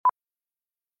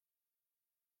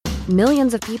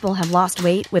Millions of people have lost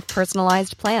weight with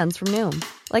personalized plans from Noom.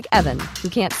 Like Evan, who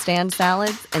can't stand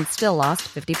salads and still lost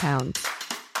 50 pounds.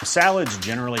 Salads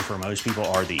generally for most people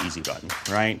are the easy button,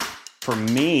 right? For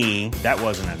me, that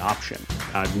wasn't an option.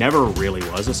 I never really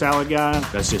was a salad guy.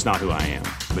 That's just not who I am.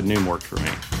 But Noom worked for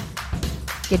me.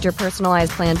 Get your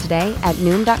personalized plan today at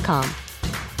Noom.com.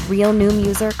 Real Noom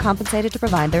user compensated to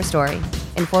provide their story.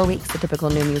 In 4 weeks, the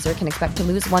typical Noom user can expect to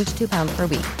lose 1 to 2 pounds per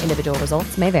week. Individual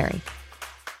results may vary.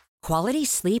 Quality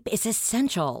sleep is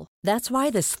essential. That's why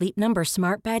the Sleep Number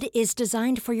Smart Bed is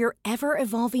designed for your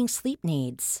ever-evolving sleep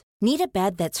needs. Need a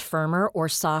bed that's firmer or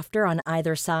softer on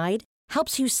either side?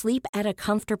 Helps you sleep at a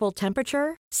comfortable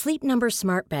temperature? Sleep Number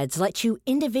Smart Beds let you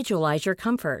individualize your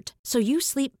comfort, so you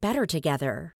sleep better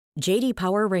together. J.D.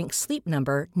 Power ranks Sleep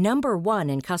Number number 1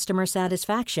 in customer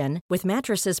satisfaction with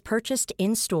mattresses purchased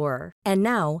in-store. And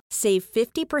now, save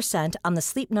 50% on the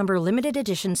Sleep Number Limited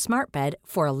Edition Smart Bed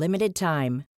for a limited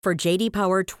time. For J.D.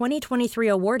 Power 2023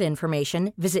 award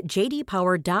information, visit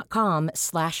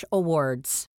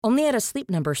jdpower.com/awards. Only at a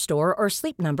Sleep Number store or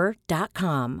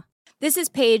sleepnumber.com. This is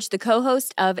Paige, the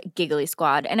co-host of Giggly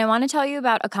Squad, and I want to tell you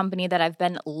about a company that I've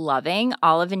been loving,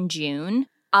 Olive & June.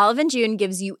 Olive & June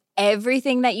gives you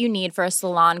everything that you need for a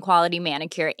salon-quality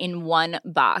manicure in one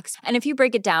box. And if you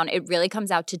break it down, it really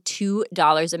comes out to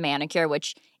 $2 a manicure,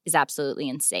 which is absolutely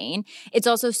insane. It's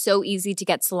also so easy to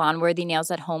get salon-worthy nails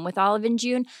at home with Olive &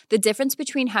 June. The difference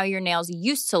between how your nails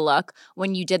used to look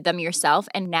when you did them yourself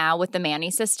and now with the Mani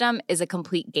system is a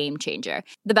complete game changer.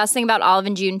 The best thing about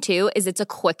Olive & June, too, is it's a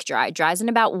quick dry. Dries in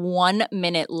about 1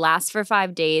 minute, lasts for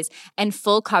 5 days, and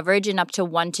full coverage in up to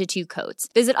 1 to 2 coats.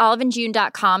 Visit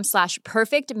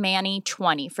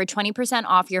oliveandjune.com/perfectmani20 for 20%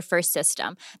 off your first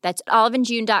system. That's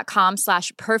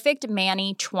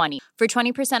oliveandjune.com/perfectmani20 for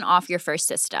 20% off your first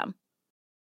system.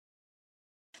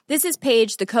 This is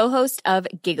Paige, the co-host of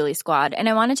Giggly Squad, and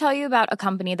I want to tell you about a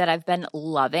company that I've been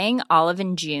loving, Olive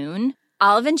 & June.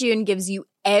 Olive & June gives you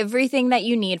everything that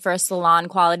you need for a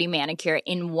salon-quality manicure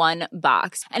in one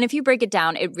box. And if you break it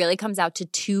down, it really comes out to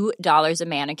 $2 a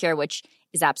manicure, which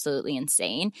is absolutely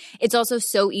insane. It's also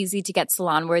so easy to get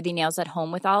salon-worthy nails at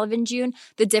home with Olive & June.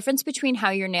 The difference between how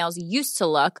your nails used to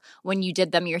look when you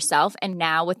did them yourself and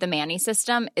now with the Mani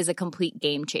system is a complete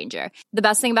game changer. The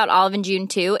best thing about Olive & June,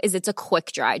 too, is it's a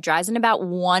quick dry. Dries in about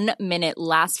 1 minute,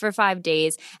 lasts for 5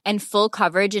 days, and full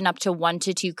coverage in up to 1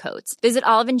 to 2 coats. Visit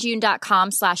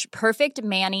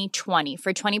oliveandjune.com/perfectmani20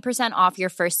 for 20% off your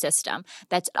first system.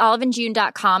 That's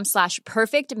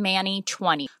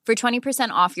oliveandjune.com/perfectmani20 for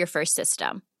 20% off your first system.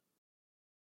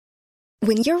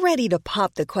 When you're ready to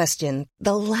pop the question,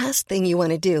 the last thing you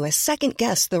want to do is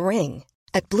second-guess the ring.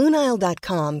 At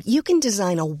BlueNile.com, you can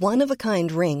design a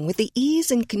one-of-a-kind ring with the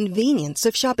ease and convenience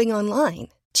of shopping online.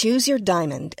 Choose your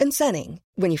diamond and setting.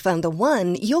 When you find the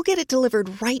one, you'll get it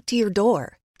delivered right to your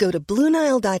door. Go to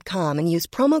BlueNile.com and use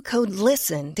promo code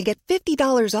LISTEN to get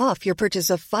 $50 off your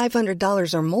purchase of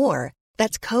 $500 or more.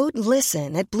 That's code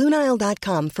LISTEN at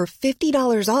BlueNile.com for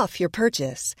 $50 off your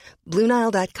purchase.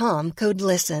 BlueNile.com, code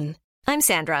LISTEN. I'm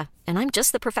Sandra, and I'm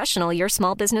just the professional your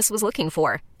small business was looking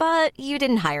for. But you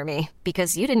didn't hire me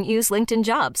because you didn't use LinkedIn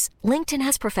Jobs. LinkedIn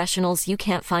has professionals you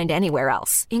can't find anywhere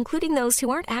else, including those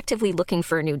who aren't actively looking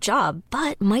for a new job,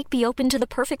 but might be open to the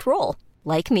perfect role,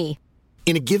 like me.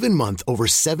 In a given month, over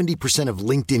 70% of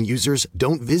LinkedIn users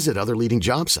don't visit other leading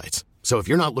job sites. So if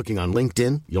you're not looking on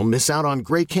LinkedIn, you'll miss out on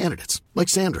great candidates like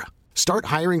Sandra. Start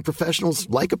hiring professionals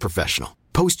like a professional.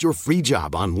 Post your free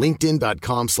job on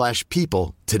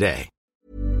linkedin.com/people today.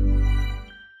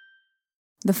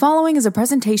 The following is a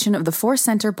presentation of the Force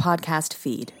Center podcast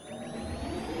feed.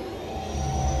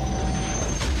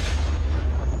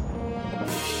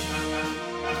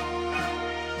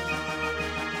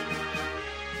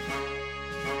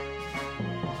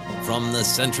 From the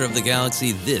center of the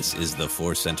galaxy, this is the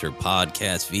Force Center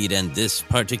podcast feed, and this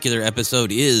particular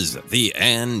episode is the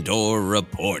Andor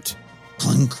Report.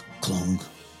 Clunk, clunk,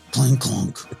 clunk,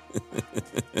 clunk,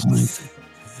 clunk.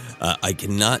 I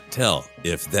cannot tell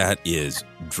if that is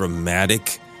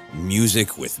dramatic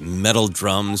music with metal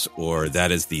drums or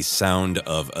that is the sound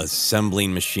of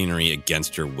assembling machinery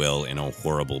against your will in a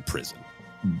horrible prison.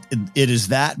 It is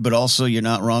that, but also you're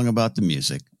not wrong about the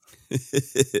music. I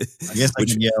guess I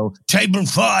can yell, "Table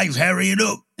 5, hurry it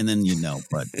up," and then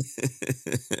but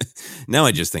now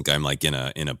I just think I'm like in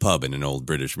a pub in an old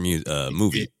British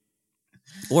movie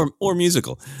or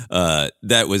musical.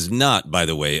 That was not, by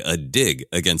the way, a dig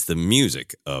against the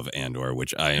music of Andor,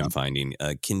 which I am finding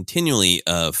continually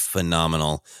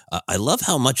phenomenal. I love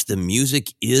how much the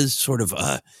music is sort of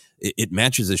it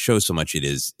matches the show so much. It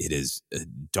is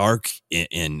dark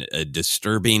and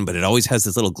disturbing, but it always has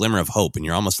this little glimmer of hope. And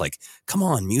you're almost like, come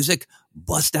on, music,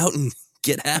 bust out and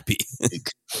get happy.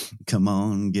 Come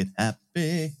on, get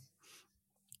happy.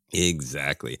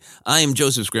 Exactly. I am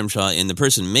Joseph Scrimshaw, and the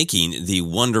person making the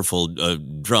wonderful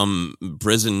drum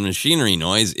prison machinery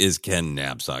noise is Ken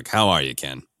Napzok. How are you,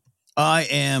 Ken? I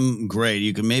am great.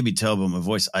 You can maybe tell by my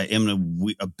voice, I am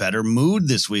in a better mood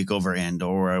this week over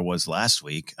Andor where I was last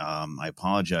week. I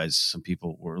apologize. Some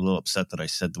people were a little upset that I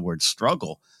said the word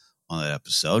struggle on that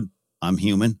episode. I'm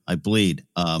human. I bleed.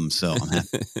 So I'm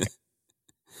happy.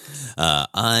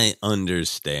 I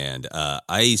understand.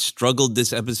 I struggled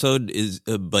this episode,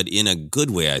 but in a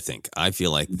good way, I think. I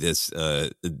feel like this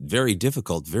very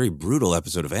difficult, very brutal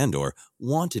episode of Andor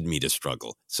wanted me to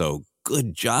struggle. So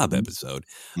good job, episode.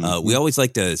 We always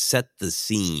like to set the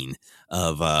scene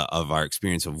of our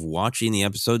experience of watching the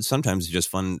episode. Sometimes it's just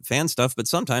fun fan stuff, but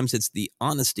sometimes it's the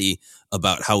honesty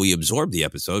about how we absorb the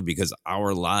episode because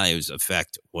our lives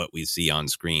affect what we see on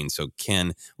screen. So,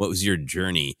 Ken, what was your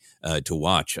journey to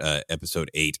watch episode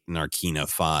 8, Narkina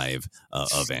 5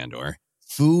 of Andor?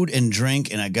 Food and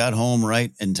drink, and I got home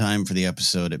right in time for the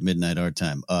episode at midnight our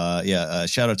time.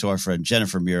 Shout out to our friend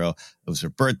Jennifer Miro. It was her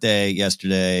birthday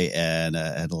yesterday, and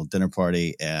had a little dinner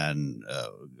party, and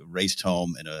raced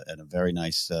home in a very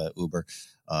nice Uber,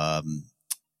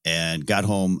 and got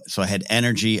home. So I had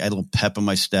energy, I had a little pep in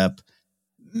my step,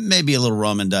 maybe a little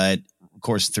ramen diet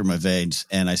coursing through my veins,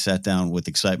 and I sat down with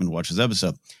excitement to watch this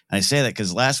episode. And I say that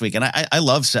because last week, and I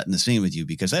love setting the scene with you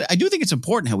because I do think it's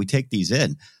important how we take these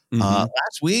in.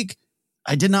 Last week,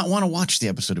 I did not want to watch the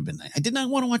episode of Midnight. I did not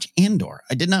want to watch Andor.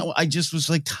 I just was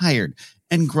like tired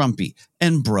and grumpy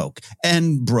and broke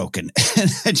and broken. And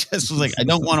I just was like, I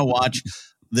don't want to watch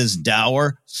this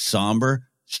dour, somber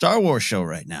Star Wars show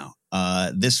right now.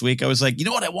 This week, I was like, you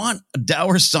know what I want? A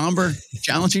dour, somber,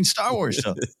 challenging Star Wars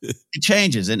show. It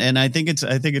changes. And I think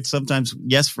it's sometimes,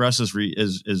 yes, for us as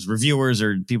reviewers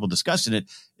or people discussing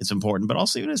it, it's important, but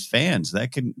also even as fans,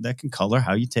 that can color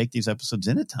how you take these episodes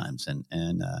in at times.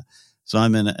 So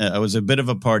I was a bit of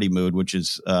a party mood, which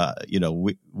is,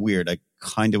 weird. I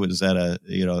kind of was at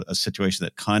a situation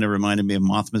that kind of reminded me of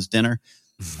Mothma's dinner.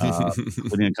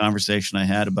 Including a conversation I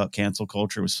had about cancel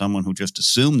culture with someone who just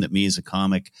assumed that me as a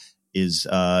comic is,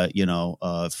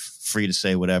 free to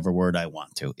say whatever word I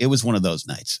want to. It was one of those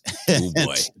nights. Oh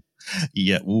boy.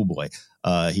 Yeah. Oh boy.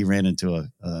 He ran into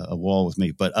a wall with me,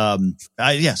 but,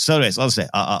 so anyways, I'll say,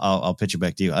 I'll pitch it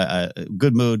back to you.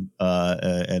 Good mood.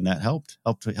 And that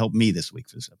helped me this week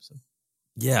for this episode.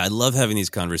 Yeah, I love having these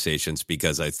conversations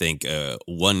because I think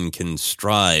one can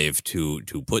strive to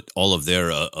put all of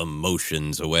their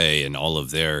emotions away and all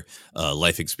of their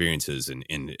life experiences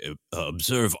and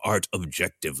observe art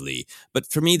objectively. But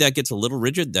for me, that gets a little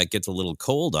rigid. That gets a little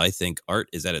cold. I think art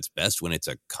is at its best when it's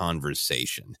a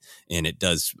conversation, and it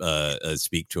does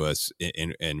speak to us,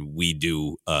 and we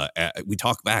do we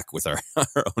talk back with our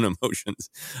own emotions.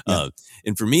 Yeah.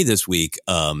 And for me this week,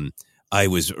 I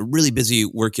was really busy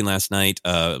working last night.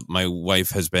 My wife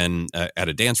has been at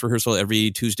a dance rehearsal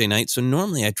every Tuesday night. So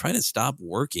normally I try to stop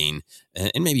working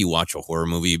and maybe watch a horror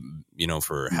movie,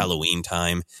 for Halloween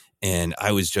time. And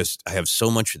I have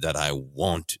so much that I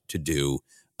want to do.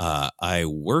 I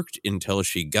worked until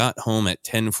she got home at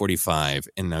 10:45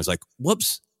 and I was like,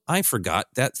 whoops, I forgot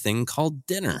that thing called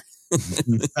dinner.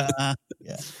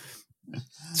 Yeah.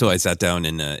 So I sat down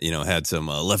and, had some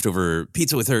leftover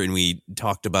pizza with her, and we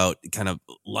talked about kind of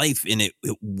life. And it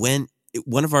went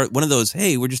one of those,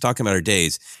 hey, we're just talking about our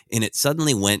days, and it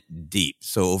suddenly went deep.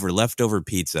 So over leftover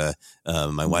pizza,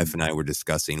 my wife and I were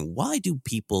discussing, why do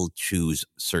people choose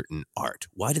certain art?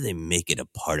 Why do they make it a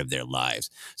part of their lives?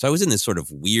 So I was in this sort of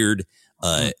weird,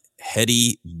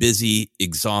 heady, busy,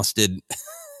 exhausted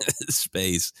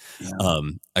space. Yeah.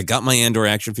 I got my Andor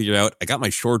action figure out. I got my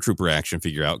Shore Trooper action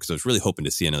figure out because I was really hoping to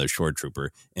see another Shore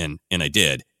Trooper, and I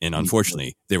did. And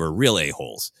unfortunately, they were real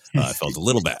a-holes. I felt a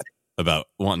little bad about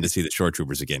wanting to see the Shore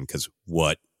Troopers again because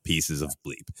what pieces of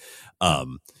bleep.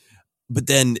 But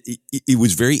then it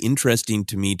was very interesting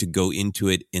to me to go into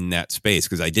it in that space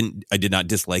because I did not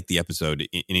dislike the episode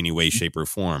in any way, shape, or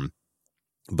form.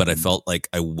 But I felt like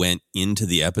I went into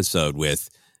the episode with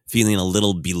feeling a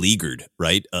little beleaguered,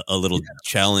 right? A little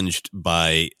challenged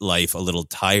by life, a little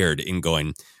tired, and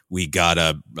going, we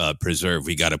gotta preserve,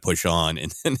 we gotta push on.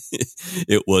 And then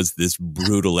it was this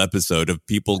brutal episode of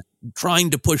people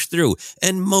trying to push through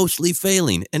and mostly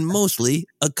failing and mostly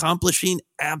accomplishing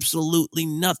absolutely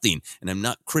nothing. And I'm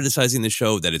not criticizing the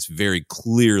show. That it's very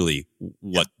clearly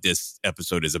what this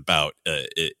episode is about,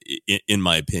 in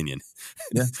my opinion.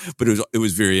 Yeah. But it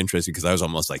was very interesting because I was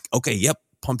almost like, okay, yep,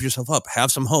 pump yourself up,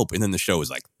 have some hope. And then the show is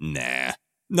like, nah,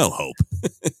 no hope.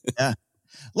 Yeah.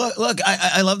 Look,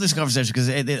 I love this conversation because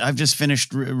I've just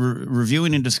finished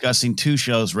reviewing and discussing 2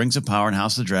 shows, Rings of Power and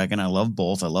House of the Dragon. I love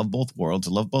both. I love both worlds.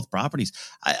 I love both properties.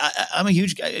 I'm a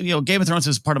huge, Game of Thrones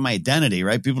is part of my identity,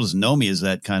 right? People just know me as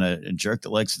that kind of jerk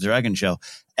that likes the Dragon show.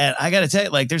 And I got to tell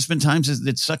you, like, there's been times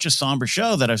it's such a somber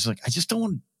show that I was like, I just don't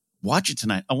want to watch it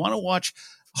tonight. I want to watch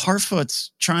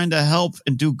Harfoot's trying to help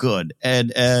and do good,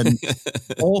 and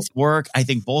both work. I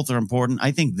think both are important.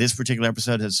 I think this particular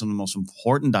episode has some of the most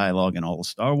important dialogue in all of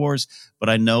Star Wars, but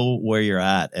I know where you're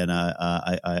at, and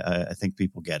I think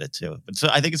people get it too. But so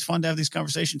I think it's fun to have these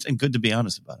conversations and good to be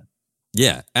honest about it.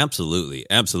 Yeah, absolutely.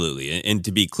 Absolutely. And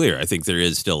to be clear, I think there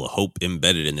is still hope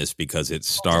embedded in this because it's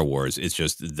Star Wars. It's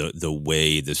just the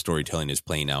way the storytelling is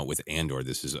playing out with Andor.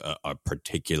 This is a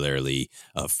particularly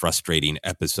frustrating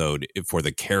episode for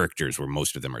the characters where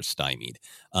most of them are stymied.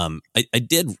 I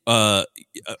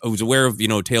was aware of,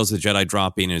 Tales of the Jedi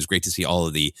dropping, and it was great to see all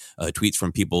of the tweets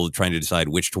from people trying to decide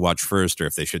which to watch first or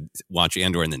if they should watch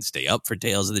Andor and then stay up for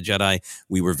Tales of the Jedi.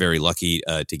 We were very lucky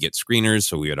to get screeners,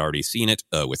 so we had already seen it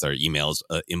with our emails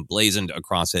emblazoned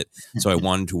across it. So I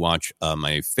wanted to watch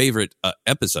my favorite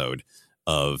episode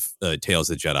of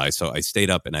Tales of the Jedi. So I stayed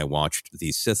up and I watched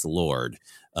The Sith Lord,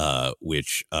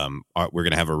 which we're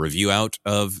going to have a review out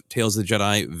of Tales of the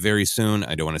Jedi very soon.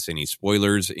 I don't want to say any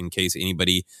spoilers in case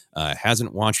anybody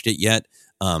hasn't watched it yet.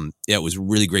 It was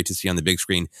really great to see on the big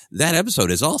screen. That episode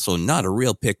is also not a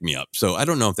real pick-me-up, so I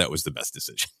don't know if that was the best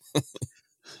decision.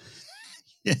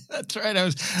 Yeah, that's right.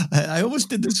 I almost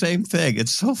did the same thing.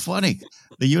 It's so funny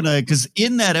that you and I, because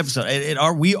in that episode,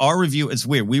 our review, it's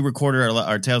weird. We recorded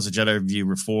our Tales of Jedi review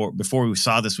before we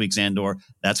saw this week's Andor.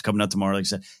 That's coming out tomorrow, like I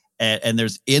said. And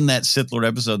there's in that Sith Lord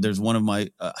episode, there's one of my,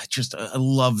 I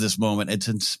love this moment. It's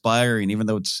inspiring, even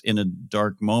though it's in a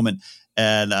dark moment.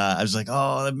 And I was like,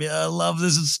 oh, I love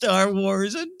this in Star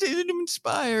Wars. I'm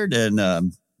inspired.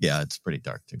 And yeah, it's pretty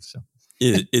dark too. So.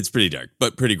 It's pretty dark,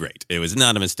 but pretty great. It was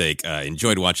not a mistake. I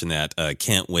enjoyed watching that.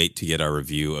 Can't wait to get our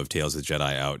review of Tales of the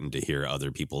Jedi out and to hear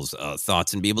other people's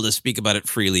thoughts and be able to speak about it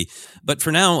freely. But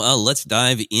for now, let's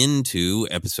dive into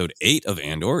episode 8 of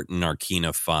Andor.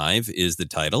 Narkina 5 is the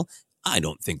title. I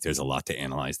don't think there's a lot to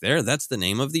analyze there. That's the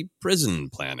name of the prison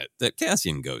planet that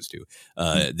Cassian goes to.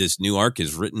 This new arc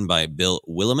is written by Bill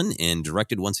Williman and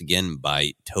directed once again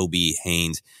by Toby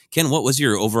Haynes. Ken, what was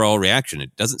your overall reaction?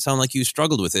 It doesn't sound like you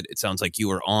struggled with it. It sounds like you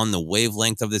were on the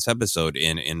wavelength of this episode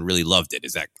and really loved it.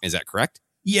 Is that correct?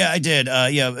 Yeah, I did.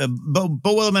 Bo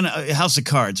Williman, House of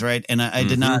Cards, right? And I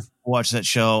did not watch that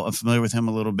show. I'm familiar with him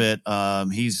a little bit.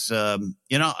 He's,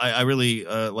 I really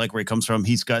like where he comes from.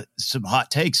 He's got some hot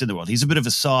takes in the world. He's a bit of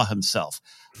a saw himself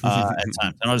at times.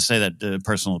 I don't want to say that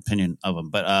personal opinion of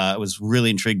him, but I was really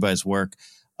intrigued by his work.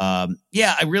 I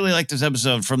really like this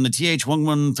episode, from the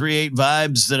TH1138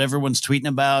 vibes that everyone's tweeting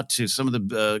about to some of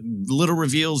the little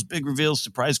reveals, big reveals,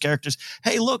 surprise characters.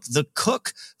 Hey, look, the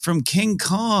cook from King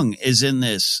Kong is in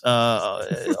this.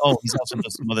 He's also done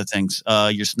some other things.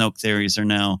 Your Snoke theories are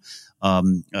now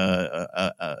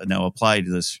applied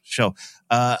to this show.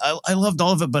 I loved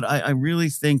all of it, but I really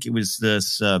think it was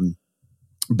this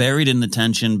buried in the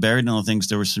tension, buried in all the things.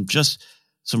 There was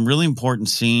some really important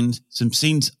scenes, some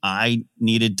scenes I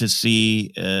needed to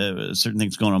see, certain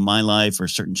things going on in my life or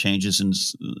certain changes in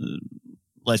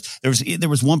life. There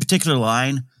was one particular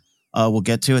line, we'll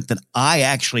get to it, that I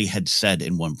actually had said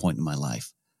in one point in my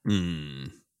life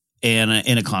and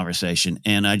in a conversation.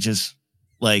 And I just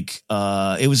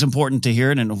it was important to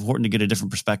hear it and important to get a different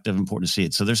perspective, important to see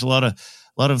it. So there's a lot of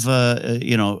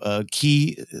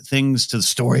key things to the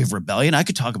story of Rebellion. I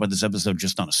could talk about this episode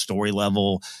just on a story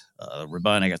level.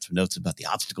 Rebellion, I got some notes about the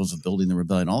obstacles of building the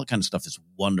Rebellion. All that kind of stuff is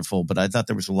wonderful. But I thought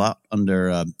there was a lot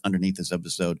underneath this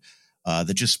episode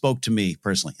that just spoke to me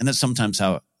personally. And that's sometimes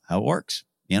how it works.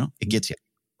 It gets you.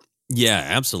 Yeah,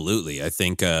 absolutely. I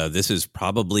think this is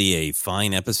probably a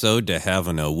fine episode to have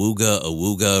an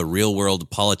awooga real world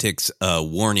politics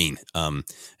warning. I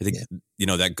think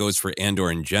that goes for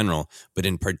Andor in general, but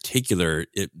in particular,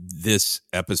 this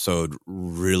episode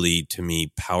really, to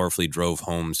me, powerfully drove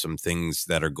home some things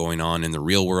that are going on in the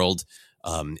real world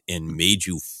and made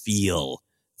you feel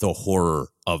the horror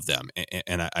of them.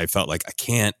 And I felt like I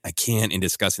can't in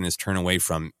discussing this turn away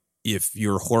from, if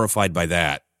you're horrified by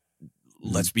that,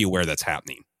 let's be aware that's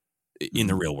happening in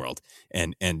the real world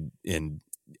and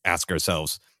ask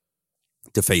ourselves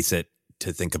to face it,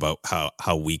 to think about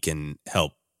how we can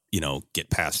help, get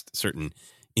past certain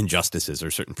injustices or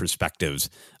certain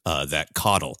perspectives that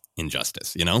coddle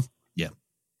injustice, Yeah.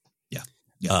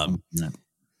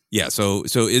 Yeah. So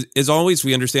as always,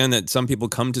 we understand that some people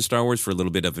come to Star Wars for a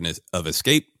little bit of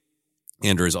escape.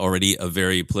 Andor is already a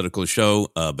very political show,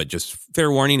 but just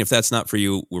fair warning, if that's not for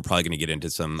you, we're probably going to get into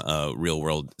some real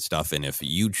world stuff. And if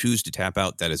you choose to tap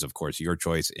out, that is, of course, your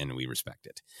choice, and we respect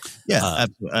it. Yeah,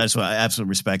 absolutely. That's why I absolutely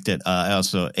respect it. I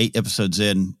also, 8 episodes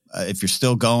in, if you're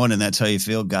still going and that's how you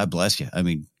feel, God bless you. I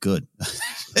mean, good.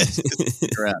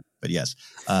 But yes,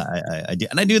 I do,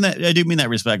 and I do mean that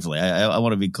respectfully. I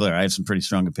want to be clear. I have some pretty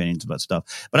strong opinions about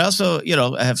stuff, but I also,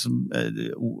 I have some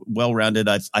well-rounded,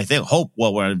 hope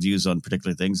well-rounded views on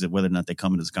particular things, that whether or not they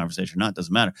come into this conversation or not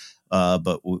doesn't matter.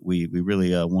 But we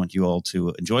really want you all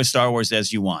to enjoy Star Wars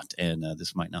as you want, and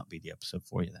this might not be the episode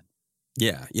for you then.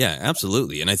 Yeah,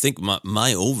 absolutely. And I think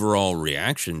my overall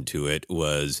reaction to it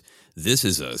was, this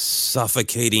is a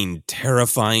suffocating,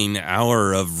 terrifying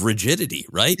hour of rigidity,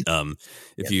 right?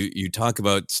 If you talk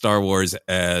about Star Wars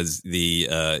as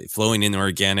the flowing in the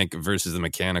organic versus the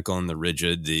mechanical and the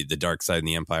rigid, the dark side and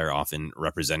the Empire often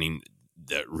representing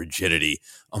the rigidity,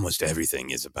 almost everything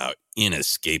is about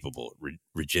inescapable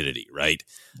rigidity, right?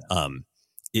 Yeah.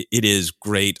 It is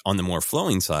great on the more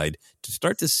flowing side to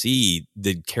start to see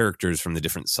the characters from the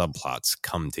different subplots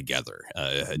come together.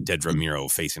 Dedra Meero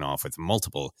facing off with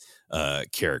multiple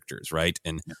characters, right?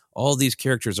 And all these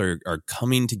characters are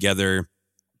coming together,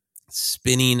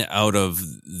 spinning out of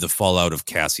the fallout of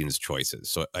Cassian's choices.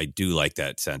 So I do like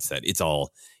that sense that it's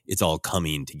all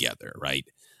coming together, right?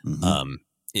 Mm-hmm.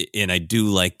 And I do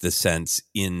like the sense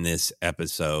in this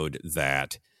episode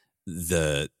that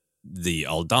the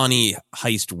Aldhani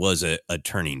heist was a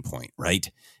turning point, right?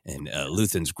 And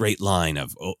Luthen's great line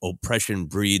of oppression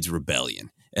breeds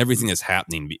rebellion. Everything that's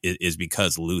happening is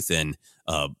because Luthen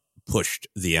pushed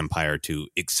the Empire to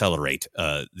accelerate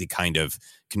the kind of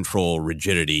control,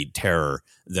 rigidity, terror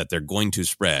that they're going to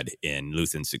spread. And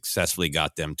Luthen successfully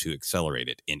got them to accelerate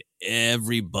it. And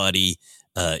everybody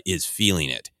is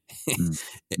feeling it.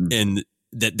 And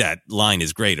that line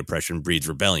is great. Oppression breeds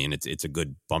rebellion. It's a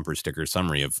good bumper sticker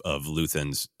summary of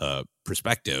Luthen's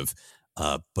perspective.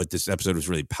 But this episode was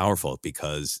really powerful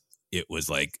because it was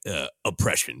like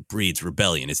oppression breeds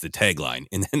rebellion is the tagline.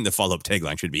 And then the follow-up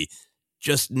tagline should be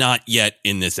just not yet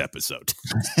in this episode.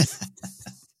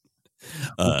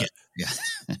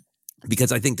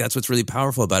 Because I think that's what's really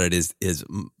powerful about it is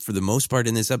for the most part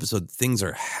in this episode, things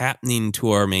are happening to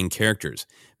our main characters.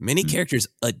 Many characters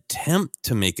attempt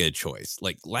to make a choice.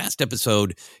 Like last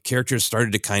episode, characters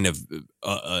started to kind of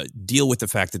deal with the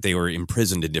fact that they were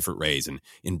imprisoned in different ways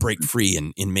and break free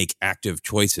and make active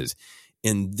choices.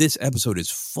 And this episode is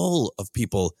full of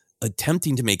people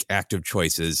attempting to make active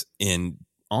choices, and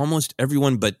almost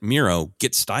everyone but Meero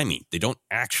gets stymied. They don't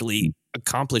actually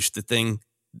accomplish the thing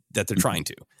that they're trying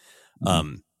to.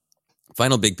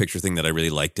 Final big picture thing that I really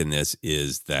liked in this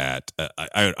is that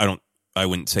I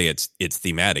wouldn't say it's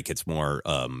thematic. It's more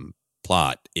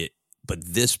plot. But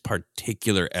this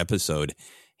particular episode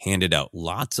handed out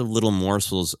lots of little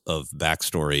morsels of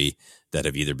backstory that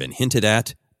have either been hinted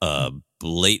at,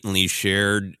 blatantly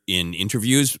shared in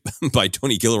interviews by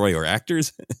Tony Gilroy or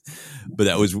actors. But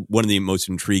that was one of the most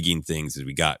intriguing things, is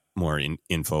we got more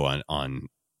info on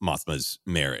Mothma's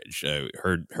marriage.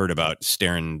 Heard about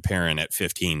Sterren Perrin at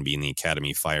 15 being the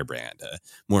Academy firebrand.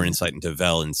 More insight into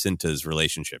Vel and Cinta's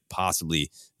relationship,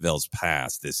 possibly Vel's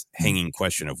past. This hanging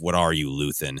question of what are you,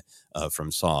 Luthen,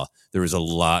 from Saw. There was a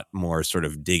lot more sort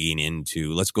of digging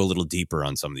into. Let's go a little deeper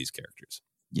on some of these characters.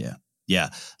 Yeah,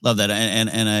 love that, and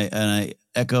I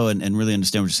echo and really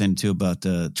understand what you're saying too about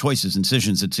choices and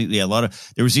decisions. It's a lot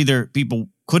of, there was either people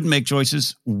couldn't make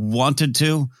choices, wanted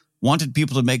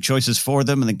people to make choices for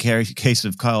them. In the case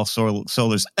of Kyle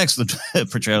Solar's excellent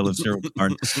portrayal of Cyril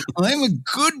Martin,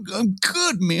 I'm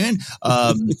good, man.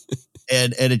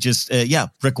 And it just,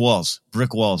 brick walls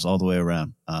all the way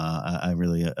around. I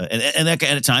really, and that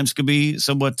at times could be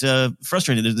somewhat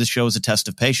frustrating. This show is a test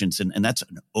of patience, and that's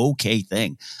an okay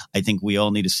thing. I think we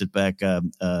all need to sit back.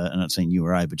 I'm not saying you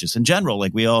or I, but just in general,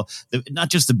 like we all, not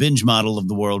just the binge model of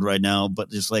the world right now, but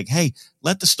just like, hey,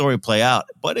 let the story play out.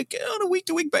 But again, on a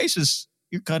week-to-week basis,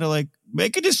 you're kind of like,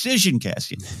 make a decision,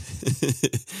 Cassian.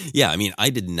 Yeah, I mean, I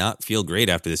did not feel great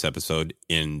after this episode,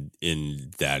 and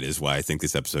that is why I think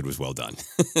this episode was well done.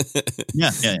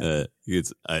 Yeah.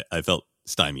 I felt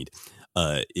stymied,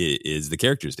 is the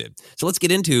characters did. So let's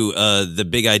get into the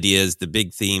big ideas, the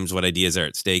big themes, what ideas are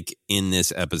at stake in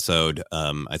this episode.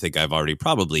 I think I've already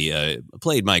probably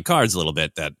played my cards a little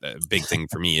bit. That big thing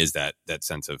for me is that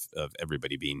sense of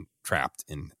everybody being trapped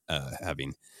and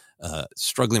having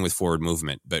struggling with forward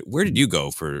movement. But where did you go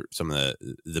for some of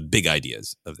the big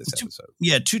ideas of this episode?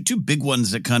 Yeah, two big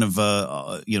ones that kind of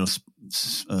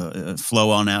flow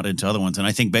on out into other ones. And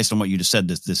I think based on what you just said,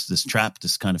 this trap,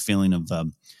 this kind of feeling of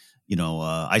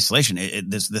isolation,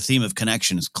 the theme of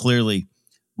connection is clearly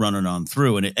running on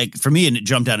through. And for me, and it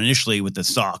jumped out initially with the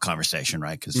Saw conversation,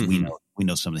 right? Because we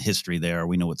know some of the history there.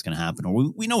 We know what's going to happen,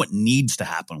 or we know what needs to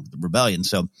happen with the rebellion.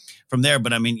 So from there,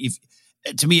 but I mean,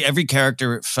 to me, every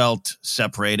character felt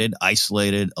separated,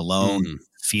 isolated, alone,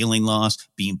 feeling lost,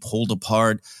 being pulled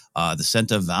apart. The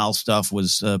Cinta Val stuff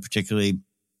was particularly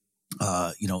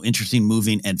interesting,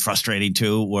 moving, and frustrating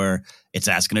too, where it's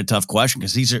asking a tough question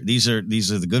because these are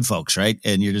the good folks, right?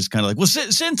 And you're just kind of like, well,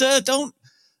 Cinta, don't.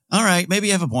 All right, maybe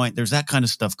you have a point. There's that kind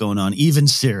of stuff going on. Even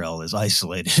Cyril is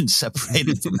isolated and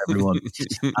separated from everyone.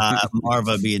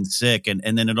 Marva being sick, and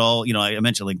then it all, I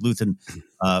mentioned like Luthen,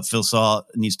 Phil Saw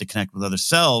needs to connect with other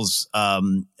cells.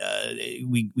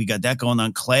 We got that going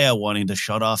on. Clea wanting to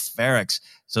shut off Ferrix.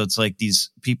 So it's like these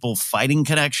people fighting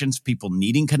connections, people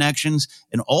needing connections,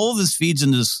 and all of this feeds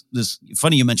into this.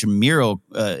 Funny you mentioned Miro,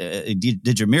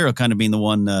 Didra Miro, kind of being the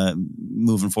one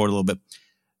moving forward a little bit.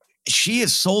 She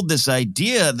has sold this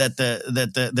idea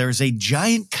that there's a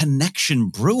giant connection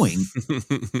brewing,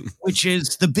 which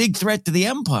is the big threat to the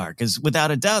Empire. Because without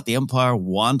a doubt, the Empire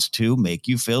wants to make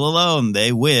you feel alone.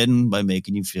 They win by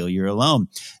making you feel you're alone.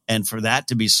 And for that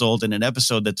to be sold in an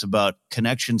episode that's about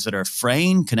connections that are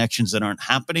fraying, connections that aren't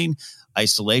happening,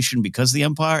 isolation because of the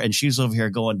Empire, and she's over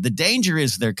here going, the danger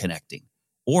is they're connecting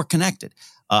or connected.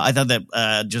 I thought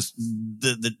that just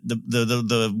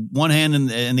the one hand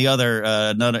and the other,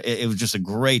 it was just a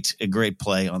great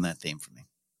play on that theme for me.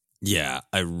 Yeah,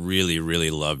 I really, really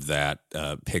loved that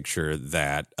picture.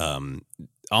 That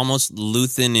almost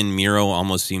Luthen and Miro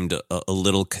almost seemed a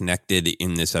little connected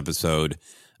in this episode.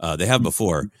 They have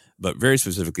before, but very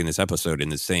specifically in this episode, in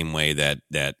the same way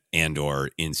that Andor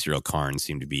and Cyril Karn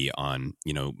seem to be on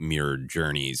mirrored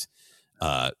journeys.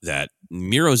 That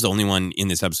Miro's the only one in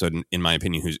this episode, in my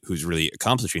opinion, who's really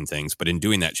accomplishing things. But in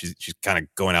doing that, she's kind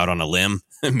of going out on a limb,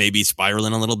 maybe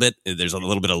spiraling a little bit. There's a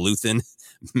little bit of Luthen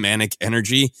manic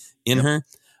energy in her.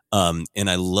 And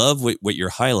I love what you're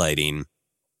highlighting,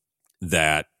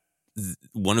 that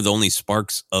one of the only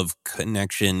sparks of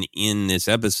connection in this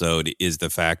episode is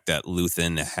the fact that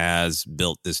Luthen has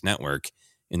built this network,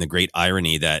 in the great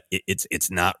irony that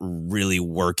it's not really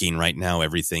working right now.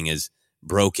 Everything is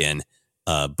broken.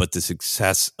 But the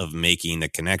success of making the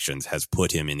connections has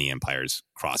put him in the Empire's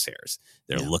crosshairs.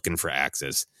 They're looking for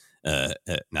Axis,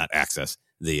 not Access,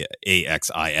 the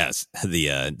AXIS,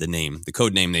 the name, the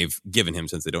code name they've given him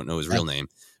since they don't know his real name,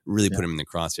 really put him in the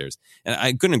crosshairs. And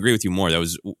I couldn't agree with you more. That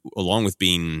was, along with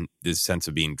being this sense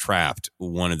of being trapped,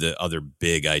 one of the other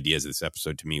big ideas of this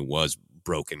episode to me was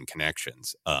broken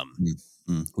connections.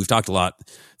 We've talked a lot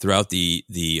throughout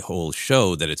the whole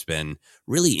show that it's been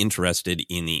really interested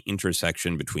in the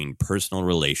intersection between personal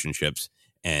relationships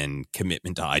and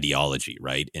commitment to ideology,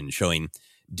 right? And showing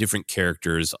different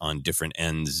characters on different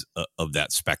ends of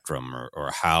that spectrum,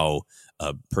 or how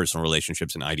personal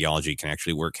relationships and ideology can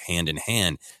actually work hand in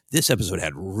hand. This episode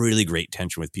had really great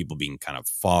tension with people being kind of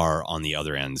far on the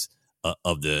other ends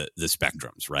of the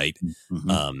spectrums, right?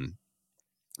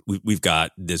 We've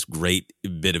got this great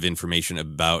bit of information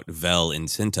about Vel and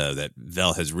Cinta, that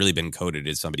Vel has really been coded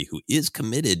as somebody who is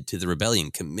committed to the rebellion,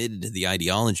 committed to the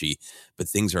ideology, but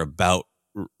things are about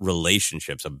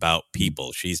relationships, about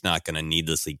people. She's not going to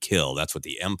needlessly kill. That's what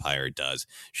the Empire does.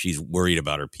 She's worried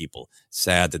about her people,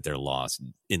 sad that they're lost,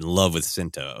 in love with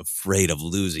Cinta, afraid of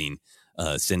losing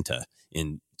Cinta.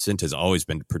 And Cinta's always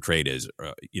been portrayed as,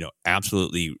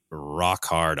 absolutely rock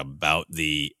hard about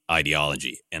the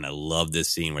ideology. And I love this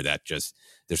scene where there's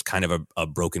kind of a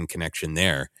broken connection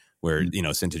there, where,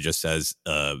 Cinta just says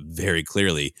very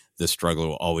clearly, the struggle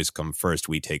will always come first.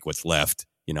 We take what's left.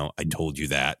 I told you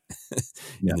that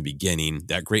in the beginning.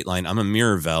 That great line, I'm a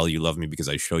mirror, Vel. You love me because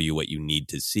I show you what you need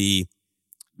to see.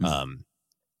 We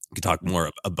could talk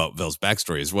more about Vel's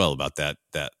backstory as well, about that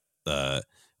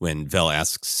when Vel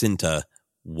asks Cinta,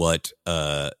 what,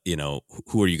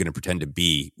 who are you going to pretend to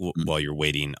be while you're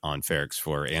waiting on Ferrix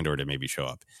for Andor to maybe show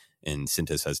up? And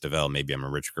Cinta says to Vel, maybe I'm a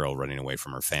rich girl running away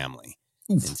from her family.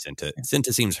 Oof. And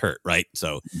Cinta seems hurt, right?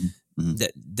 So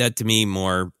that to me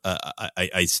more,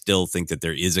 I still think that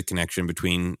there is a connection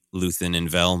between Luthen and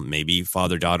Vel, maybe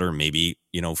father-daughter, maybe,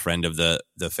 friend of the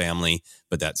family,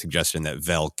 but that suggestion that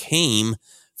Vel came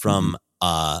from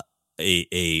a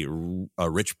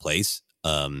rich place,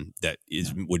 that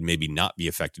would maybe not be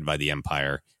affected by the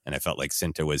Empire. And I felt like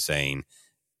Cinta was saying,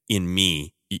 in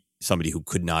me, somebody who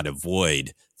could not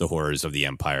avoid the horrors of the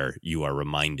Empire, you are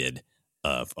reminded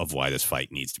of why this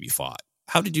fight needs to be fought.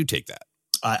 How did you take that?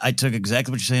 I took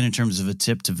exactly what you're saying in terms of a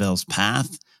tip to Vel's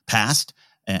past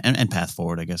and path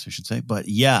forward, I guess I should say. But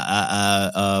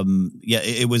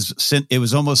it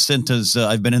was almost Cinta's.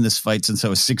 I've been in this fight since I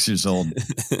was 6 years old.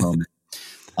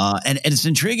 And it's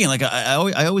intriguing. Like I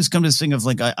always come to this thing of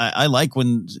like I like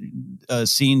when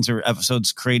scenes or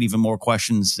episodes create even more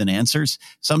questions than answers.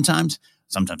 Sometimes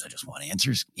I just want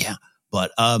answers. Yeah,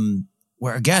 but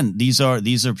where again, these are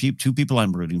two people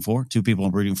I'm rooting for. Two people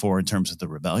I'm rooting for in terms of the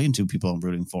rebellion. Two people I'm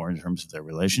rooting for in terms of their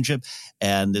relationship.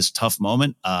 And this tough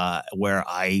moment where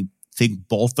I think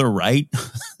both are right.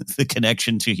 The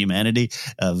connection to humanity,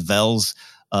 Vel's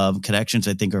connections,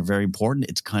 I think, are very important.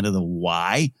 It's kind of the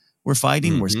why we're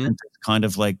fighting. We're kind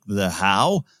of like the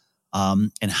how,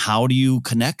 and how do you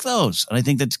connect those? And I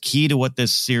think that's key to what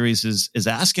this series is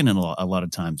asking in a lot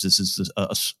of times. This is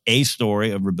a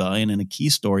story of rebellion and a key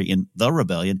story in the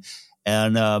rebellion.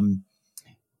 And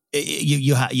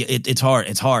it's hard.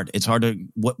 It's hard to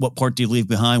what part do you leave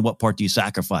behind? What part do you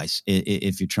sacrifice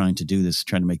if you're trying to do this,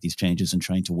 trying to make these changes and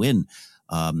trying to win?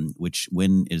 Which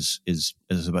win is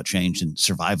about change and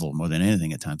survival more than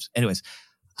anything at times. Anyways.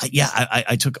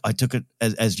 I took it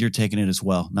as you're taking it as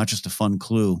well. Not just a fun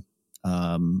clue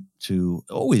to,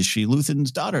 is she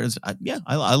Luthen's daughter?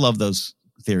 I love those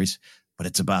theories, but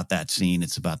it's about that scene.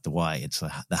 It's about the why. It's the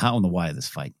how and the why of this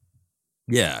fight.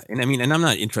 Yeah. And I mean, and I'm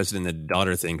not interested in the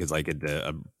daughter thing because like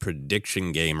a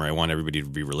prediction game where I want everybody to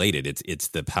be related. It's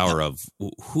the power of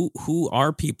who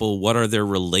are people? What are their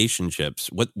relationships?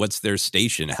 What's their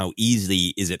station? How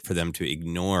easy is it for them to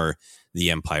ignore the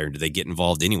Empire? Do they get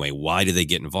involved anyway? Why do they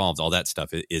get involved? All that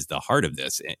stuff is the heart of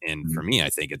this. And for me, I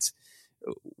think it's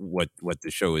what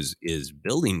the show is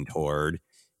building toward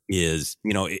is,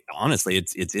 honestly,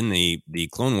 it's in the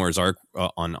Clone Wars arc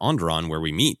on Onderon where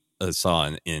we meet Saw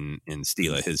in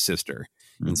Steela, his sister.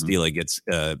 And Steela gets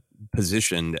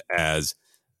positioned as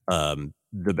the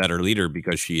better leader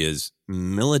because she is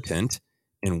militant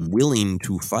and willing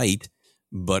to fight,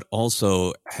 but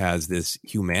also has this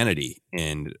humanity,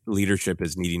 and leadership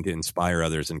is needing to inspire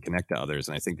others and connect to others.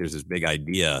 And I think there's this big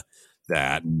idea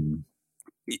that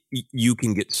you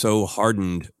can get so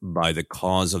hardened by the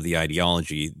cause of the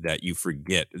ideology that you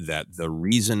forget that the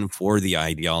reason for the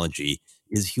ideology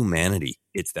is humanity.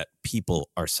 It's that people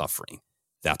are suffering.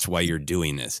 That's why you're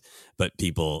doing this. But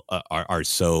people are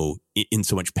so in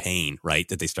so much pain, right,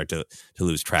 that they start to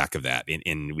lose track of that.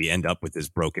 And we end up with this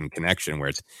broken connection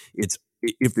where it's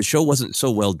if the show wasn't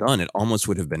so well done, it almost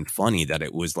would have been funny that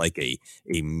it was like a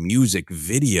music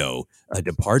video, a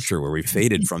departure where we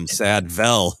faded from sad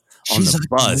Vel on the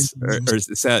bus, or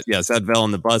sad Vel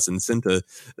on the bus, and Cinta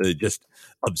just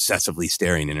obsessively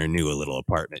staring in her new little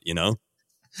apartment,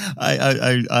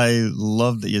 I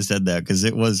love that you said that because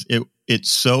it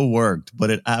so worked, but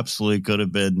it absolutely could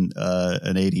have been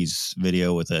an 80s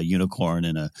video with a unicorn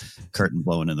and a curtain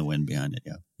blowing in the wind behind it.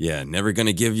 Yeah. Never going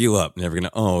to give you up. Never going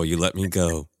to, you let me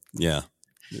go. Yeah.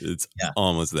 It's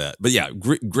almost that. But yeah,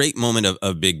 great moment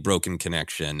of big broken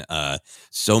connection.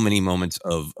 So many moments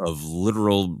of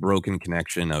literal broken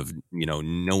connection of,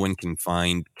 no one can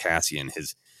find Cassian.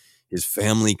 His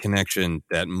family connection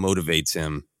that motivates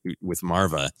him with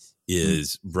Marva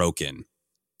is broken,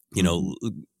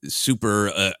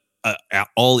 super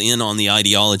all in on the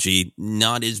ideology,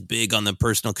 not as big on the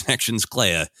personal connections.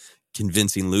 Kleya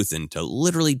convincing Luthen to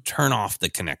literally turn off the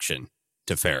connection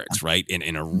to Ferrix, right?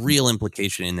 And a real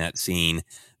implication in that scene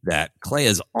that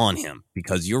Kleya's on him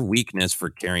because your weakness for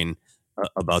caring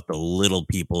about the little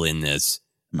people in this,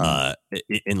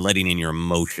 in letting in your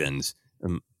emotions,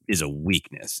 is a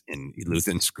weakness. And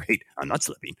Luthen's great. I'm not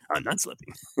slipping.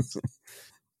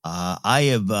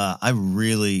 I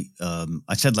really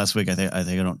I said last week I think I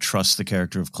don't trust the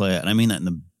character of Kleya, and I mean that in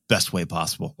the best way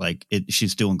possible. Like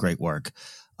she's doing great work.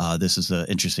 This is an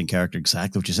interesting character,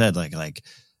 exactly what you said.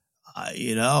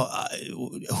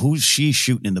 Who's she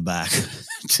shooting in the back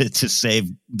to save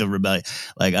the rebellion?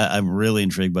 Like I'm really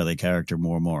intrigued by the character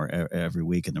more and more every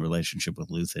week, and the relationship with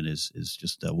Luthen is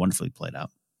just wonderfully played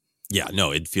out. Yeah,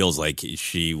 no, it feels like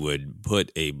she would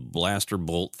put a blaster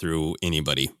bolt through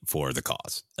anybody for the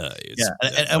cause.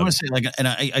 I want to say,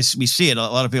 we see it. A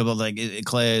lot of people are like,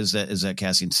 Kleya is that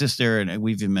Cassian's sister, and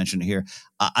we've even mentioned it here.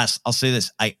 I'll say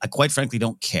this: I quite frankly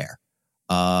don't care,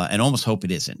 and almost hope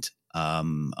it isn't.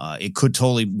 It could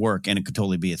totally work, and it could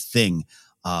totally be a thing.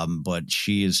 But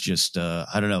she is just,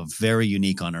 I don't know, very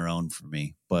unique on her own for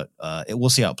me. But we'll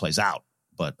see how it plays out.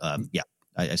 But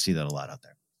I see that a lot out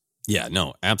there. Yeah,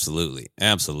 no, absolutely.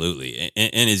 Absolutely.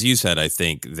 And as you said, I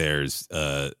think there's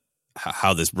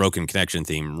how this broken connection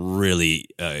theme really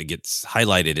gets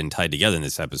highlighted and tied together in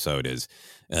this episode is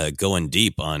going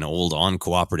deep on old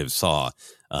uncooperative Saw.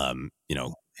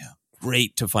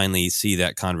 Great to finally see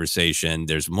that conversation.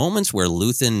 There's moments where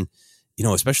Luthen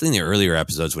especially in the earlier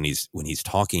episodes when he's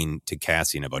talking to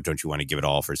Cassian about, don't you want to give it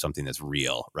all for something that's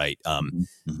real, right?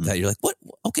 That you're like, what?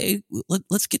 Okay,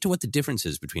 let's get to what the difference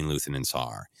is between Luthen and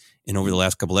Saw. And over the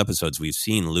last couple episodes, we've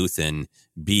seen Luthen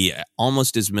be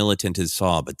almost as militant as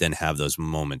Saw, but then have those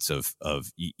moments of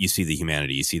you see the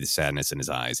humanity, you see the sadness in his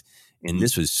eyes. And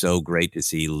this was so great to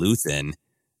see Luthen,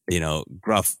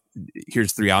 gruff,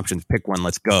 here's 3 options, pick one,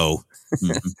 let's go.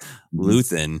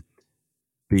 Luthen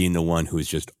being the one who's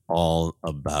just all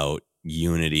about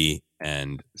unity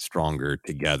and stronger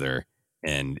together,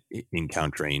 and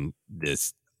encountering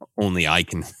this only I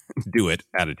can do it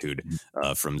attitude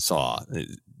from Saw.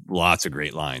 Lots of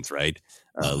great lines, right?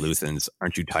 Luthen's,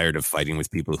 aren't you tired of fighting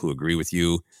with people who agree with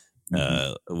you?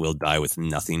 We'll die with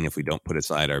nothing if we don't put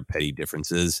aside our petty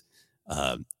differences.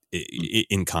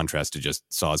 In contrast to just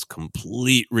Saw's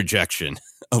complete rejection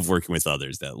of working with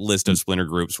others. That list of splinter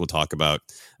groups we'll talk about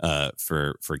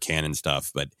for canon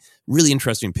stuff, but really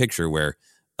interesting picture where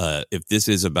if this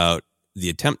is about the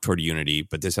attempt toward unity,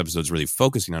 but this episode's really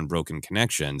focusing on broken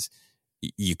connections,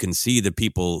 you can see the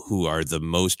people who are the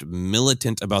most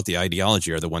militant about the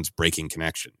ideology are the ones breaking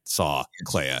connection. Saw,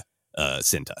 Clea,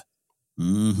 Cinta.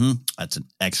 That's an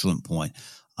excellent point.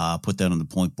 Put that on the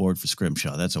point board for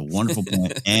Scrimshaw. That's a wonderful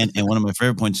point. And one of my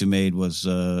favorite points you made was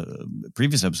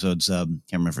previous episodes. Can't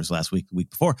remember if it was last week, the week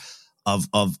before. Of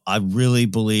I really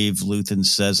believe Luthen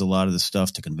says a lot of the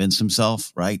stuff to convince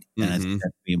himself, right? And I think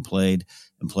that's being played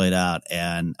out.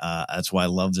 And that's why I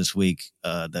love this week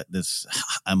that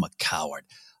I'm a coward.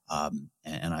 And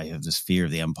I have this fear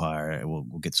of the Empire.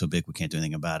 We'll get so big we can't do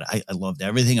anything about it. I loved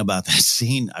everything about that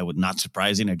scene. I would not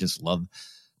surprising. I just love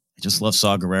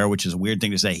Saw Gerrera, which is a weird thing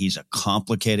to say. He's a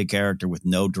complicated character with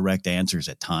no direct answers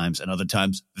at times, and other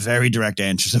times very direct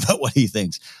answers about what he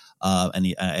thinks.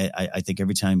 And I think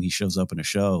every time he shows up in a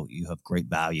show, you have great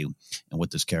value in what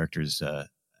this character is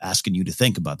asking you to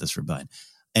think about this rebellion.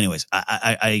 Anyways,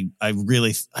 I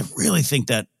really think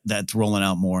that that's rolling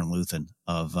out more in Luthen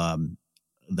of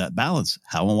that balance,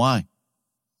 how and why.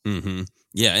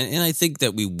 Yeah, and I think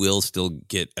that we will still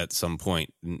get at some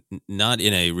point, not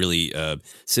in a really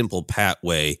simple, pat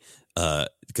way,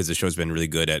 because the show's been really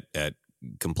good at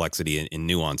complexity and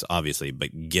nuance, obviously,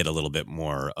 but get a little bit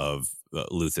more of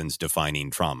Luthen's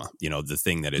defining trauma, the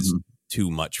thing that is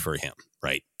too much for him,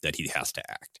 right, that he has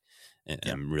to act. And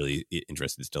I'm really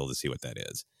interested still to see what that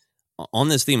is. On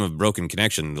this theme of broken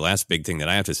connection, the last big thing that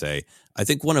I have to say, I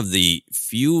think one of the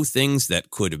few things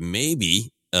that could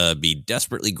maybe be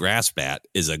desperately grasped at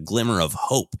is a glimmer of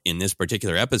hope in this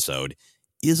particular episode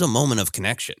is a moment of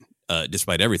connection,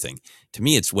 despite everything. To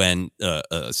me, it's when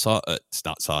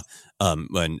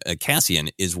when Cassian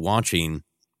is watching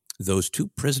those 2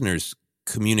 prisoners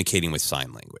communicating with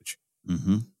sign language.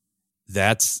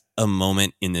 That's a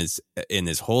moment in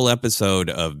this whole episode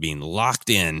of being locked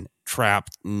in,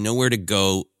 trapped, nowhere to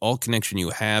go, all connection you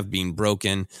have being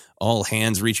broken, all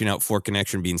hands reaching out for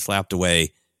connection being slapped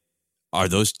away. Are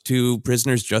those 2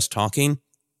 prisoners just talking,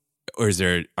 or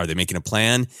are they making a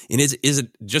plan? And is it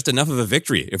just enough of a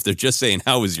victory if they're just saying,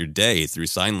 "How was your day?" through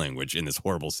sign language in this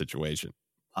horrible situation?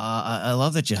 I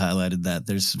love that you highlighted that.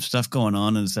 There's some stuff going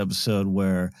on in this episode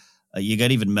where you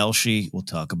got even Melshi. We'll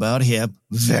talk about him.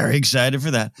 Very excited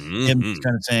for that. Him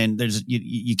kind of saying, "There's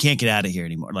you can't get out of here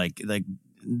anymore." Like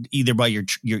either by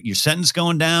your sentence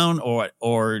going down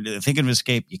or thinking of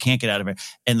escape, you can't get out of it.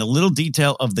 And the little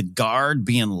detail of the guard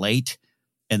being late.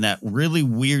 And that really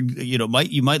weird, you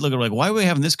might look at it like, why are we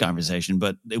having this conversation?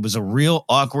 But it was a real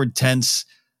awkward, tense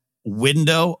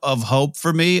window of hope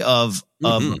for me of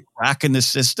a crack in the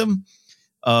system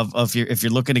of if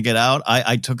you're looking to get out.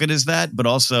 I took it as that, but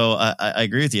also I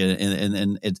agree with you.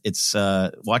 And it's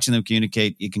watching them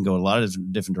communicate. You can go a lot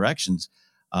of different directions.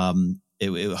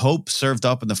 Hope served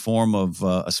up in the form of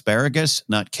asparagus,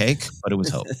 not cake, but it was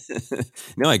hope.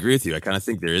 No, I agree with you. I kind of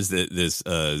think there is this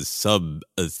sub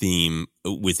theme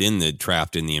within the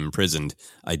trapped and the imprisoned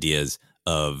ideas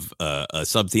of a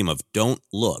sub theme of don't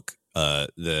look.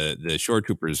 The shore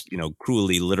troopers,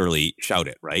 cruelly, literally shout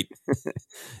it, right?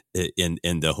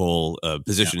 and the whole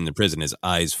position in the prison is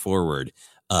eyes forward.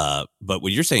 But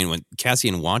what you're saying, when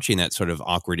Cassian watching that sort of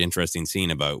awkward, interesting scene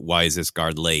about why is this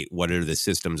guard late? What are the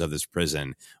systems of this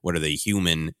prison? What are the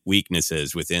human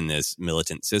weaknesses within this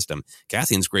militant system?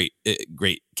 Cassian's great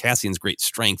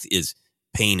strength is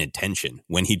paying attention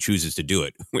when he chooses to do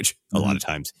it, which a lot of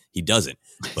times he doesn't,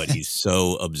 but he's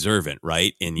so observant,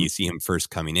 right? And you see him first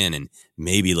coming in and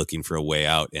maybe looking for a way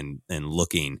out and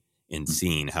looking and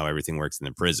seeing how everything works in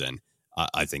the prison.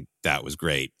 I think that was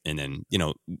great. And then,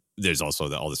 there's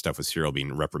also all the stuff with Cyril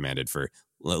being reprimanded for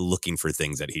looking for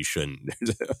things that he shouldn't.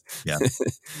 Yeah.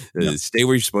 Stay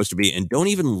where you're supposed to be and don't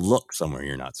even look somewhere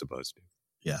you're not supposed to.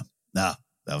 Yeah. That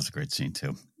was a great scene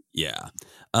too. Yeah.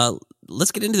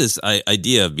 Let's get into this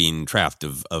idea of being trapped,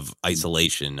 of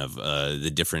isolation, of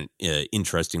the different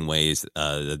interesting ways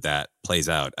that plays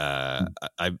out.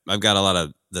 I've got a lot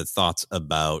of the thoughts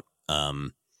about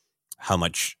how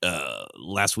much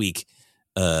last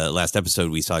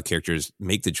episode we saw characters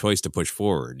make the choice to push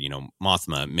forward.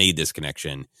 Mothma made this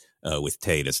connection with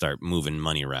Tay to start moving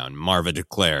money around. Marva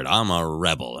declared, I'm a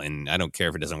rebel, and I don't care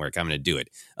if it doesn't work, I'm going to do it.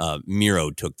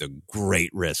 Miro took the great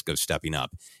risk of stepping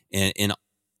up. And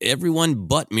everyone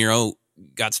but Miro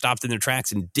got stopped in their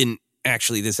tracks and didn't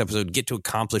actually this episode get to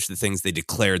accomplish the things they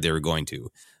declared they were going to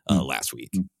last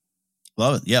week.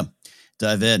 Love it. Yeah.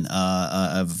 Dive in.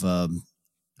 No,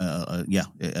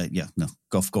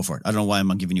 go for it. I don't know why I'm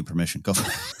not giving you permission. Go for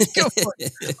it. Go for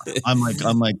it. I'm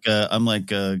like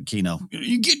Kino.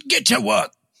 You get to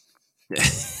work.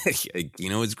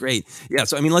 Kino is great. Yeah.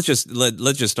 So, let's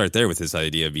just start there with this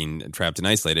idea of being trapped and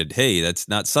isolated. Hey, that's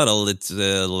not subtle. It's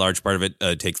a large part of it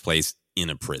takes place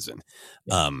in a prison.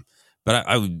 Yeah. But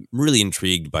I'm really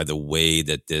intrigued by the way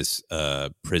that this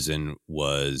prison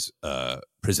was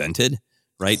presented.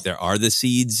 Right. There are the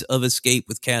seeds of escape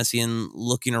with Cassian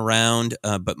looking around,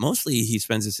 but mostly he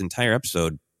spends this entire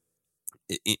episode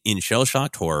in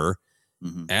shell-shocked horror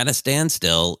at a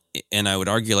standstill. And I would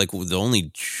argue the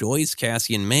only choice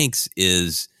Cassian makes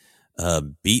is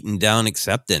beaten down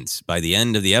acceptance. By the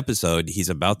end of the episode, he's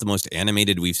about the most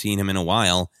animated we've seen him in a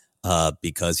while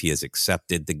because he has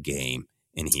accepted the game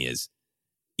and he is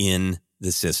in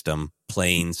the system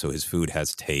playing so his food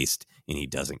has taste and he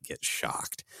doesn't get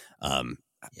shocked.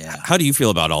 Yeah. How do you feel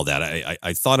about all that?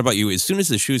 I thought about you as soon as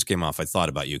the shoes came off. I thought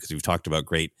about you because we've talked about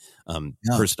great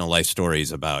personal life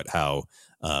stories about how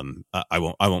I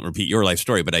won't repeat your life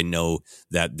story, but I know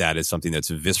that is something that's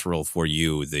visceral for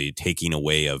you, the taking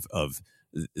away of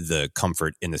the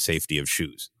comfort and the safety of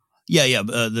shoes. Yeah.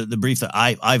 The brief that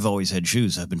I've always had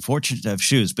shoes. I've been fortunate to have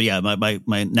shoes. But yeah, my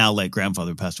now late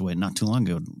grandfather passed away not too long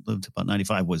ago, lived about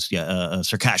 95, was a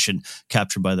Circassian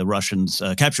captured by the Russians,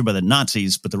 captured by the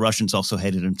Nazis, but the Russians also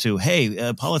hated him too.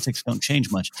 Hey, politics don't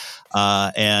change much.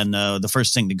 And the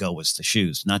first thing to go was the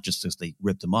shoes, not just as they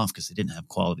ripped them off because they didn't have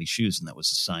quality shoes. And that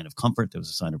was a sign of comfort. That was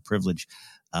a sign of privilege.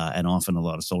 And often a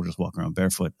lot of soldiers walk around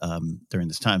barefoot during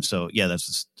this time. So yeah, that's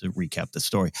just to recap the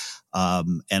story.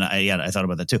 And I thought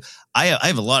about that too. I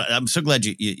have a lot. I'm so glad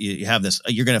you have this.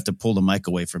 You're gonna have to pull the mic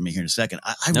away from me here in a second.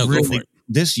 No, really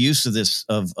this use of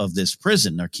this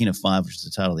prison, Narkina 5, which is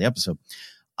the title of the episode.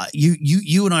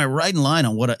 You and I are right in line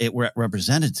on what it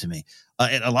represented to me.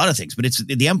 A lot of things, but it's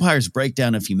the Empire's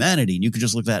breakdown of humanity, and you could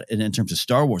just look at it in terms of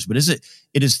Star Wars. But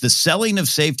it is the selling of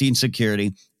safety and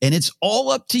security, and it's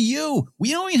all up to you.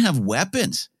 We don't even have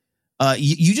weapons.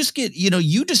 You just get,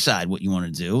 you decide what you want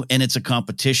to do, and it's a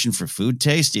competition for food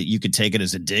taste. You could take it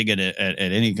as a dig at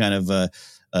any kind of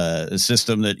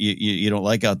system that you don't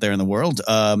like out there in the world,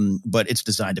 but it's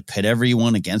designed to pit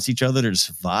everyone against each other to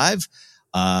survive.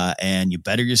 And you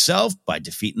better yourself by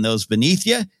defeating those beneath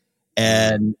you.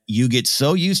 And you get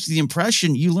so used to the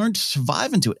impression, you learn to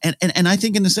survive into it. And I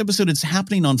think in this episode, it's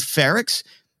happening on Ferrix.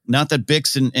 Not that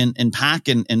Bix and Pac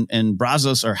and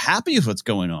Brazos are happy with what's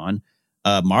going on.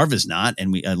 Marva's not.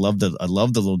 And I love the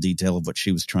little detail of what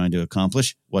she was trying to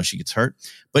accomplish while she gets hurt.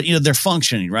 But, they're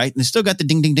functioning, right? And they still got the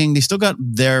ding, ding, ding. They still got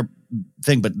their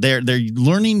thing, but they're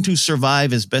learning to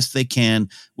survive as best they can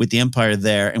with the Empire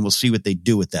there. And we'll see what they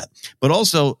do with that. But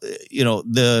also, you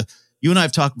and I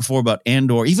have talked before about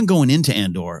Andor, even going into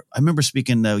Andor. I remember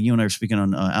speaking, you and I were speaking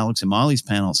on Alex and Molly's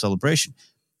panel at Celebration.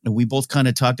 And we both kind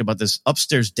of talked about this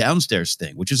upstairs, downstairs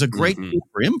thing, which is a great tool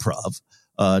for improv,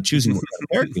 choosing what kind of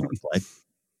character you want to play.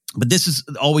 But this is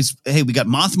always, hey, we got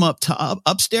Mothma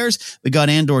upstairs, we got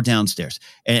Andor downstairs.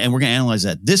 And we're going to analyze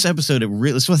that. This episode,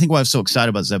 this is I think why I'm so excited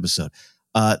about this episode.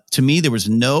 To me, there was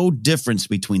no difference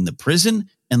between the prison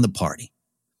and the party.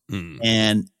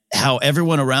 And how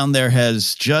everyone around there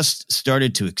has just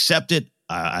started to accept it.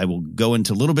 I will go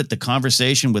into a little bit the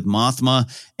conversation with Mothma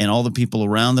and all the people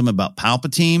around them about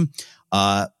Palpatine.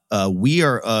 We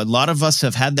are a lot of us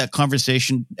have had that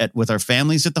conversation with our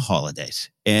families at the holidays,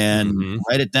 and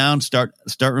write it down. Start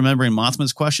remembering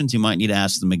Mothma's questions. You might need to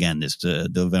ask them again this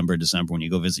November, December when you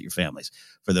go visit your families.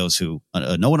 For those who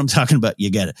know what I'm talking about, you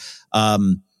get it.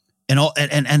 And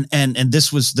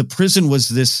this was the prison was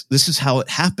this. This is how it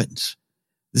happens.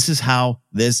 This is how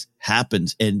this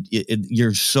happens. And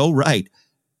you're so right.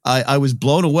 I was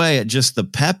blown away at just the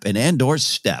pep and Andor's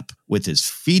step with his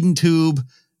feeding tube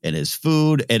and his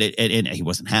food, and he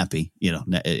wasn't happy.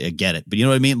 I get it, but you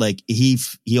know what I mean. Like he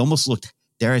almost looked,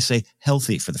 dare I say,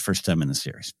 healthy for the first time in the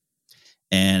series,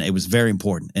 and it was very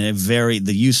important. And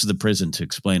the use of the prison to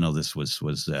explain all this was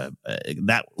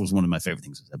that was one of my favorite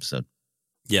things this episode.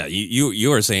 Yeah,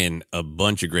 you are saying a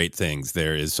bunch of great things.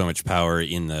 There is so much power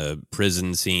in the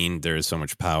prison scene. There is so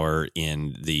much power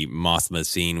in the Mothma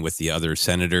scene with the other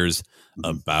senators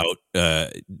about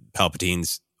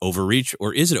Palpatine's overreach,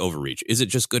 or is it overreach? Is it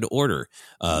just good order?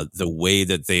 The way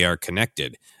that they are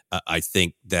connected. I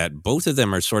think that both of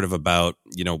them are sort of about,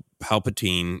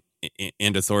 Palpatine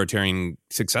and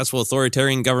successful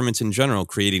authoritarian governments in general,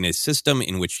 creating a system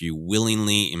in which you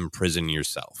willingly imprison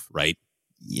yourself, right?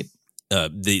 Yep.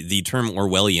 The term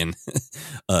Orwellian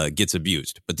gets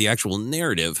abused, but the actual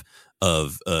narrative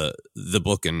of the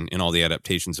book and all the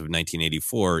adaptations of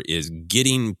 1984 is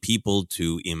getting people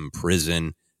to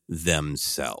imprison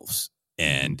themselves,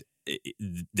 and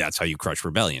that's how you crush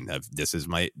rebellion. This is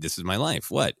my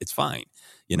life. What? It's fine,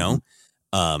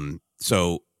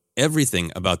 So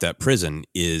everything about that prison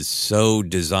is so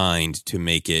designed to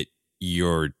make it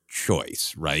your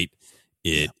choice, right?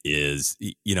 It is,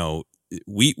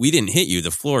 we didn't hit you.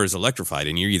 The floor is electrified,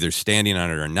 and you're either standing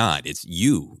on it or not. It's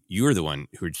you. You're the one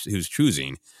who's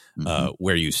choosing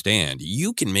where you stand.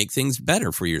 You can make things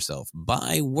better for yourself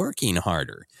by working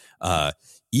harder.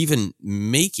 Even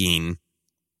making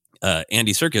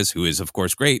Andy Serkis, who is of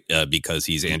course great because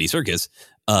he's Andy Serkis,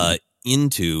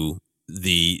 into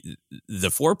the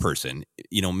foreperson.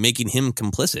 Making him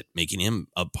complicit, making him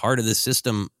a part of the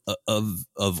system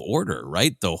of order.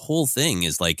 Right. The whole thing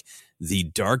is like the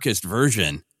darkest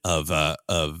version of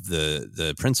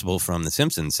the principal from The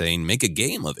Simpsons saying, make a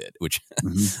game of it, which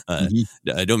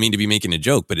I don't mean to be making a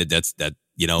joke, but that's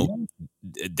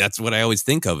what I always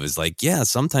think of is like, yeah,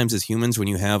 sometimes as humans, when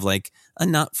you have like a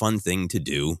not fun thing to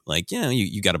do, like,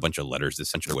 you got a bunch of letters to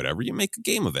censor, whatever, you make a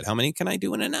game of it. How many can I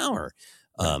do in an hour?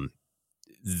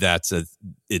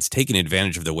 It's taking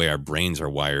advantage of the way our brains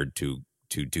are wired to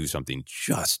do something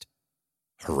just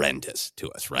horrendous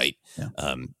to us. Right.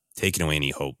 Yeah. Taking away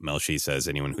any hope. Melshi says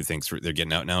anyone who thinks they're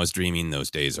getting out now is dreaming.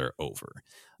 Those days are over.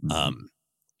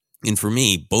 And for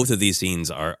me, both of these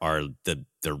scenes are the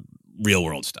real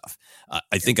world stuff.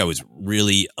 I think I was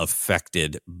really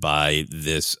affected by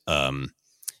this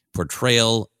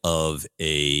portrayal of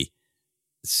a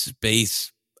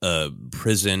space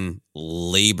prison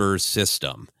labor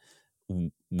system.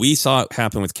 We saw it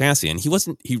happen with Cassian.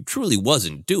 He truly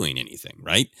wasn't doing anything,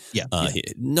 right? Yeah.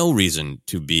 No reason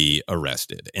to be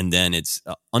arrested. And then it's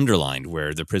underlined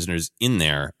where the prisoners in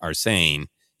there are saying,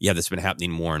 yeah, this has been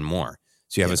happening more and more.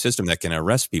 So you have a system that can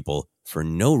arrest people for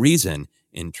no reason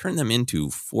and turn them into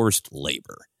forced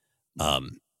labor.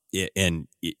 And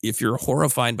if you're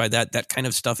horrified by that kind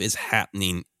of stuff is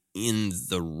happening in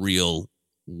the real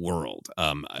world.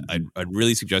 I'd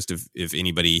really suggest if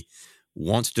anybody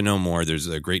wants to know more, there's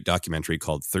a great documentary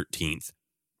called 13th.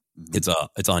 It's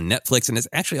on Netflix, and it's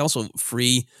actually also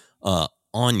free on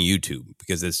YouTube,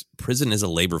 because this prison as a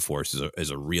labor force is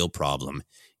a real problem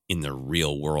in the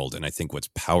real world. And I think what's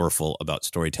powerful about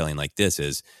storytelling like this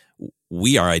is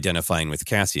we are identifying with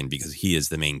Cassian because he is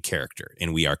the main character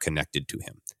and we are connected to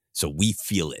him. So we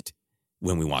feel it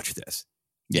when we watch this.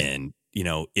 Yeah. And,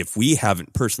 if we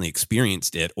haven't personally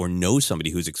experienced it or know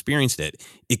somebody who's experienced it,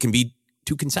 it can be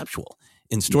too conceptual.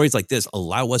 And stories like this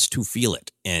allow us to feel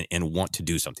it and want to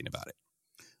do something about it.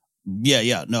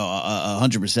 Yeah. No,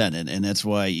 100%. And that's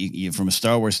why you, from a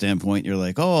Star Wars standpoint, you're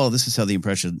like, oh, this is how the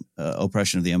oppression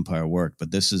of the Empire worked.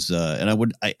 But this is, and I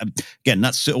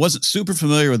wasn't super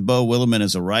familiar with Beau Willimon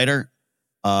as a writer.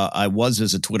 I was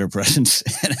as a Twitter presence.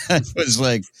 And I was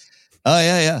like, oh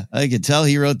yeah. I can tell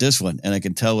he wrote this one, and I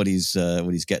can tell what he's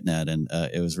getting at. And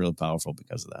it was really powerful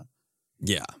because of that.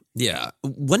 Yeah.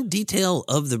 One detail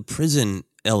of the prison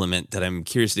element that I'm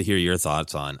curious to hear your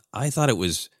thoughts on. I thought it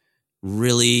was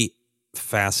really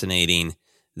fascinating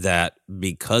that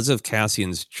because of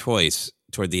Cassian's choice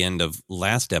toward the end of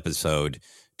last episode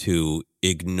to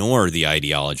ignore the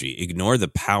ideology, ignore the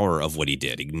power of what he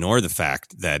did, ignore the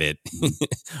fact that it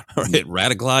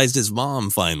radicalized his mom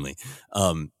finally,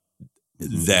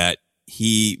 that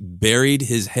he buried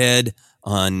his head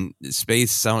on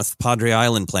Space South Padre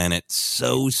Island planet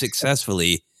so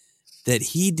successfully that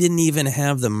he didn't even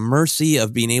have the mercy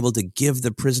of being able to give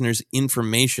the prisoners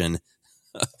information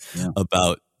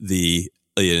about the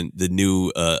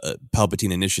new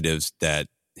Palpatine initiatives that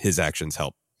his actions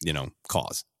help,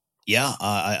 cause. Yeah,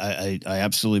 I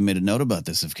absolutely made a note about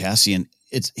this of Cassian.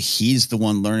 He's the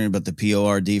one learning about the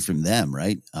PORD from them,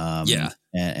 right?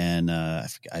 And I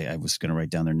was going to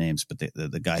write down their names, but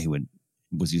the guy who would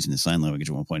was using the sign language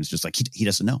at one point. It's just like, he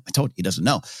doesn't know. I told you, he doesn't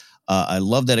know. I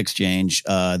love that exchange.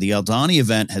 The Aldhani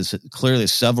event has clearly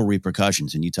several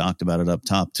repercussions, and you talked about it up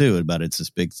top too, about it's this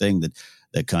big thing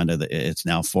that kind of, it's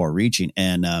now far reaching.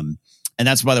 And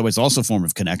that's, by the way, it's also a form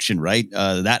of connection, right?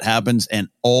 That happens, and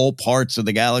all parts of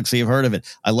the galaxy have heard of it.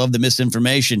 I love the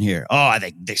misinformation here. Oh,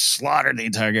 they slaughtered the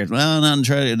entire galaxy.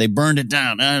 Well, they burned it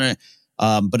down.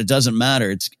 But it doesn't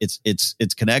matter.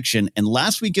 It's connection. And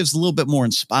last week is a little bit more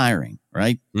inspiring,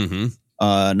 right? Mm-hmm.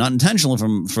 Not intentional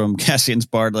from Cassian's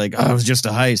part, like, oh, it was just a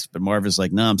heist. But Marv is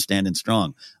like, no, I'm standing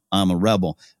strong. I'm a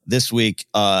rebel. This week,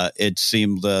 it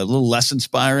seemed a little less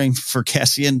inspiring for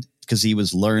Cassian because he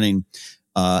was learning.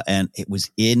 And it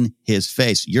was in his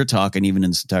face. You're talking even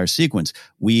in this entire sequence.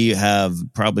 We have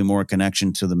probably more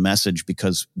connection to the message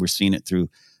because we're seeing it through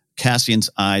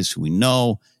Cassian's eyes, who we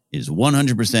know is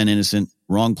 100% innocent,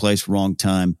 wrong place, wrong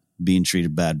time, being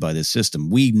treated bad by this system.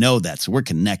 We know that, so we're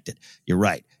connected. You're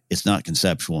right. It's not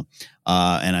conceptual.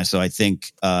 I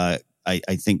think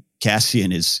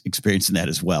Cassian is experiencing that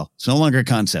as well. It's no longer a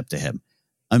concept to him.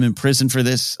 I'm in prison for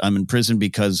this. I'm in prison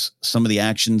because some of the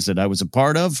actions that I was a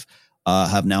part of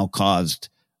have now caused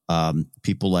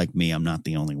people like me. I'm not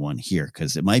the only one here,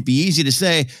 because it might be easy to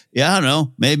say, yeah, I don't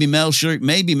know, maybe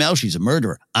Melshi's a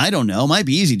murderer. I don't know. It might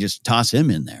be easy to just toss him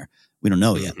in there. We don't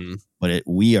know yet, but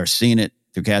we are seeing it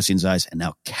through Cassian's eyes, and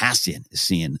now Cassian is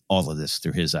seeing all of this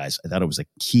through his eyes. I thought it was a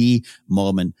key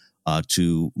moment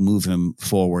to move him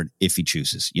forward if he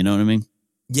chooses. You know what I mean?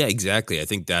 Yeah, exactly. I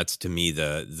think that's, to me,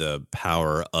 the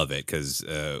power of it, because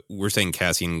we're saying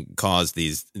Cassian caused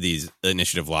these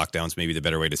initiative lockdowns. Maybe the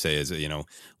better way to say is,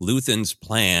 Luthen's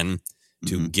plan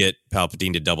to get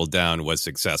Palpatine to double down was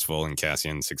successful, and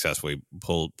Cassian successfully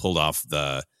pulled off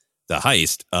the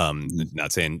heist.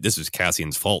 Not saying this is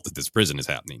Cassian's fault that this prison is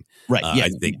happening. Right. Yeah. I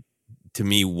think, to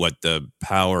me, what the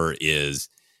power is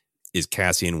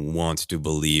Cassian wants to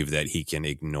believe that he can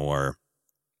ignore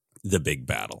the big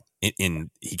battle. And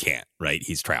he can't, right?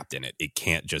 He's trapped in it. It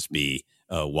can't just be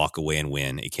walk away and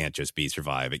win. It can't just be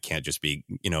survive. It can't just be,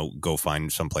 go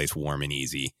find someplace warm and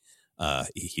easy.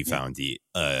 He found the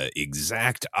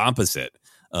exact opposite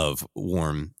of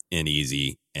warm and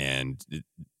easy, and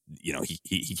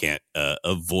he can't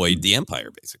avoid the Empire,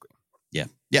 basically. Yeah.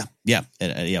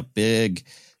 Big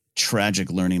tragic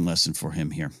learning lesson for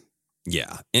him here.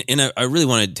 Yeah, and I really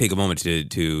want to take a moment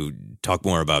to talk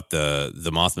more about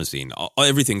the Mothma scene.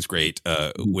 Everything's great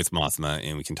with Mothma,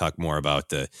 and we can talk more about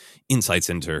the insights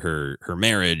into her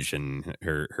marriage and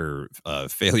her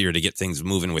failure to get things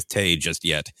moving with Tay just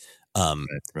yet.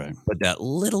 Right. But that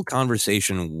little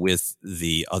conversation with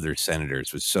the other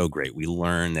senators was so great. We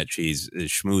learned that she's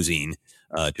schmoozing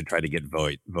to try to get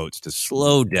votes to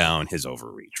slow down his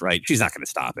overreach, right? She's not going to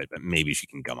stop it, but maybe she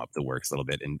can gum up the works a little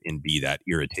bit and be that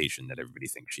irritation that everybody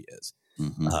thinks she is.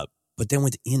 Mm-hmm. But then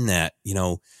within that,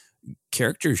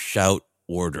 characters shout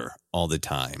order all the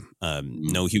time.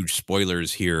 No huge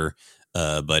spoilers here,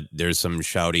 but there's some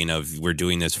shouting of, we're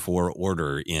doing this for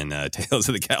order in Tales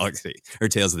of the Galaxy or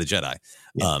Tales of the Jedi.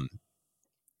 Yeah.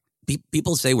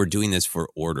 People say we're doing this for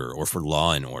order or for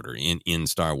law and order in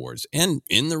Star Wars and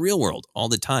in the real world all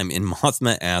the time. And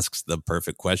Mothma asks the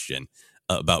perfect question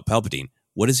about Palpatine.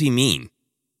 What does he mean?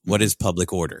 What is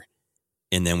public order?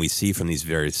 And then we see from these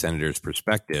various senators'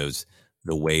 perspectives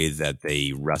the way that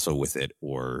they wrestle with it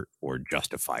or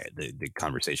justify it. The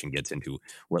conversation gets into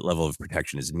what level of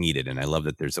protection is needed. And I love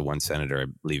that there's the one senator, I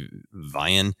believe,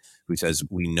 Vian, who says,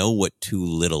 we know what too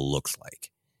little looks like.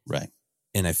 Right.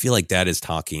 And I feel like that is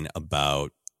talking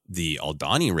about the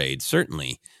Aldhani raid,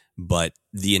 certainly, but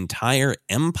the entire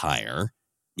Empire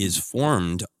is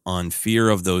formed on fear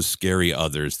of those scary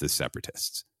others, the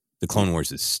Separatists. The Clone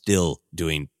Wars is still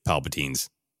doing Palpatine's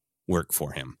work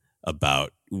for him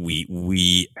about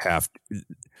we have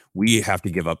to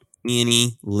give up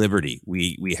any liberty.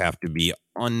 We have to be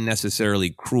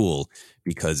unnecessarily cruel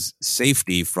because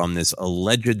safety from this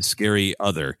alleged scary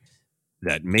other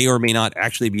that may or may not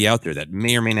actually be out there, that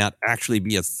may or may not actually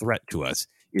be a threat to us,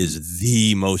 is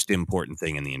the most important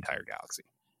thing in the entire galaxy.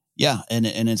 Yeah, and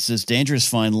it's this dangerous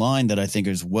fine line that I think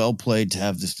is well played to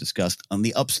have this discussed on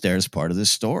the upstairs part of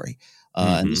this story.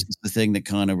 And this is the thing that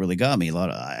kind of really got me.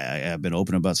 I have been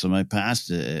open about some of my past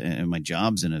and my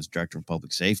jobs and as director of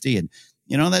public safety, and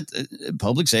that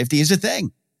public safety is a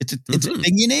thing. It's a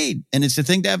thing you need, and it's a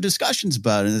thing to have discussions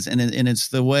about, and it's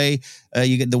the way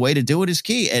you get the way to do it is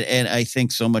key. And I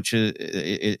think so much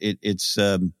it's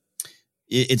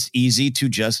easy to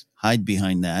just hide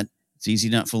behind that. It's easy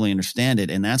to not fully understand it,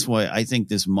 and that's why I think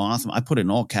this Mothma, I put it in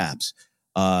all caps.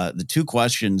 The two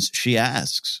questions she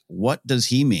asks: what does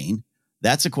he mean?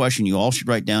 That's a question you all should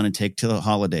write down and take to the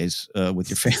holidays with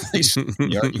your families,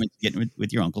 the arguments getting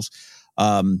with your uncles.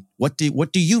 What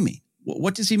do you mean?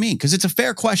 What does he mean? Because it's a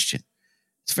fair question.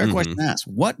 It's a fair question to ask.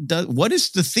 What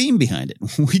is the theme behind it?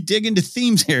 We dig into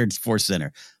themes here at Force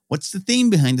Center. What's the theme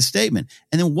behind the statement?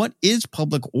 And then what is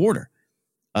public order?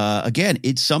 Again,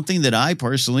 it's something that I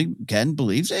personally can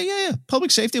believe. Say, yeah,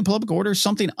 public safety and public order is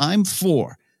something I'm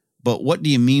for. But what do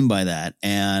you mean by that?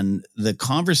 And the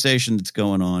conversation that's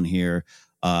going on here,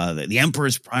 the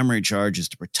emperor's primary charge is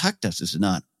to protect us, is it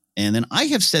not? And then I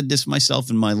have said this myself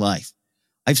in my life.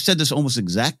 I've said this almost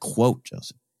exact quote,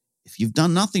 Joseph. If you've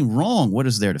done nothing wrong, what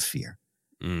is there to fear?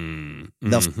 The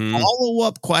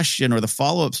follow-up question or the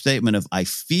follow-up statement of I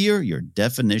fear your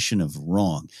definition of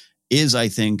wrong is, I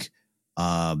think,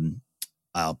 I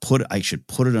should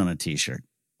put it on a T-shirt.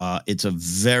 It's a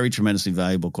very tremendously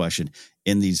valuable question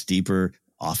in these deeper,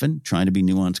 often trying to be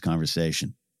nuanced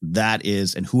conversation. That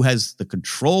is, and who has the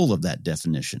control of that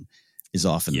definition is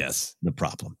often the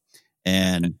problem.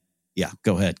 And yeah,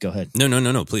 go ahead.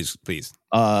 No. Please.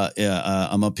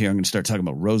 I'm up here. I'm going to start talking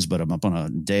about Rosebud. I'm up on a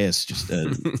dais just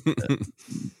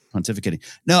pontificating.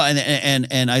 No,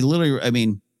 and I literally, I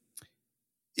mean,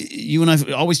 you and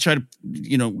I always try to,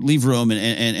 leave room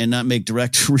and not make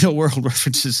direct real world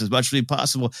references as much as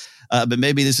possible. But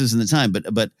maybe this isn't the time.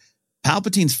 But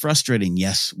Palpatine's frustrating.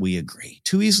 Yes, we agree.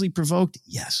 Too easily provoked.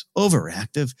 Yes.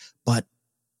 Overactive. But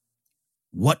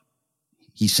what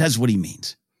he says, what he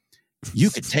means.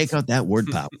 You could take out that word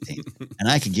Palpatine, and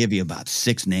I could give you about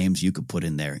 6 names you could put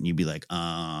in there, and you'd be like,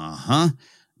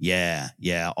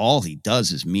 yeah. All he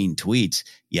does is mean tweets.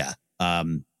 Yeah.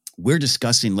 We're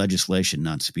discussing legislation,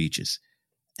 not speeches.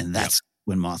 And that's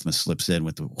when Mothma slips in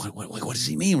with what does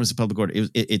he mean? What is the public order?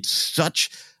 It's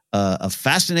such a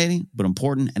fascinating but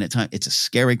important, and at times it's a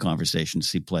scary conversation to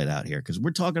see played out here because we're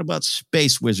talking about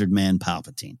space wizard man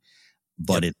Palpatine,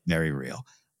 but it's very real.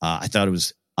 I thought it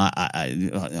was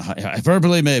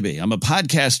hyperbole. Maybe I'm a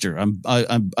podcaster.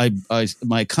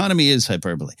 My economy is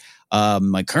hyperbole.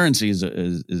 My currency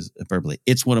is hyperbole.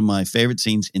 It's one of my favorite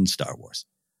scenes in Star Wars.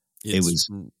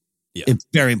 It's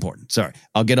very important. Sorry,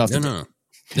 I'll get off. No.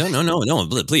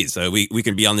 Please, we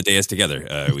can be on the dais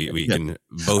together. We can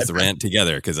both rant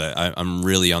together because I'm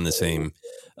really on the same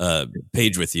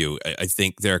page with you. I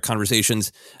think there are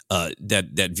conversations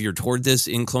that veer toward this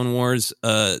in Clone Wars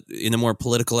in the more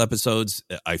political episodes.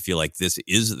 I feel like this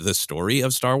is the story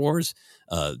of Star Wars.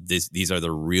 These are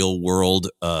the real world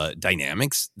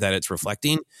dynamics that it's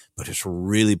reflecting, but it's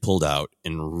really pulled out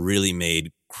and really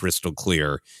made crystal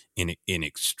clear in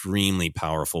extremely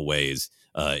powerful ways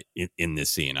in this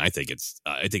scene. I think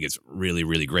it's really,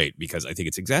 really great because I think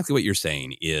it's exactly what you're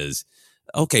saying is,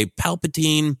 okay,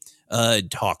 Palpatine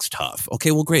talks tough.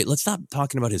 Okay, well, great. Let's stop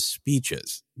talking about his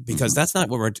speeches because that's not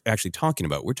what we're actually talking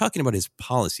about. We're talking about his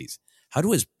policies. How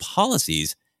do his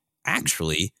policies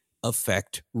actually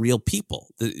affect real people?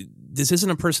 This isn't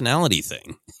a personality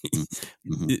thing.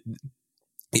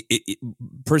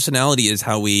 Personality is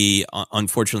how we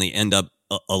unfortunately end up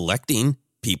electing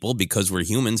people because we're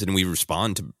humans and we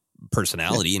respond to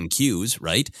personality and cues,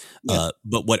 right? But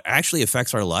what actually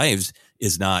affects our lives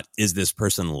is not, is this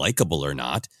person likable or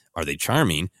not? Are they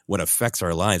charming? What affects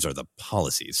our lives are the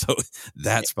policies. So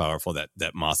that's powerful that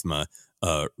Mothma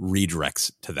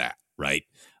redirects to that, right?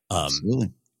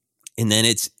 Absolutely. And then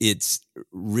it's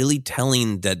really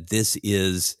telling that this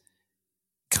is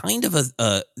kind of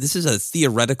this is a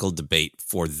theoretical debate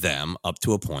for them up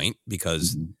to a point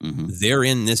because they're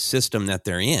in this system that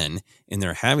they're in and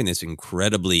they're having this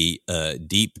incredibly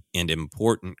deep and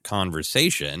important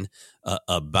conversation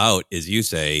about, as you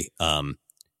say,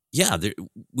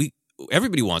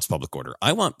 everybody wants public order.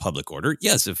 I want public order.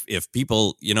 Yes. If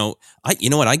people, you know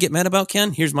what I get mad about,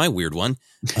 Ken? Here's my weird one.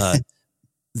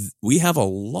 We have a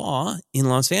law in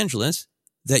Los Angeles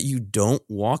that you don't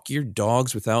walk your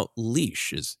dogs without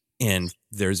leashes. And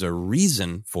there's a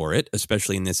reason for it,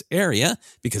 especially in this area,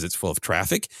 because it's full of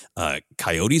traffic.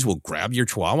 Coyotes will grab your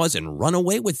chihuahuas and run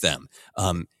away with them.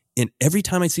 And every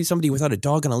time I see somebody without a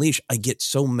dog on a leash, I get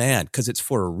so mad because it's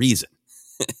for a reason.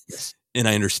 And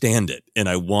I understand it. And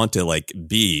I want to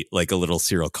be like a little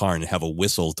Cyril Karn and have a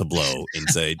whistle to blow and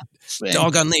say,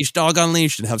 dog on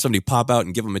leash, and have somebody pop out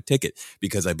and give them a ticket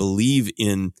because I believe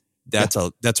in that's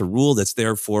a rule that's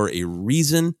there for a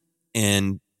reason.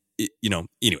 And,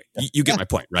 anyway, you get my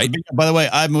point, right? By the way,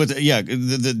 I'm with,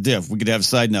 the diff. We could have a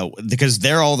side note because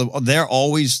they're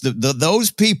always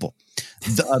those people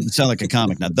sound like a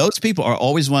comic. Now, those people are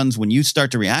always ones when you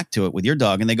start to react to it with your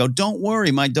dog and they go, don't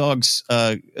worry, my dog's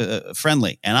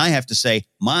friendly. And I have to say,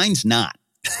 mine's not.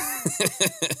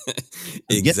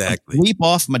 Exactly. Leap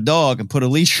off my dog and put a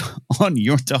leash on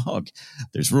your dog.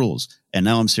 There's rules. And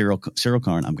now I'm cereal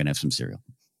Karn. I'm going to have some cereal.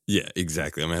 Yeah,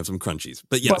 exactly. I'm gonna have some crunchies,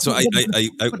 but yeah. So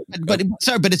but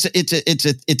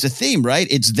it's a theme, right?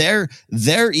 It's their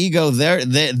ego.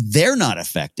 They're not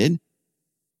affected,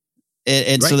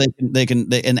 and right. So they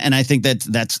can and I think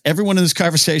that's everyone in this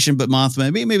conversation, but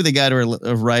Mothma. Maybe the guy to her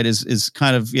right is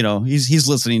kind of, you know, he's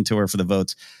listening to her for the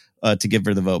votes to give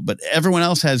her the vote, but everyone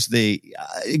else has the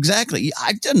exactly.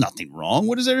 I've done nothing wrong.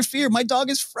 What is there to fear? My dog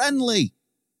is friendly.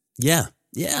 Yeah,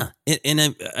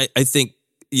 and I think.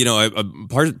 You know,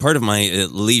 part of my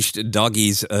leashed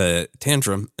doggy's rant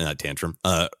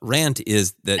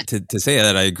is that to say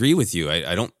that I agree with you.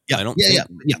 I don't think I don't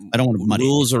want to muddy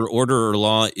rules or order or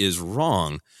law is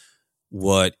wrong.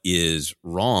 What is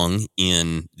wrong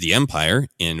in the empire,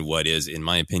 and what is, in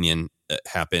my opinion,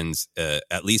 happens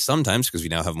at least sometimes, because we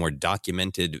now have more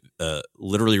documented,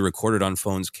 literally recorded on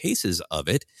phones cases of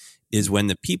it, is when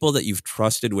the people that you've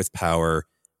trusted with power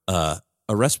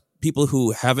arrest people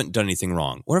who haven't done anything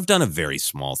wrong or have done a very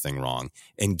small thing wrong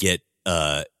and get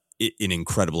an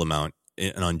incredible amount,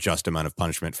 an unjust amount of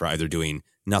punishment for either doing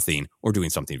nothing or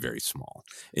doing something very small.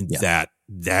 And that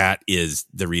is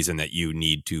the reason that you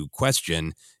need to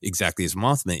question, exactly as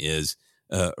Mothma is,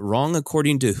 wrong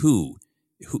according to who?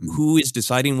 Who is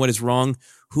deciding what is wrong?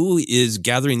 Who is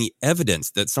gathering the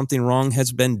evidence that something wrong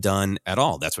has been done at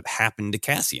all? That's what happened to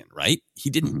Cassian, right?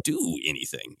 He didn't do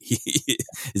anything.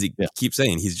 As he keeps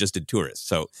saying, he's just a tourist.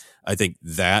 So I think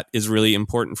that is really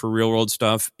important for real world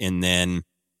stuff. And then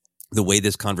the way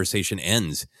this conversation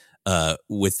ends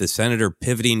with the senator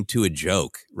pivoting to a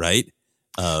joke, right?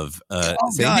 Of saying,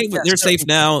 hey, they're safe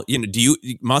now. You know,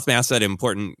 Mothma asked that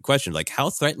important question, like, how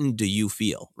threatened do you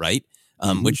feel, right?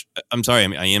 Which I'm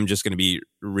sorry, I am just going to be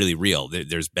really real.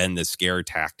 There's been the scare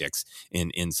tactics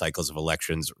in cycles of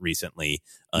elections recently,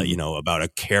 you know, about a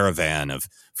caravan of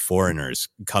foreigners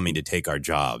coming to take our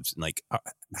jobs. And like,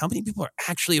 how many people are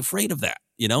actually afraid of that?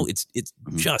 You know, it's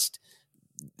just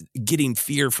getting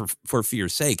fear for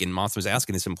fear's sake. And Mothma was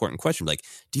asking this important question, like,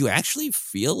 do you actually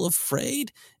feel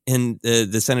afraid? And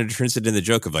the senator turns it into the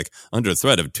joke of like, under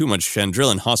threat of too much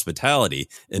Chandrillan hospitality.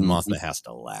 And Mothma has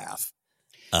to laugh.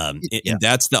 And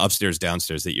that's the upstairs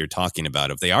downstairs that you're talking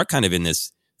about. If they are kind of in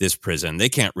this prison, they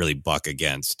can't really buck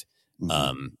against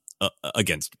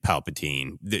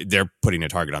Palpatine. They're putting a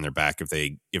target on their back if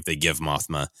they give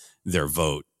Mothma their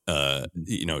vote,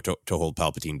 you know, to hold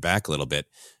Palpatine back a little bit.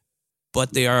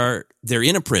 But they're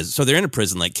in a prison, so they're in a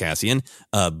prison like Cassian.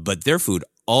 But their food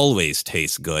always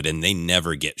tastes good, and they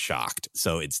never get shocked.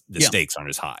 So it's the stakes aren't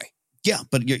as high. Yeah,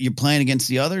 but you're playing against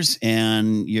the others,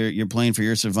 and you're playing for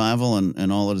your survival,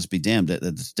 and all of us be damned.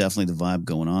 That's definitely the vibe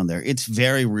going on there. It's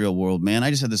very real world, man.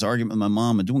 I just had this argument with my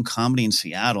mom. I'm doing comedy in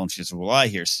Seattle, and she said, well, I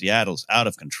hear Seattle's out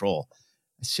of control.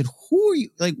 I said, who are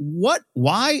you? Like, what?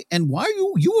 Why? And why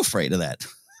are you afraid of that?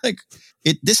 Like,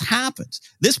 this happens.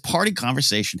 This party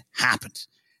conversation happens.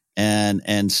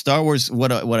 And Star Wars,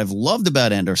 what I've loved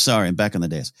about Andor, I'm back in the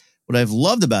days. What I've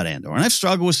loved about Andor, and I've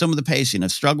struggled with some of the pacing,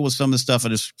 I've struggled with some of the stuff,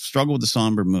 and I've struggled with the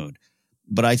somber mood.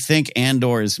 But I think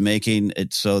Andor is making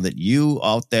it so that you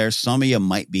out there, some of you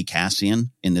might be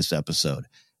Cassian in this episode,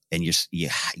 and you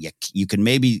can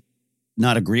maybe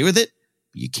not agree with it,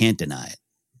 but you can't deny it,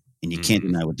 and you can't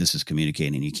deny what this is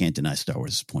communicating. You can't deny Star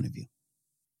Wars' point of view.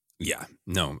 Yeah,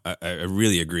 no, I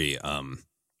really agree.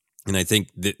 And I think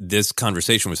that this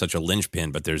conversation was such a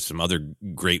linchpin, but there's some other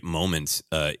great moments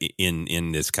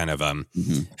in this kind of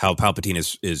how Palpatine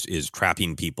is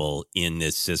trapping people in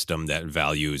this system that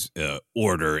values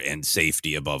order and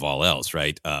safety above all else,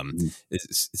 right?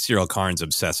 Cyril Karn's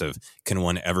obsessive, can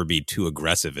one ever be too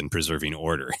aggressive in preserving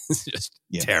order? It's just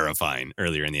terrifying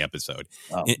earlier in the episode.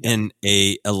 And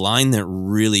a line that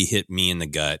really hit me in the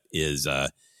gut is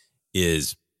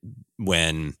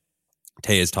when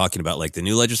Tay is talking about like the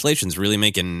new legislation's really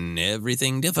making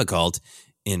everything difficult,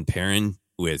 and Perrin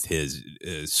with his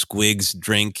Squigs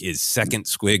drink, his second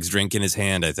Squigs drink in his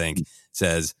hand, I think,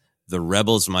 says the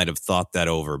rebels might have thought that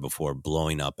over before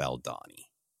blowing up Aldhani.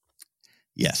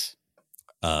 Yes.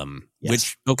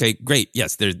 Which, okay, great.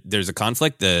 Yes, there's a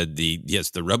conflict.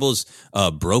 The rebels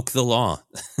broke the law.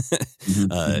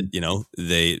 You know,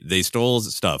 they stole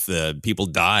stuff. People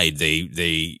died.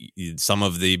 Some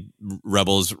of the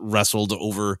rebels wrestled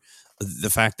over the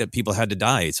fact that people had to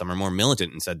die. Some are more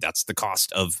militant and said that's the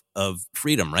cost of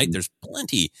freedom, right? There's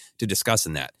plenty to discuss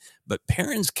in that. But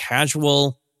Perrin's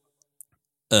casual,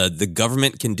 the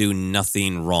government can do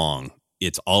nothing wrong.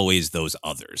 It's always those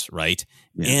others, right?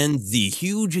 Yeah. And the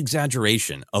huge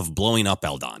exaggeration of blowing up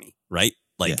Aldhani, right?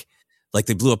 Like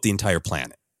they blew up the entire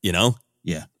planet, you know?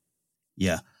 Yeah.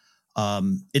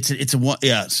 It's a one.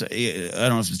 Yeah. So, I don't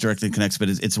know if it's directly connects, but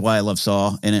it's why I love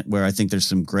Saw in it, where I think there's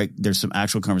some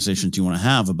actual conversations you want to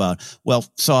have about, well,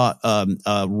 Saw,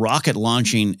 rocket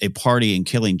launching a party and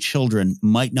killing children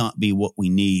might not be what we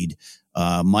need,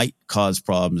 might cause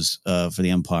problems, for the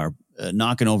Empire.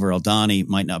 Knocking over Aldhani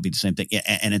might not be the same thing.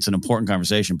 And it's an important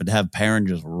conversation, but to have Perrin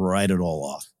just write it all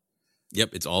off.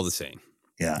 Yep. It's all the same.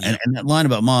 Yeah. And that line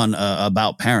about Mon,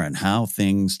 about Perrin, how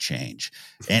things change,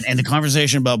 and the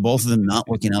conversation about both of them not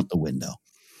looking out the window.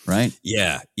 Right.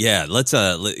 Yeah. Yeah. Let's,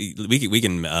 we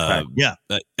can, right. Yeah.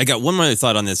 I got one more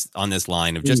thought on this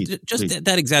line of Please.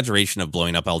 that exaggeration of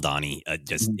blowing up Aldhani.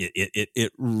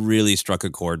 It really struck a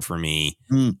chord for me.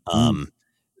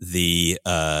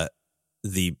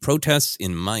 The protests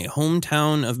in my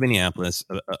hometown of Minneapolis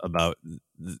about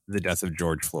the death of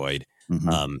George Floyd,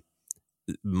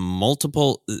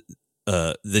 multiple,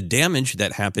 the damage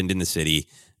that happened in the city,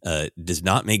 does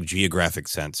not make geographic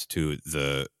sense to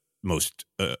the most,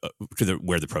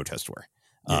 where the protests were.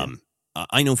 Yeah.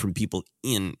 I know from people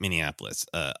in Minneapolis,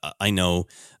 I know,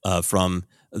 from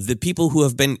the people who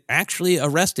have been actually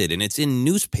arrested, and it's in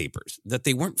newspapers, that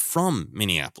they weren't from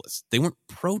Minneapolis. They weren't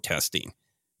protesting,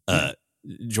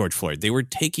 George Floyd. They were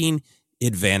taking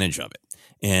advantage of it.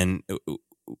 And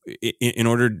in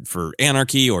order for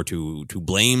anarchy or to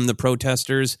blame the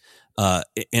protesters,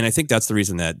 and I think that's the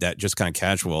reason that just kind of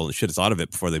casual should have thought of it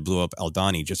before they blew up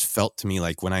Aldhani just felt to me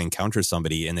like when I encounter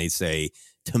somebody and they say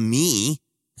to me,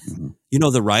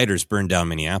 the rioters burned down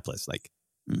Minneapolis. Like,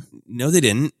 no, they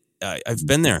didn't. I've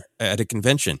been there at a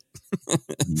convention.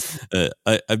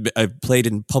 I've played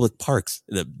in public parks.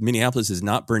 Minneapolis is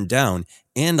not burned down.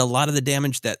 And a lot of the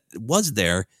damage that was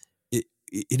there, it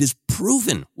is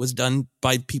proven was done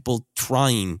by people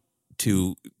trying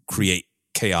to create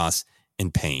chaos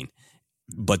and pain.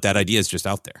 But that idea is just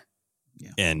out there.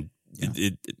 Yeah. And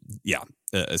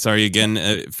sorry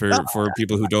again for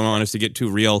people who don't want us to get too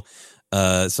real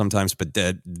sometimes, but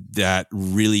that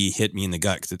really hit me in the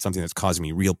gut because it's something that's causing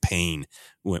me real pain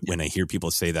when I hear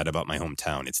people say that about my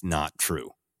hometown. It's not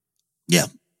true. Yeah.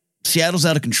 Seattle's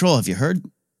out of control. Have you heard?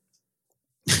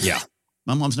 Yeah.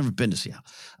 My mom's never been to Seattle.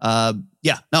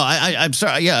 I'm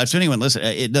sorry. Yeah. So anyone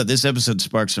listen, this episode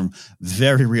sparked some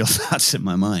very real thoughts in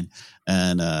my mind,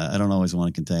 and I don't always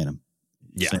want to contain them.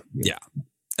 Yeah.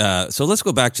 Yeah. So let's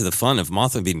go back to the fun of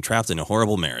Mothma being trapped in a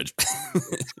horrible marriage.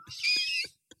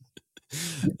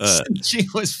 She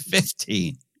was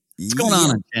 15. What's going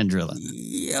on in Chandrila?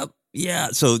 Yep. Yeah.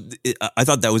 So I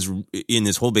thought that was in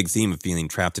this whole big theme of feeling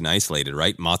trapped and isolated,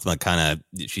 right? Mothma kind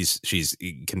of, she's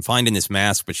confined in this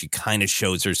mask, but she kind of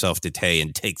shows herself to Tay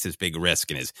and takes this big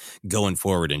risk and is going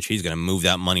forward, and she's going to move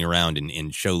that money around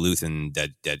and show Luthen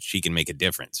that she can make a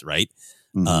difference, right?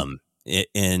 Mm-hmm.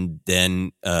 And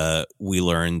then we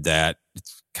learned that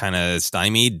it's kind of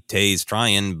stymied. Tay's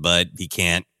trying, but he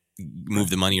can't move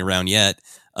the money around yet.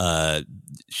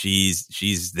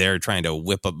 She's there trying to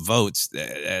whip up votes.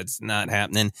 That's not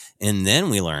happening. And then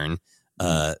we learn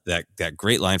that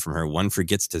great line from her: one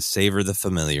forgets to savor the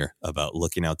familiar, about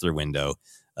looking out their window,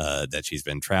 that she's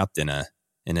been trapped in a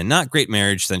not great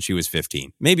marriage since she was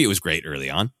 15. Maybe it was great early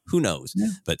on. Who knows? Yeah.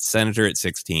 But senator at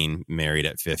 16, married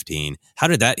at 15. How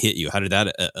did that hit you? How did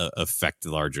that affect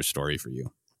the larger story for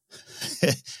you?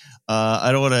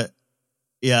 I don't want to.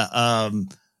 Yeah.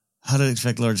 How did it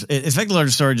affect the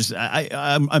larger story? Just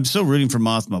I'm still rooting for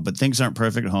Mothma, but things aren't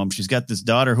perfect at home. She's got this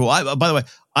daughter who, by the way,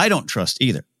 I don't trust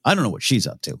either. I don't know what she's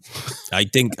up to. I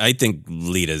think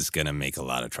Lita's gonna make a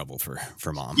lot of trouble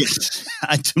for Mom. Yes,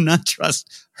 I do not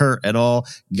trust her at all.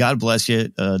 God bless you.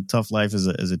 Tough life as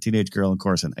a teenage girl in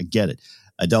Coruscant. I get it.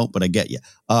 I don't, but I get you.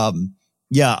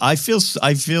 Yeah, I feel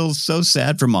so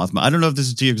sad for Mothma. I don't know if this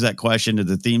is to your exact question to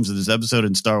the themes of this episode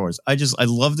in Star Wars. I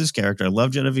love this character. I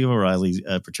love Genevieve O'Reilly's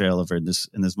portrayal of her in this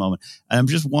moment. And I'm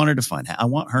just wanting to find. I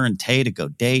want her and Tay to go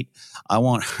date. I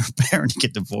want her parent to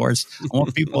get divorced. I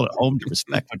want people at home to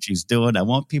respect what she's doing. I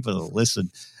want people to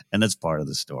listen. And that's part of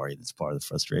the story. That's part of the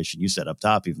frustration. You said up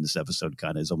top, even this episode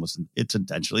kind of is it's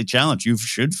intentionally challenged. You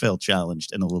should feel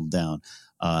challenged and a little down.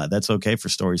 That's okay for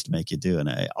stories to make you do. And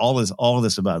all of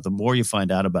this about it, the more you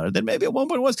find out about it, then maybe at one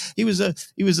point he was a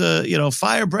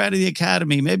firebrand of the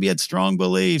academy, maybe had strong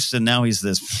beliefs, and now he's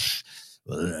this,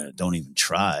 don't even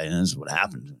try. And this is what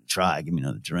happens. Try, give me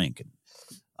another drink. And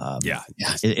I'm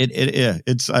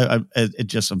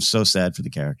so sad for the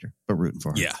character, but rooting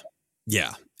for her. Yeah.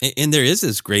 Yeah. And there is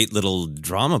this great little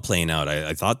drama playing out.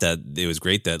 I thought that it was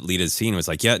great that Lita's scene was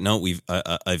like, yeah, no,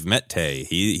 I've met Tay.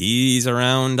 He's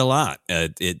around a lot.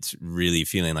 It's really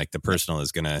feeling like the personal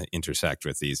is going to intersect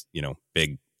with these,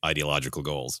 big ideological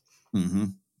goals. Mm-hmm.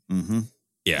 Mm-hmm.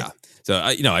 Yeah. So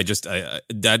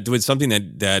that was something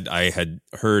that I had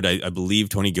heard. I believe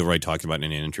Tony Gilroy talked about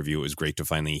in an interview. It was great to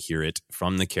finally hear it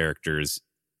from the characters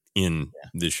in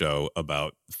the show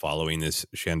about following this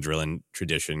Chandrillan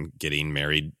tradition, getting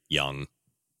married young,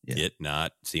 it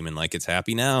not seeming like it's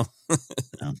happy now.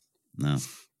 No.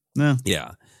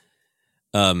 Yeah.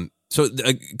 So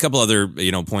a couple other,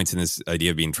 points in this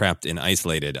idea of being trapped and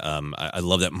isolated. I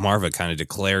love that Marva kind of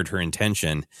declared her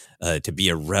intention to be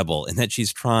a rebel, and that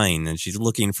she's trying and she's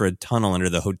looking for a tunnel under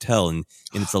the hotel, and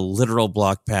it's a literal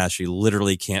block path. She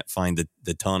literally can't find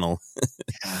the tunnel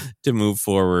to move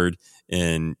forward,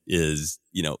 and is,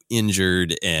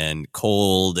 injured and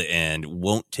cold and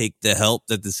won't take the help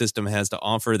that the system has to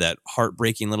offer. That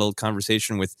heartbreaking little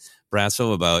conversation with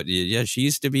Brasso about, she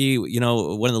used to be,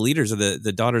 one of the leaders of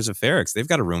the Daughters of Ferrix. They've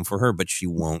got a room for her, but she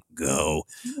won't go.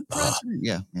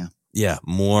 Yeah.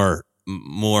 More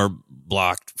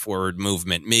blocked forward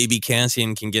movement. Maybe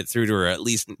Cassian can get through to her, at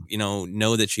least,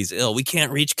 know that she's ill. We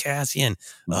can't reach Cassian.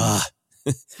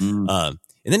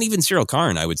 And then even Cyril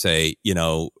Karn, I would say,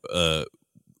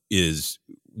 is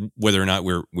whether or not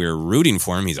we're rooting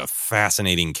for him. He's a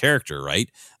fascinating character, right?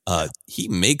 He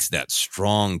makes that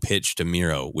strong pitch to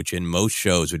Miro, which in most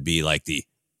shows would be like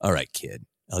all right, kid,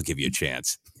 I'll give you a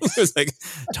chance. It was like,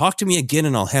 talk to me again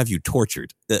and I'll have you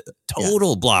tortured.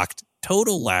 Blocked,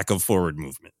 total lack of forward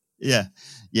movement. Yeah.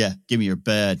 Give me your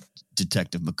bad,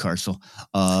 Detective McCarcel.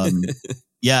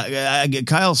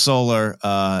 Kyle Solar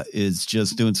is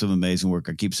just doing some amazing work.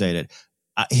 I keep saying it.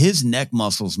 His neck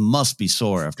muscles must be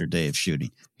sore after a day of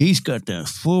shooting. He's got that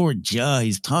forward jaw.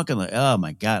 He's talking like, oh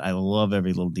my God, I love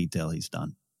every little detail he's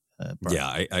done.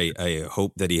 I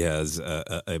hope that he has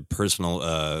a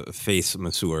personal face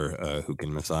masseur who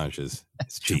can massage his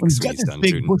cheeks. He's got this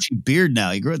big bushy beard now.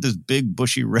 He grew out this big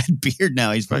bushy red beard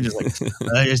now. He's probably just like,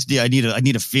 I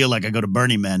need to feel like I go to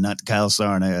Burning Man, not Kyle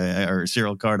Sarn or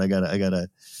Cyril Karn. I gotta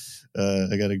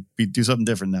do something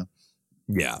different now.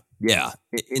 Yeah.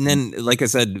 And then, like I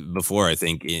said before, I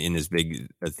think in this big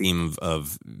theme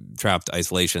of trapped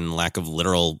isolation, lack of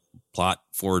literal plot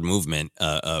forward movement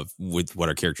with what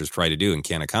our characters try to do and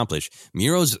can't accomplish,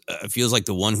 Miro's feels like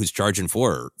the one who's charging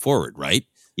forward, right?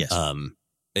 Yes.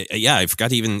 I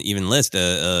forgot to even list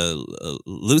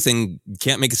Luthen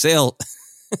can't make a sale.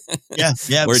 Yeah.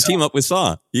 Or team up with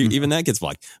Saw. Even that gets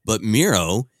blocked. But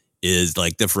Miro is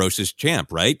like the ferocious champ,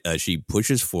 right? She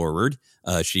pushes forward.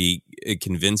 She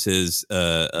convinces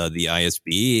the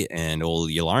ISB and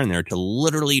old Yularen there to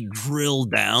literally drill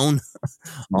down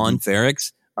on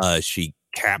Ferrix. She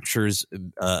captures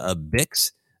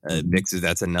Bix. Bix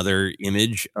that's another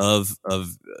image of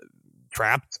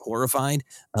trapped, horrified.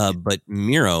 But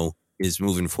Miro is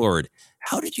moving forward.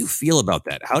 How did you feel about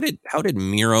that? How did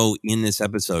Miro in this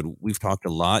episode? We've talked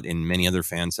a lot, and many other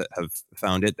fans have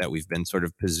found it that we've been sort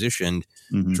of positioned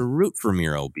to root for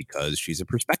Miro because she's a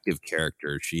perspective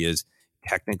character. She is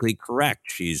technically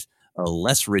correct. She's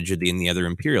less rigid than the other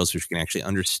Imperials, so she can actually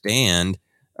understand,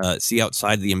 see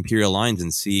outside the Imperial lines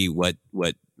and see what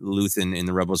Luthen and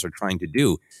the Rebels are trying to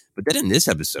do. But then in this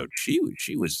episode, she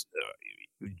was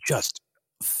just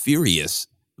furious.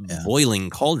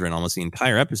 Boiling cauldron almost the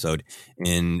entire episode,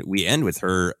 and we end with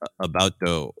her about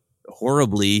the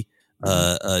horribly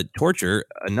torture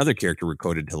another character we're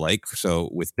coded to like. So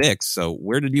with Bix, so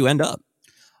where did you end up?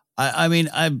 That's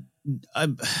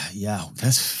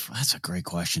a great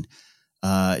question.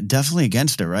 Definitely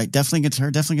against her, right? Definitely against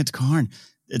her. Definitely against Karn.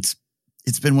 It's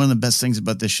been one of the best things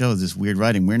about this show. This weird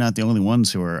writing. We're not the only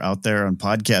ones who are out there on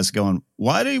podcasts going,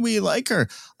 "Why do we like her?"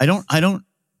 I don't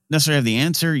necessarily have the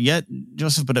answer yet,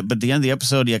 Joseph, but at the end of the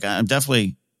episode, I'm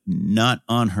definitely not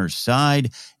on her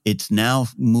side. It's now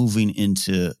moving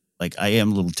into like I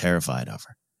am a little terrified of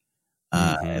her,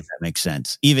 if that makes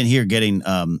sense. Even here, getting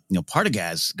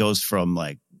Partagaz goes from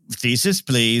like thesis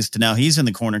please to now he's in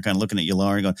the corner, kind of looking at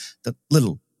Yularen, going, "The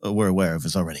little we're aware of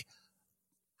is already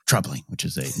troubling," which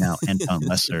is a now Anton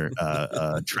Lesser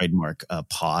trademark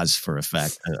pause for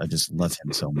effect. I just love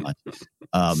him so much.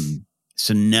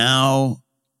 So now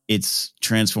it's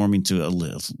transforming to a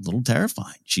little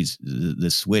terrifying. She's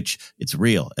the switch. It's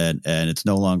real, and it's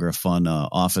no longer a fun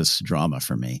office drama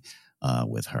for me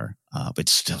with her. But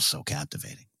it's still so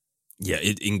captivating. Yeah,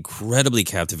 incredibly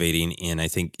captivating, and I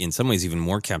think in some ways even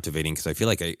more captivating because I feel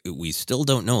like we still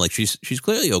don't know. Like she's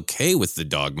clearly okay with the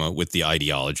dogma, with the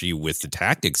ideology, with the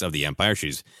tactics of the Empire.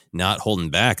 She's not holding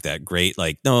back that great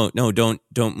like no,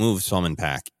 don't move, Salman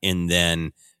Pack, and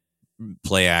then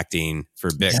play acting for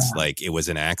Bix like it was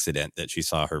an accident that she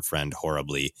saw her friend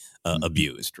horribly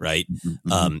abused, right?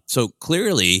 So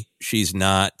clearly she's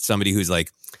not somebody who's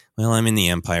like, well, I'm in the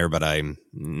Empire, but I'm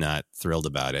not thrilled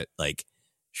about it. Like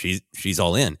she's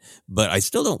all in. But I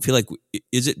still don't feel like,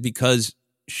 is it because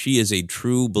she is a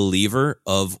true believer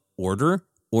of order,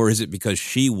 or is it because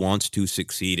she wants to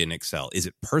succeed and excel? Is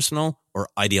it personal or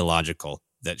ideological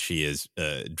that she is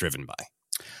driven by?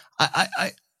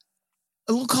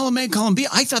 A little column A, column B.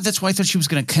 I thought that's why I thought she was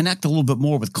going to connect a little bit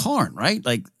more with Karn, right?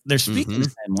 Like they're speaking the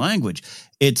same language.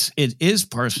 It is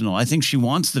personal. I think she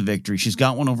wants the victory. She's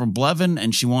got one over Blevin,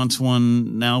 and she wants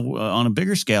one now on a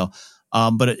bigger scale.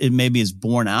 But it maybe is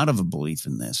born out of a belief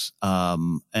in this.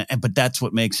 But that's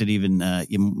what makes it even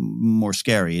more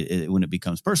scary when it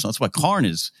becomes personal. That's why Karn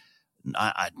is,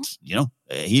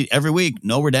 he every week,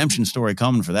 no redemption story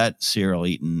coming for that cereal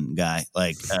eating guy.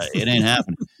 Like it ain't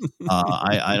happening.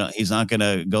 I don't. He's not going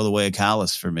to go the way of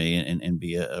Callus for me and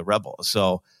be a rebel.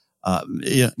 So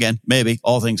again, maybe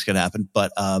all things could happen,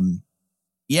 but I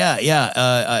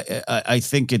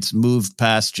think it's moved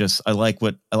past just I like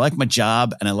my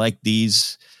job and I like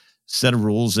these set of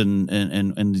rules and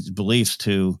these beliefs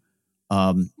to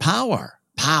power.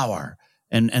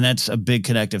 And that's a big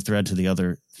connective thread to the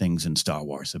other things in Star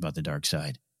Wars about the dark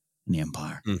side and the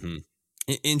Empire. Mm-hmm.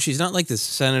 And she's not like the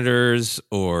senators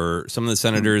or some of the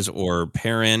senators or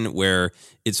Perrin, where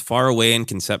it's far away and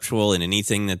conceptual, and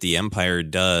anything that the Empire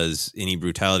does, any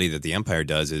brutality that the Empire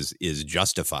does is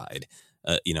justified,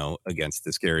 against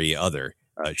the scary other.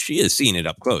 She is seeing it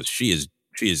up close. She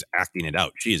is acting it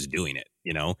out. She is doing it,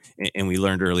 and we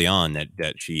learned early on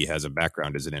that she has a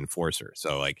background as an enforcer.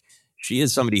 So like she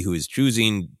is somebody who is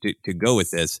choosing to go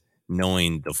with this,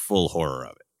 knowing the full horror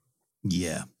of it.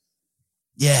 Yeah.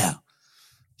 Yeah.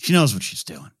 She knows what she's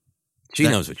doing. She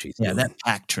knows what she's doing. Yeah, that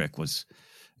pack trick was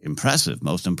impressive,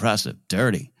 most impressive,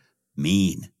 dirty,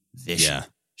 mean, vicious. Yeah.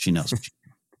 She knows what she's doing.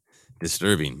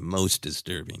 Disturbing, most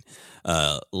disturbing.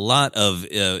 Lot of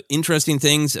interesting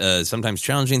things, sometimes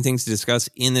challenging things to discuss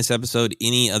in this episode.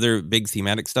 Any other big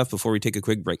thematic stuff before we take a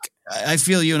quick break? I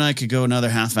feel you and I could go another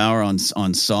half hour on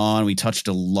Saw, and we touched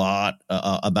a lot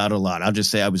about a lot. I'll just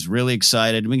say I was really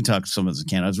excited. We can talk to some of us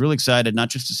can. I was really excited,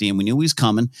 not just to see him. We knew he was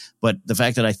coming, but the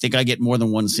fact that I think I get more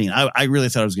than one scene. I really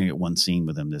thought I was going to get one scene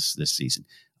with him this season.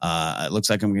 It looks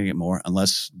like I'm going to get more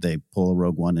unless they pull a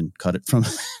Rogue One and cut it from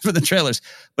the trailers.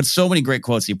 But so many great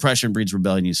quotes. The oppression breeds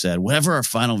rebellion, you said. Whatever our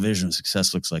final vision of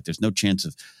success looks like, there's no chance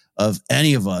of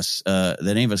any of us that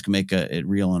any of us can make it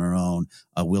real on our own.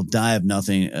 We'll die of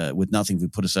nothing with nothing if we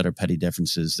put aside our petty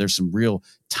differences. There's some real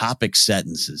topic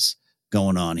sentences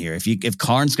going on here. If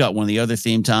Karn's got one of the other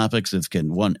theme topics, if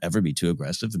can one ever be too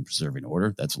aggressive in preserving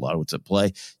order, that's a lot of what's at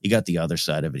play. You got the other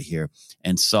side of it here.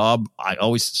 And Saw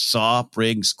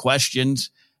brings questions.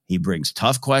 He brings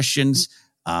tough questions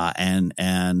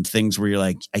and things where you're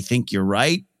like, I think you're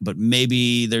right, but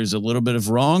maybe there's a little bit of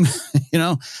wrong.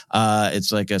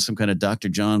 It's like some kind of Dr.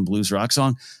 John blues rock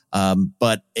song.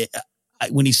 But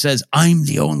when he says, I'm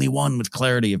the only one with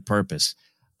clarity of purpose,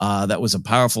 that was a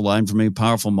powerful line for me,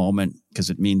 powerful moment, because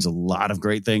it means a lot of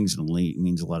great things and it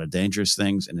means a lot of dangerous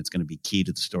things, and it's going to be key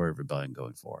to the story of rebellion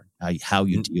going forward. How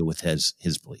you deal with his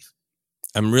belief.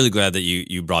 I'm really glad that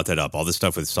you brought that up. All the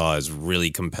stuff with Saw is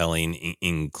really compelling,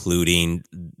 including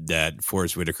that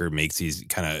Forrest Whitaker makes these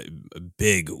kind of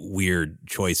big, weird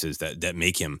choices that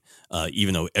make him,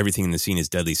 even though everything in the scene is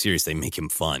deadly serious, they make him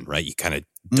fun, right? You kind of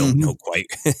don't know quite,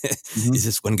 is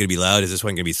this one going to be loud? Is this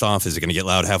one going to be soft? Is it going to get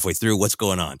loud halfway through? What's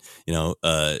going on?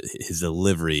 His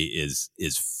delivery is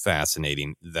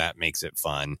fascinating. That makes it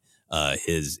fun.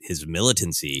 His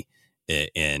militancy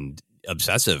and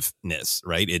obsessiveness,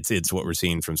 right? It's what we're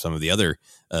seeing from some of the other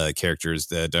characters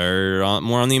that are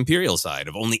more on the Imperial side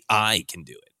of only I can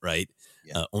do it, right?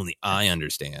 Yeah. Only I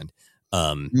understand.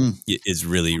 Is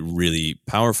really, really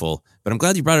powerful. But I'm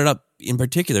glad you brought it up in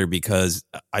particular because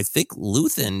I think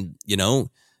Luthen,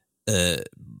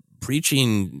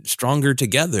 preaching stronger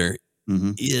together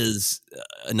is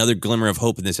another glimmer of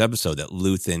hope in this episode, that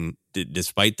Luthen,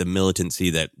 despite the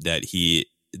militancy that he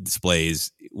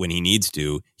displays when he needs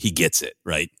to, he gets it,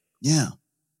 right? Yeah.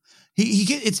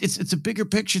 It's a bigger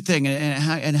picture thing,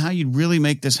 and how you'd really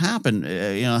make this happen.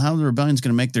 How the rebellion's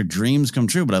going to make their dreams come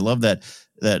true. But I love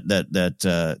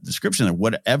that description of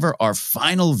whatever our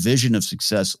final vision of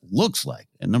success looks like.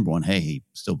 And number one, hey, he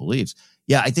still believes.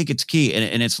 Yeah, I think it's key,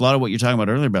 and it's a lot of what you're talking about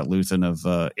earlier about Luthen of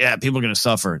people are going to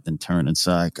suffer, then turn and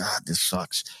say, God, this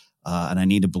sucks, and I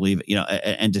need to believe it.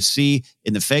 And to see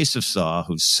in the face of Saw,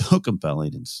 who's so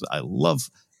compelling, and I love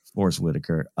Forrest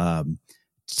Whitaker.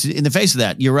 In the face of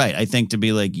that, you're right. I think to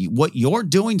be like, what you're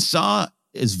doing, Saw,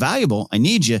 is valuable. I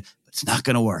need you, but it's not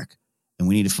going to work. And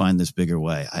we need to find this bigger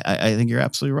way. I think you're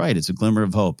absolutely right. It's a glimmer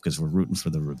of hope because we're rooting for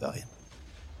the rebellion.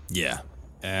 Yeah.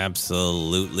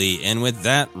 Absolutely. And with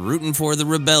that, rooting for the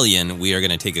rebellion, we are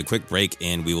going to take a quick break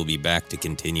and we will be back to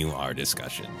continue our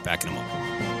discussion. Back in a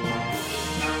moment.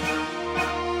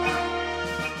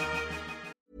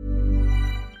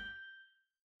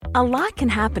 A lot can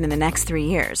happen in the next 3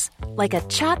 years. Like a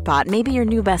chatbot may be your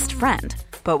new best friend.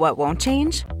 But what won't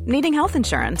change? Needing health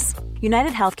insurance.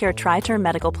 United Healthcare Tri-Term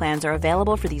Medical Plans are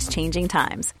available for these changing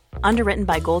times. Underwritten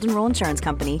by Golden Rule Insurance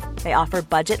Company, they offer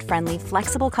budget-friendly,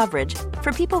 flexible coverage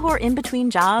for people who are in between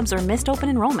jobs or missed open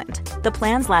enrollment. The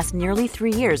plans last nearly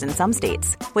 3 years in some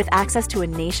states, with access to a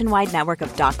nationwide network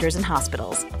of doctors and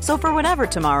hospitals. So for whatever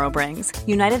tomorrow brings,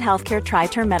 United Healthcare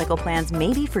Tri-Term Medical Plans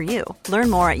may be for you. Learn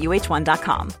more at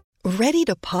uh1.com. Ready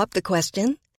to pop the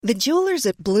question? The jewelers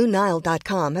at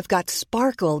BlueNile.com have got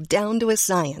sparkle down to a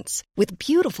science with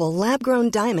beautiful lab-grown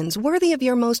diamonds worthy of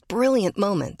your most brilliant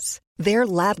moments. Their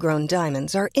lab-grown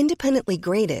diamonds are independently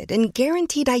graded and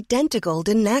guaranteed identical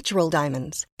to natural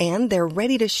diamonds, and they're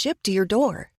ready to ship to your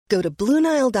door. Go to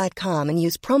BlueNile.com and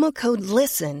use promo code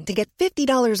LISTEN to get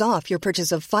 $50 off your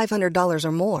purchase of $500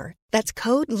 or more. That's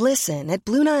code LISTEN at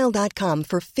BlueNile.com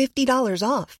for $50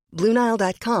 off.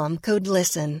 BlueNile.com, code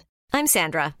LISTEN. I'm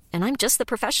Sandra, and I'm just the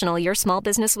professional your small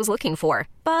business was looking for.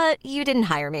 But you didn't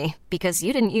hire me because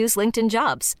you didn't use LinkedIn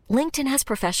Jobs. LinkedIn has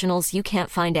professionals you can't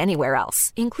find anywhere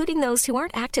else, including those who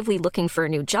aren't actively looking for a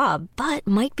new job, but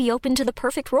might be open to the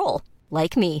perfect role,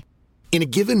 like me. In a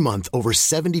given month, over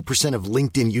 70% of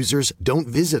LinkedIn users don't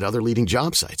visit other leading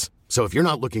job sites. So if you're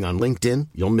not looking on LinkedIn,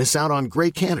 you'll miss out on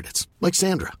great candidates like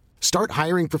Sandra. Start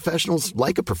hiring professionals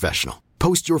like a professional.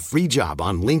 Post your free job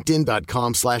on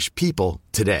linkedin.com/people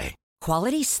today.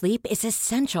 Quality sleep is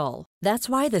essential. That's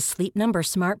why the Sleep Number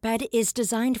Smart Bed is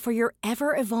designed for your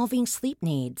ever-evolving sleep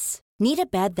needs. Need a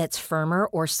bed that's firmer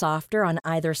or softer on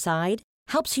either side?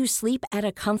 Helps you sleep at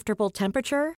a comfortable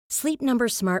temperature? Sleep Number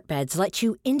Smart Beds let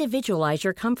you individualize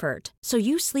your comfort, so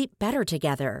you sleep better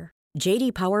together.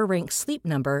 J.D. Power ranks Sleep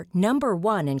Number number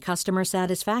 1 in customer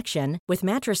satisfaction with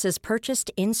mattresses purchased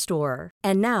in-store.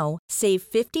 And now, save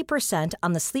 50%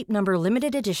 on the Sleep Number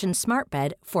Limited Edition Smart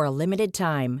Bed for a limited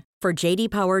time. For J.D.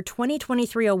 Power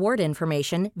 2023 award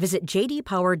information, visit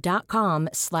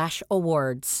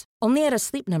jdpower.com/awards. Only at a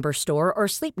Sleep Number store or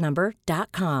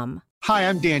sleepnumber.com. Hi,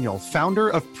 I'm Daniel, founder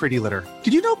of Pretty Litter.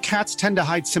 Did you know cats tend to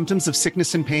hide symptoms of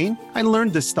sickness and pain? I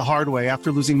learned this the hard way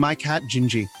after losing my cat,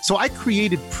 Gingy. So I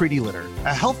created Pretty Litter,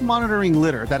 a health monitoring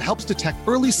litter that helps detect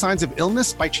early signs of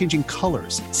illness by changing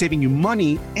colors, saving you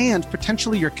money and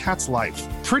potentially your cat's life.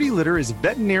 Pretty Litter is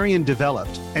veterinarian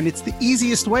developed, and it's the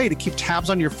easiest way to keep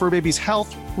tabs on your fur baby's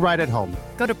health right at home.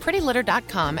 Go to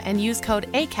prettylitter.com and use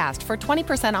code ACAST for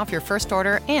 20% off your first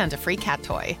order and a free cat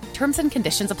toy. Terms and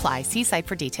conditions apply. See site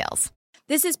for details.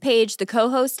 This is Paige, the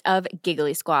co-host of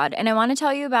Giggly Squad, and I want to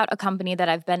tell you about a company that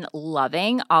I've been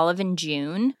loving, Olive &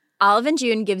 June. Olive &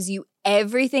 June gives you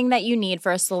everything that you need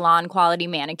for a salon-quality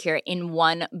manicure in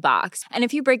one box. And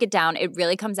if you break it down, it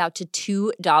really comes out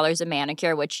to $2 a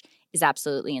manicure, which is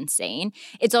absolutely insane.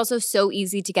 It's also so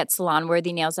easy to get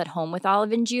salon-worthy nails at home with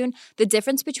Olive & June. The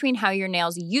difference between how your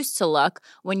nails used to look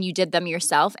when you did them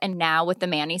yourself and now with the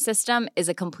Mani system is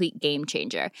a complete game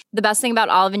changer. The best thing about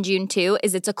Olive & June, too,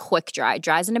 is it's a quick dry.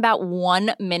 Dries in about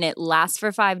 1 minute, lasts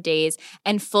for 5 days,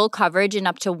 and full coverage in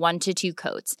up to 1 to 2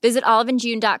 coats. Visit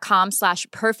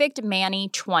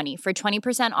oliveandjune.com/perfectmani20 for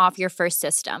 20% off your first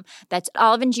system. That's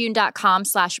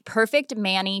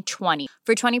oliveandjune.com/perfectmani20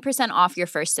 for 20% off your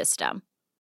first system.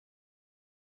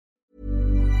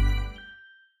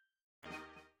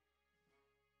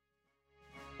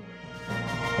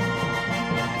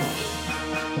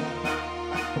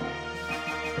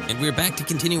 And we're back to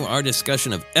continue our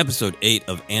discussion of Episode 8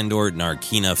 of Andor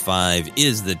Narkina 5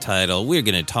 is the title. We're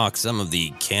going to talk some of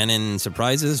the canon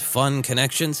surprises, fun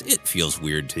connections. It feels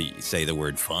weird to say the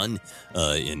word fun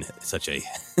in such a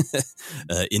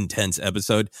intense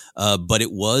episode. But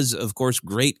it was, of course,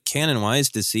 great canon-wise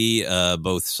to see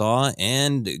both Saw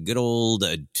and good old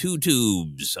Two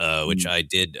Tubes, which I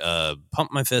did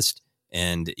pump my fist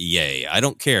and yay. I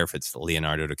don't care if it's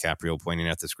Leonardo DiCaprio pointing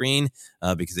at the screen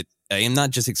because I am not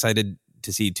just excited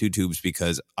to see Two Tubes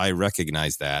because I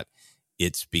recognize that.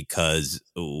 It's because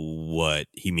what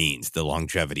he means, the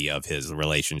longevity of his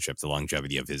relationship, the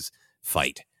longevity of his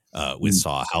fight with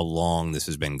Saw, how long this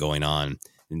has been going on.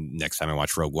 Next time I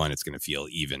watch Rogue One, it's going to feel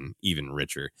even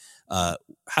richer. How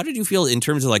did you feel in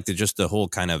terms of like the whole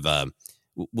kind of,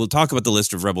 we'll talk about the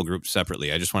list of rebel groups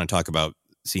separately. I just want to talk about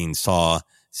seeing Saw,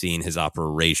 seeing his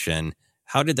operation.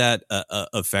 How did that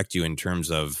affect you in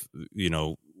terms of,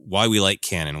 why we like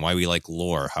canon, why we like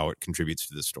lore, how it contributes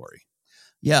to the story?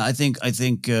 Yeah, I think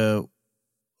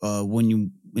when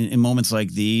you in moments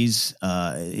like these,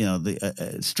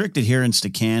 the strict adherence to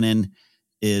canon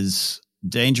is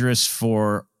dangerous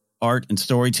for art and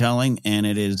storytelling, and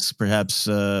it is perhaps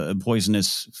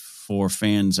poisonous for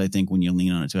fans, I think, when you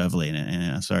lean on it too heavily.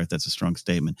 And I'm sorry if that's a strong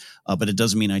statement, but it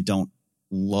doesn't mean I don't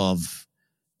love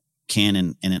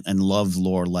canon and love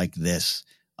lore like this,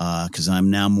 because I'm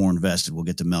now more invested. We'll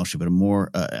get to Melshi, but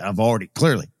I've already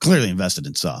clearly invested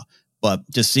in Saw, but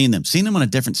just seeing them on a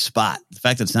different spot. The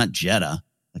fact that it's not Jedha,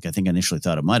 like I think I initially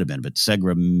thought it might have been, but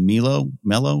Segra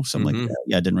Mello, something like that.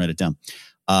 Yeah, I didn't write it down.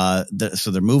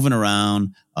 So they're moving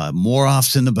around, more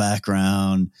offs in the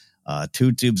background,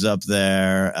 two tubes up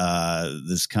there,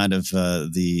 this kind of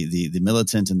the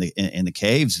militant in the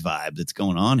caves vibe that's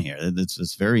going on here.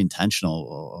 It's very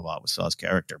intentional a lot with Saw's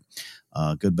character,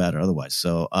 good, bad, or otherwise.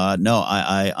 So no,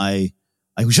 I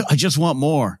just want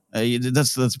more.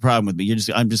 That's the problem with me.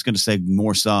 I'm just going to say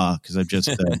more Saw because I'm just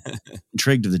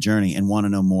intrigued of the journey and want to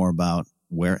know more about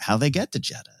how they get to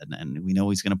Jedha. And we know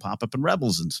he's going to pop up in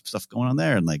Rebels and stuff going on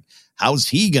there. And like, how's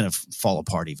he going to fall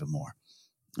apart even more?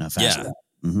 Yeah.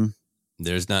 Mm-hmm.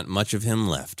 There's not much of him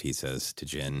left, he says to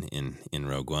Jyn in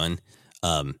Rogue One.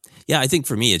 I think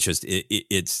for me, it's just,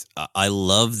 it's I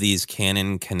love these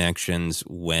canon connections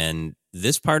when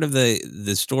this part of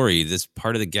the story, this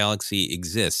part of the galaxy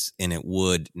exists, and it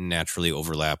would naturally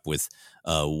overlap with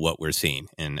what we're seeing.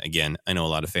 And again, I know a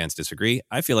lot of fans disagree.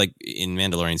 I feel like in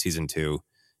Mandalorian season 2,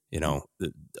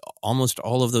 almost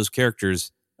all of those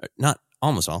characters, not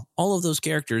almost all of those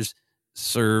characters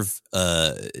serve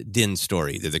Din's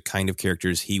story. They're the kind of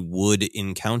characters he would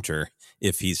encounter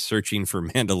if he's searching for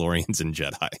Mandalorians and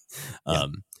Jedi.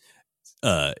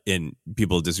 And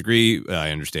people disagree. I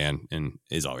understand, and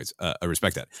as always, I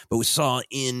respect that. But we saw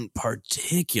in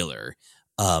particular,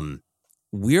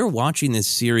 we're watching this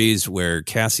series where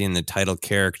Cassian, the title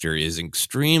character, is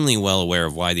extremely well aware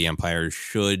of why the Empire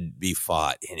should be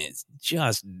fought, and it's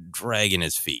just dragging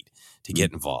his feet to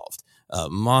get involved.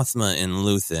 Mothma and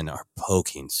Luthen are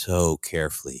poking so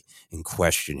carefully and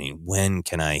questioning, when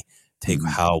can I take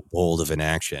how bold of an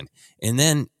action? And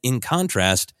then, in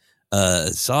contrast,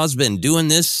 Saw's been doing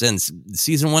this since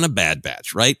season 1 of Bad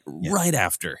Batch, right? Yeah. Right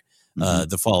after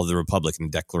the fall of the Republic and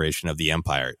the declaration of the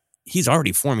Empire. He's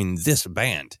already forming this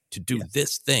band to do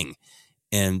this thing.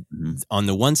 And on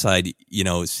the one side,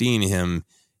 seeing him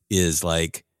is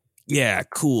like, yeah,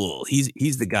 cool.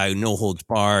 He's the guy who no holds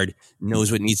barred,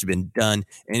 knows what needs to be done,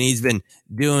 and he's been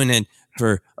doing it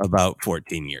for about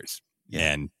 14 years.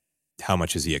 Yeah. And how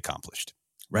much has he accomplished?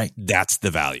 Right. That's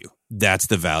the value. That's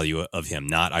the value of him.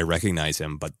 Not I recognize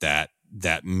him, but that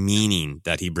meaning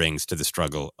that he brings to the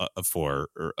struggle for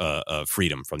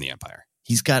freedom from the Empire.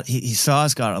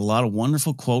 Saw's got a lot of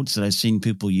wonderful quotes that I've seen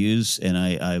people use, and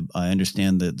I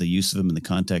understand the use of them in the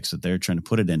context that they're trying to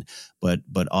put it in. But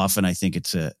often I think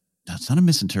it's not a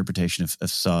misinterpretation of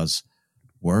Saw's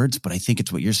words, but I think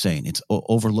it's what you're saying. It's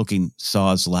overlooking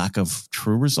Saw's lack of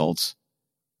true results.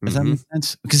 Does that make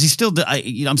sense? Because he's still,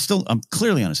 I'm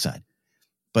clearly on his side.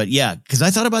 But yeah, because I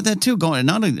thought about that too, going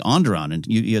not only Onderon, and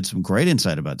you had some great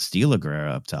insight about Steel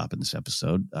Agrera up top in this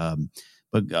episode.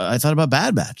 But I thought about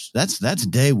Bad Batch. That's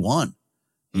day one.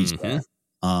 He's there.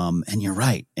 And you're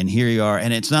right. And here you are.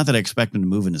 And it's not that I expect him to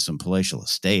move into some palatial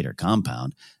estate or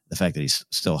compound. The fact that he's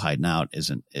still hiding out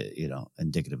isn't,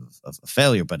 indicative of a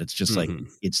failure, but it's just like,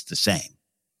 it's the same.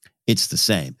 It's the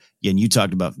same. And you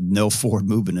talked about no forward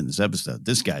movement in this episode.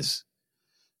 This guy's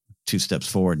 2 steps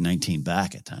forward, 19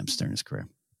 back at times during his career.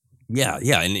 Yeah.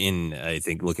 And I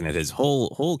think looking at his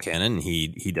whole canon,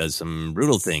 he does some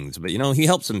brutal things, but he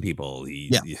helps some people.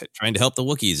 He's trying to help the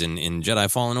Wookiees in Jedi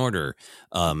Fallen Order,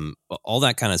 all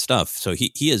that kind of stuff. So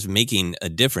he is making a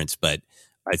difference. But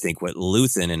I think what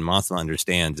Luthen and Mothma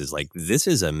understands is like, this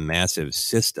is a massive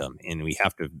system, and we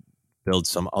have to build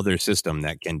some other system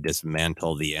that can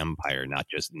dismantle the Empire, not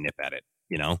just nip at it,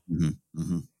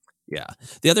 Yeah.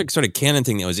 The other sort of canon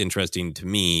thing that was interesting to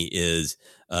me is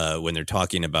when they're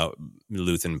talking about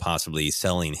Luthen possibly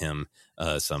selling him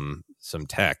some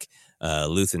tech.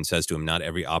 Luthen says to him, not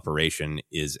every operation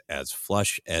is as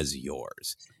flush as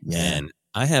yours. Yeah. And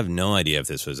I have no idea if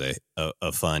this was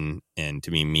a fun and, to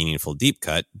me, meaningful deep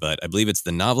cut, but I believe it's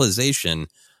the novelization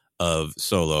of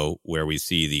Solo where we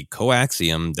see the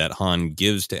coaxium that Han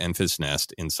gives to Enfys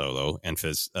Nest in Solo.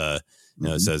 Enfys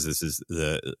says this is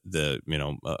the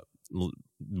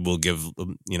will give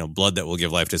blood that will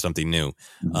give life to something new.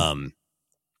 And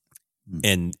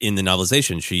in the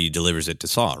novelization, she delivers it to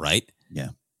Saw, right? Yeah.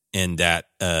 And that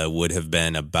would have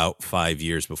been about 5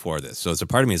 years before this. So it's a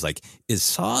part of me is like, is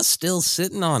Saw still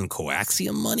sitting on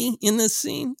coaxium money in this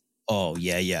scene? Oh,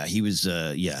 yeah. He was,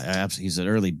 absolutely. He's an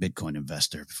early Bitcoin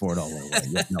investor before it all went away.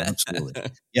 Yeah, no, absolutely.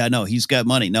 Yeah, no, he's got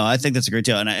money. No, I think that's a great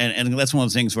deal. And that's one of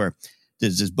those things where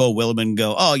does Bo Willimon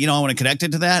go, oh, I want to connect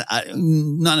it to that?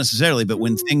 Not necessarily, but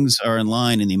when things are in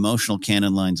line and the emotional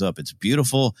canon lines up, it's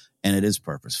beautiful and it is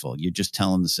purposeful. You're just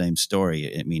telling the same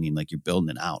story, meaning like you're building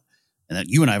it out. And that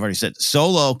you and I have already said,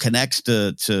 Solo connects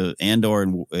to Andor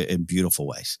in beautiful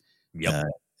ways. Yep.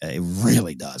 It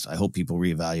really does. I hope people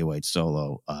reevaluate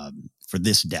Solo for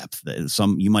this depth.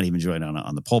 You might even enjoy it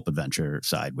on the pulp adventure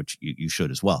side, which you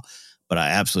should as well. But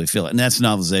I absolutely feel it. And that's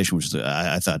novelization, which is,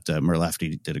 I thought Mur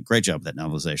Lafferty did a great job with that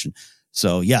novelization.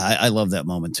 So, yeah, I love that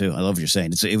moment, too. I love what you're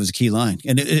saying. It was a key line.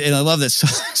 And I love that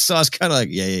Saw's kind of like,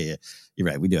 yeah. You're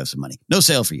right. We do have some money. No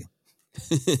sale for you.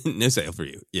 No sale for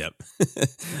you. Yep.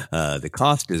 The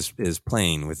cost is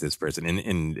playing with this person.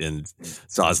 In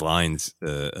Saw's lines,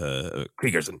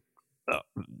 Krieger's and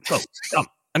slow, dumb,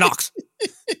 an ox.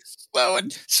 slow,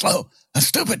 and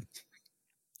stupid.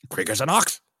 Krieger's an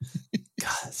ox.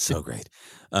 God, so great.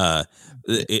 And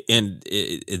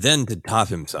then to top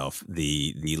himself,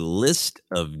 the list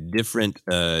of different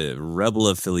rebel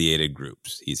affiliated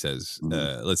groups. He says,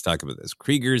 let's talk about this.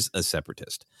 Krieger's a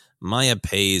separatist. Maya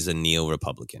Pei's a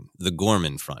neo-Republican. The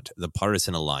Gorman Front, the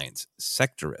Partisan Alliance,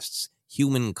 sectorists,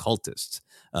 human cultists,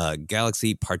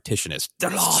 galaxy partitionists. They're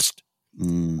lost.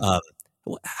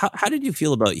 How did you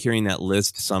feel about hearing that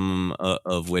list? Some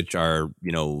of which are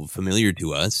familiar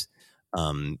to us.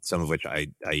 Some of which I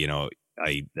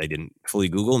didn't fully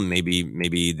Google.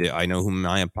 Maybe I know who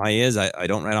Maya Pai is. I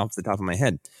don't right off the top of my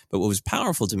head. But what was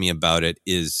powerful to me about it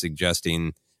is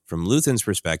suggesting from Luthen's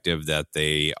perspective that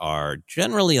they are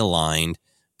generally aligned,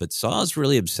 but Saw's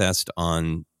really obsessed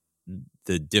on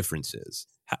the differences.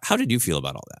 How did you feel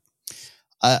about all that?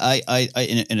 I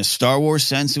in a Star Wars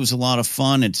sense, it was a lot of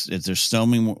fun. There's so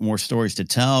many more stories to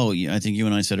tell. I think you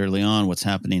and I said early on, what's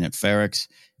happening at Ferrix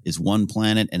is one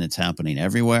planet and it's happening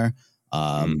everywhere.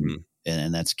 And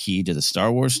that's key to the Star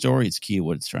Wars story. It's key to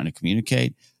what it's trying to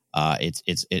communicate.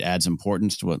 It adds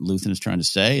importance to what Luthen is trying to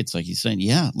say. It's like he's saying,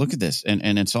 yeah, look at this.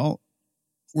 And it's all,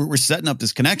 we're setting up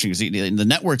this connection because the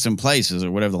network's in place,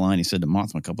 or whatever the line he said to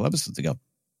Mothma a couple episodes ago,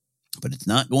 but it's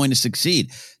not going to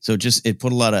succeed. So it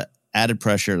put a lot of added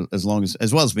pressure as well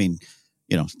as being,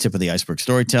 tip of the iceberg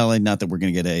storytelling. Not that we're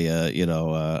going to get a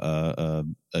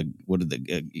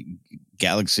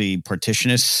galaxy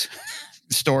partitionist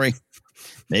story.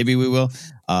 Maybe we will.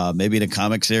 Maybe in a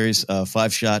comic series,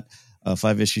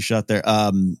 5-issue shot there.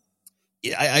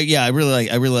 I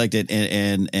really liked it,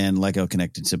 and Lego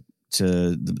connected to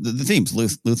the themes.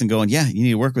 Luthen going, yeah, you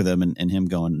need to work with them, and him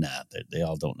going, nah, they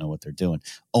all don't know what they're doing.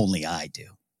 Only I do.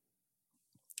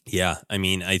 Yeah, I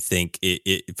mean, I think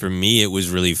it for me, it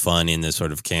was really fun in the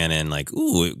sort of canon, like,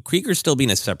 ooh, Krieger's still being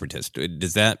a separatist.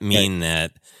 Does that mean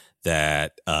that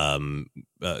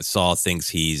Saw thinks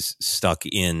he's stuck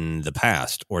in the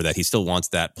past, or that he still wants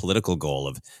that political goal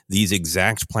of these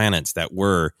exact planets that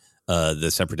were the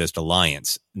Separatist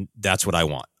Alliance? That's what I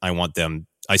want. I want them.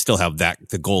 I still have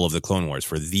the goal of the Clone Wars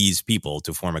for these people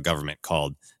to form a government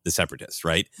called the Separatists,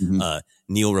 right? Mm-hmm.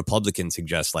 Neo-Republican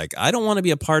suggests, like, I don't want to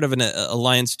be a part of an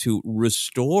alliance to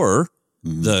restore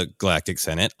the Galactic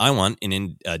Senate. I want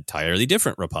an entirely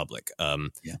different republic.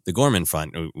 The Gorman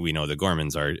Front, we know the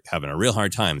Gormans are having a real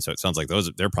hard time. So it sounds like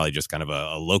they're probably just kind of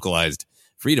a localized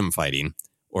freedom fighting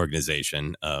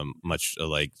organization, much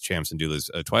like Cham Syndulla's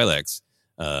Twi'leks.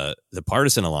 The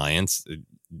Partisan Alliance,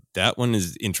 that one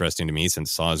is interesting to me since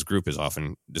Saw's group is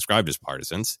often described as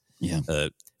partisans. Yeah.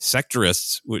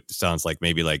 Sectorists, which sounds like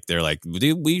maybe like they're like,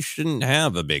 we shouldn't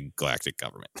have a big galactic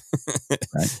government.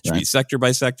 Should be sector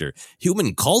by sector.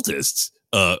 Human cultists,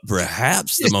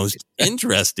 perhaps the most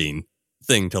interesting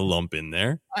thing to lump in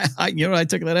there. I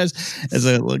took that as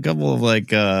a couple of like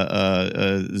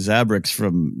Zabrix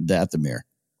from Dathomir,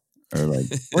 or like,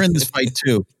 we're in this fight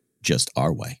too, just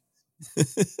our way.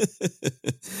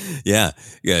 Yeah.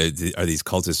 Are these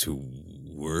cultists who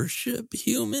worship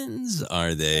humans? Is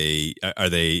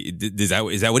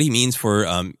that what he means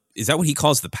for is that what he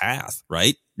calls the path,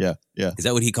 right? Yeah. Is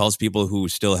that what he calls people who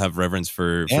still have reverence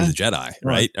for the Jedi,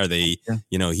 right? Are they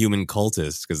human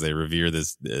cultists because they revere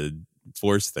this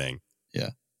Force thing?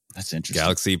 Yeah. That's interesting.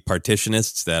 Galaxy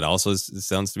partitionists, that also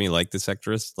sounds to me like the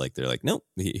sectorists. Like they're like, nope,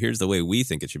 here's the way we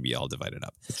think it should be all divided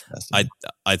up.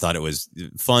 I thought it was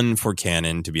fun for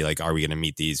canon to be like, are we going to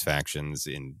meet these factions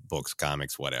in books,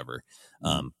 comics, whatever?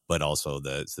 But also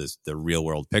the real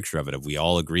world picture of it. If we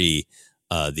all agree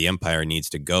the Empire needs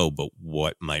to go, but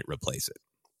what might replace it?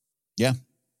 Yeah.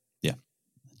 The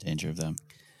danger of them.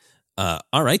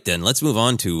 All right, then let's move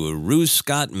on to Rue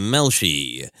Scott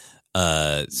Melshi.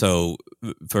 So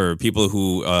for people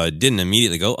who didn't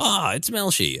immediately go, it's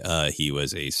Melshi. He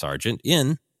was a sergeant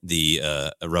in the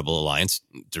Rebel Alliance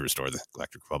to restore the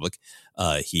Galactic Republic.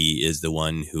 He is the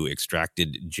one who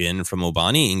extracted Jyn from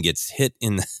Obani and gets hit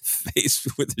in the face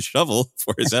with a shovel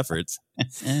for his efforts.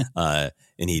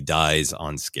 And he dies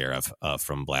on Scarif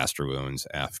from blaster wounds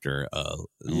after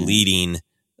leading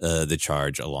the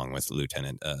charge along with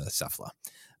Lieutenant Cephala.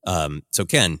 So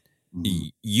Ken,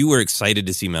 you were excited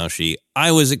to see Melshi.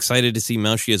 I was excited to see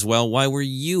Melshi as well. Why were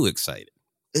you excited?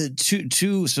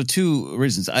 Two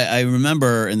reasons. I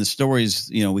remember in the stories,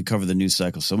 we cover the news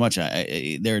cycle so much.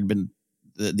 There had been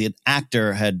the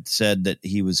actor had said that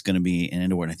he was going to be in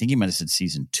Andor, and I think he might have said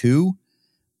season 2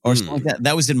 or something like that.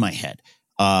 That was in my head.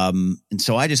 And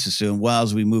so I just assumed, well,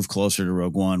 as we move closer to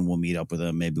Rogue One, we'll meet up with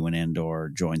him. Maybe when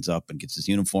Andor joins up and gets his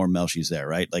uniform, Melshi's there,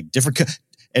 right? Like different.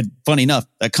 And funny enough,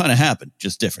 that kind of happened,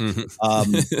 just different.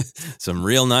 Some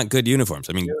real not good uniforms.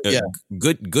 I mean,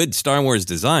 good Star Wars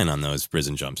design on those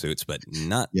prison jumpsuits, but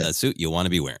not a suit you want to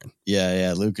be wearing.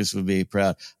 Yeah. Lucas would be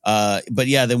proud. But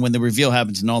yeah, then when the reveal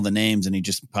happens and all the names and he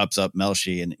just pops up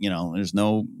Melshi and, there's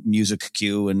no music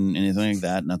cue and anything like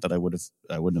that. Not that I wouldn't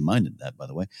have minded that, by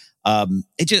the way. I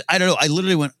don't know. I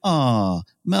literally went,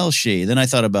 Melshi. Then I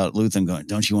thought about Luthen going,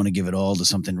 don't you want to give it all to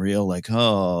something real? Like,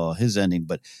 his ending.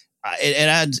 But it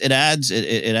adds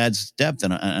depth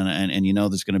and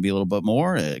there's going to be a little bit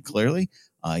more clearly.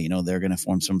 They're going to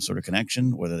form some sort of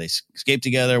connection, whether they escape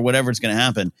together, whatever it's going to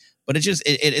happen. But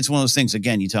it's one of those things.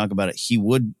 Again, you talk about it. He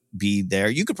would be there.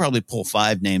 You could probably pull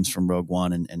 5 names from Rogue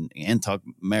One and talk.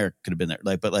 Merrick could have been there.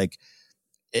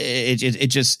 It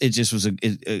just was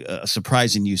a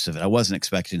surprising use of it. I wasn't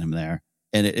expecting him there,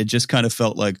 and it just kind of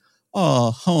felt like,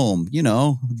 home,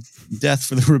 death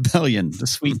for the rebellion, the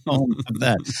sweet home of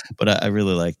that. But I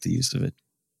really liked the use of it.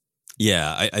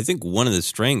 Yeah, I think one of the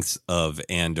strengths of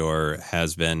Andor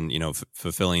has been,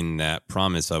 fulfilling that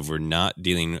promise of we're not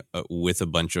dealing with a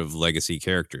bunch of legacy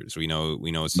characters. We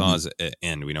know Saw's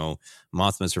end. We know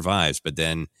Mothma survives, but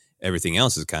then everything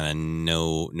else is kind of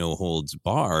no holds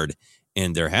barred.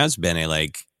 And there has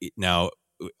been now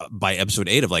by episode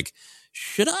 8 of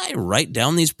should I write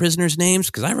down these prisoners' names?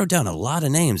 Because I wrote down a lot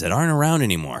of names that aren't around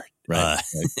anymore. Right.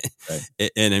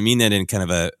 And I mean that in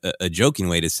kind of a joking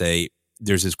way to say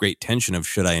there's this great tension of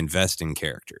should I invest in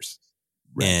characters?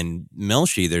 Right. And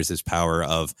Melshi, there's this power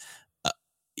of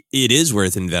it is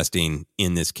worth investing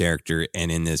in this character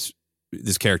and in this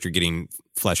character getting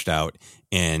fleshed out.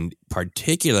 And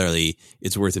particularly,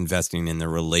 it's worth investing in the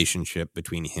relationship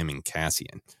between him and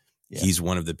Cassian. Yeah. He's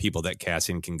one of the people that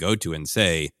Cassian can go to and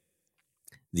say,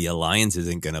 the Alliance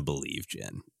isn't going to believe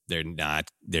Jyn. They're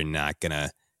not going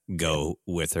to go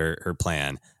with her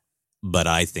plan, but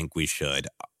I think we should.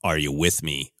 Are you with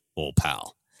me, old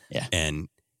pal? Yeah. And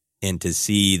to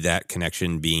see that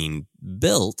connection being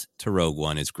built to Rogue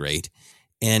One is great.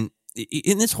 And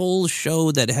in this whole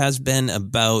show that has been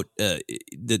about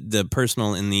the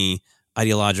personal and the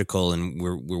ideological, and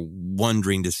we're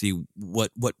wondering to see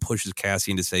what pushes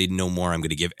Cassian to say, no more, I'm going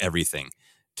to give everything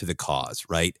to the cause,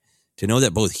 right? To know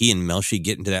that both he and Melshi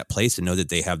get into that place and know that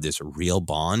they have this real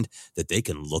bond, that they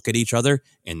can look at each other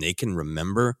and they can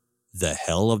remember the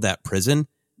hell of that prison.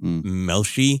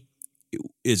 Melshi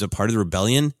is a part of the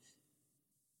rebellion,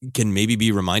 can maybe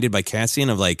be reminded by Cassian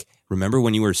of remember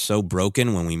when you were so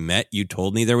broken when we met, you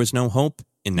told me there was no hope.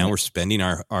 And now we're spending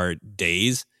our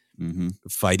days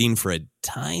fighting for a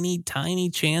tiny, tiny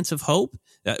chance of hope.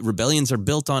 Rebellions are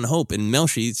built on hope. And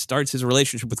Melshi starts his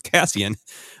relationship with Cassian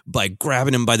by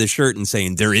grabbing him by the shirt and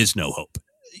saying, there is no hope.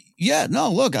 Yeah,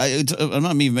 no, look, I'm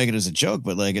not even making it as a joke,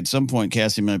 but at some point,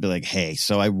 Cassian might be like, hey,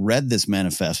 so I read this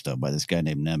manifesto by this guy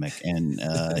named Nemec, and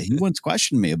he once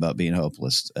questioned me about being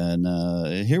hopeless. And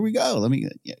here we go.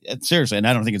 Seriously, and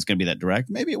I don't think it's going to be that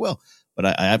direct. Maybe it will, but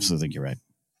I absolutely think you're right.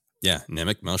 Yeah,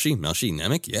 Nemec, Melshi,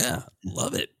 Nemec. Yeah,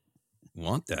 love it.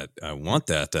 Want that? I want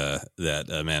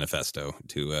that manifesto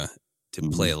to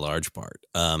play a large part.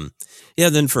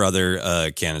 Then for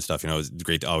other canon stuff, it's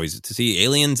great to always to see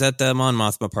aliens at the Mon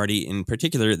Mothma party. In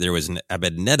particular, there was an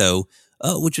Abednedo,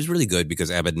 which is really good because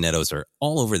Abednedos are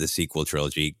all over the sequel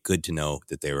trilogy. Good to know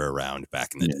that they were around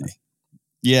back in the day.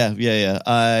 Yeah.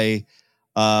 I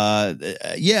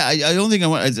don't think I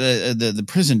want the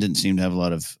prison didn't seem to have a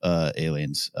lot of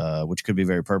aliens, which could be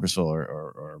very purposeful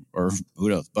or who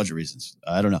knows, budget reasons.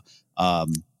 I don't know.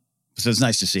 So it's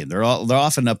nice to see them. They're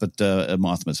often up at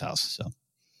Mothma's house. So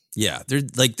yeah, they're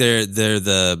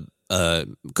the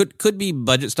could be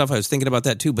budget stuff. I was thinking about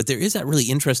that too. But there is that really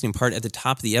interesting part at the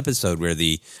top of the episode where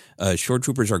the shore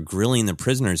troopers are grilling the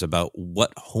prisoners about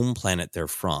what home planet they're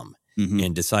from.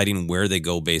 and deciding where they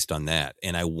go based on that.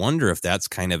 And I wonder if that's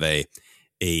kind of a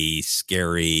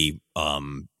scary,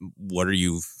 what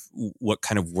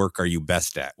kind of work are you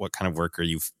best at? What kind of work are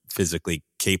you physically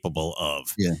capable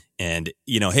of? Yeah. And,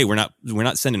 hey, we're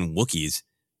not sending Wookiees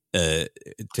to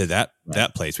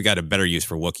that place. We got a better use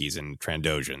for Wookiees and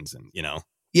Trandosians and,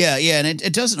 Yeah, and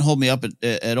it doesn't hold me up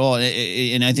at all.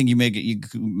 And I think you make a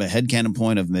headcanon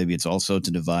point of maybe it's also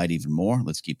to divide even more.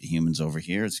 Let's keep the humans over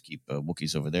here. Let's keep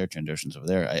Wookiees over there, Trandosians over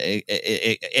there.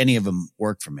 Any of them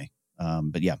work for me.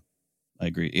 But yeah, I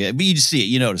agree. Yeah, but you just see it.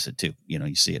 You notice it too.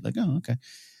 You see it like, oh, okay.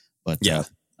 But yeah,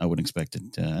 I wouldn't expect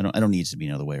it. I don't need it to be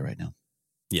another way right now.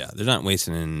 Yeah, they're not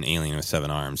wasting an alien with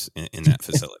 7 arms in that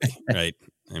facility, right?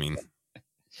 I mean,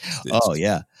 oh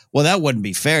yeah. Well, that wouldn't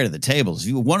be fair to the tables.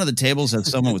 If one of the tables has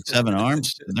someone with 7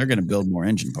 arms, they're going to build more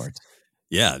engine parts.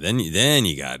 Yeah, then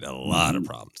you got a lot of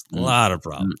problems. A lot of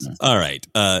problems. All right.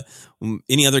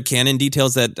 Any other canon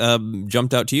details that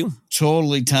jumped out to you?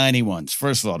 Totally tiny ones.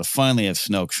 First of all, to finally have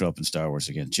Snoke show up in Star Wars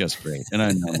again, just great. And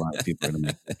I know a lot of people are going to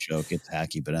make that joke. It's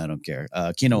hacky, but I don't care.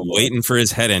 Waiting for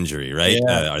his head injury, right?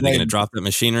 Yeah, are they going to drop that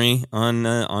machinery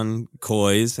on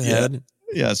Koi's head?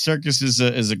 Yeah, Circus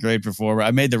is a great performer.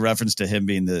 I made the reference to him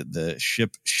being the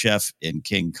ship chef in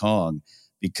King Kong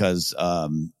because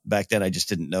back then I just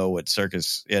didn't know what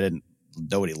Circus. I didn't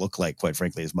know what he looked like, quite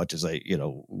frankly, as much as I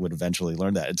would eventually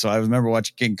learn that. And so I remember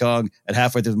watching King Kong, and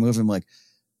halfway through the movie, I'm like,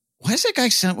 "Why does that guy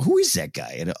sound? Who is that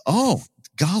guy?" And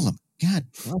Gollum. God,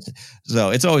 so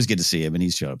it's always good to see him, and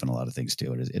he's showed up in a lot of things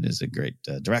too. It is a great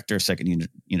director, second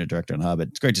unit director on Hobbit.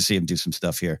 It's great to see him do some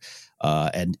stuff here,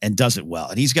 and does it well.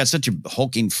 And he's got such a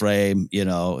hulking frame. I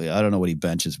don't know what he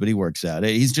benches, but he works out.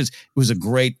 It was a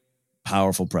great,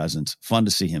 powerful presence. Fun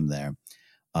to see him there.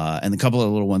 And a couple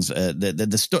of little ones.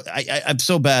 I'm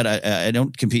so bad. I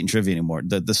don't compete in trivia anymore.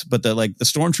 But the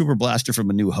Stormtrooper blaster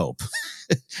from A New Hope,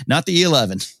 not the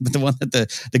E11, but the one that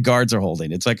the guards are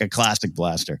holding. It's like a classic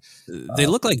blaster. They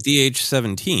look like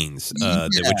DH-17s,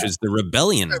 which is the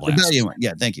Rebellion blaster. Rebellion one.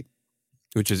 Yeah, thank you.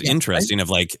 Which is interesting.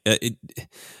 I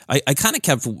kind of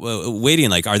kept waiting.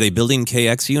 Like, are they building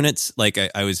KX units? Like,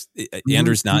 I was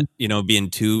Andrew's not being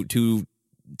too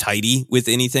tidy with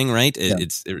anything, right?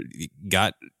 It's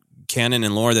got canon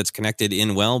and lore that's connected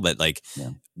in well, but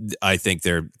I think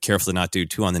they're careful to not do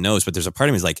too on the nose. But there's a part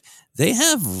of me is like, they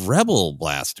have rebel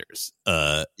blasters.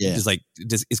 Is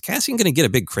Cassian going to get a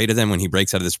big crate of them when he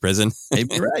breaks out of this prison?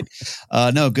 Maybe right.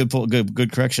 No, good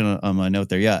correction on my note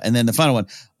there. Yeah, and then the final one,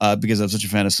 because I'm such a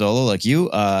fan of Solo, like you,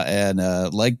 and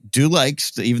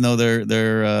even though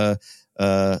they're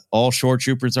all shore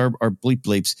troopers are bleep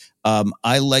bleeps.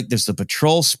 I like there's the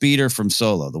patrol speeder from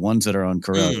Solo, the ones that are on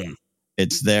Corellia.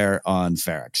 It's there on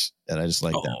Ferrix, and I just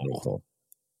like that. Really cool.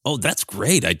 Oh, that's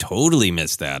great! I totally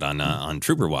missed that on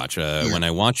Trooper Watch. When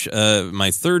I watch my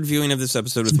third viewing of this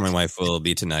episode with my wife will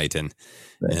be tonight, and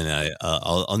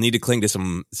I'll need to cling to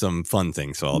some fun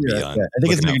things. So I'll be on. Yeah. I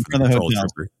think it's in front of the hotel.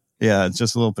 Yeah, it's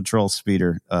just a little patrol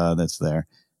speeder that's there.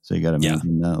 So you got to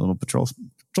imagine a little patrol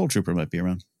trooper might be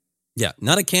around. Yeah,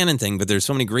 not a canon thing, but there's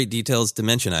so many great details to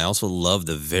mention. I also love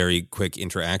the very quick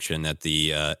interaction that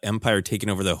the Empire taking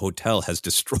over the hotel has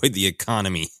destroyed the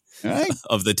economy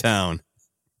of the town.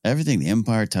 Everything the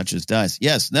Empire touches dies.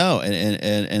 Yes, no,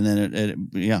 and then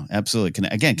absolutely.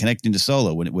 Again, connecting to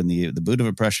Solo, when the boot of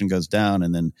oppression goes down,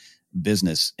 and then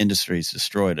business industry is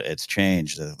destroyed, it's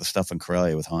changed. The stuff in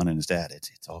Corellia with Han and his dad,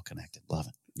 it's all connected. Love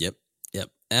it. Yep,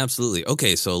 absolutely.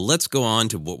 Okay, so let's go on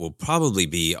to what will probably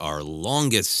be our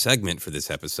longest segment for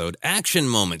this episode, action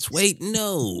moments. Wait,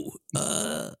 no.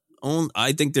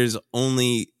 I think there's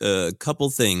only a couple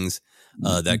things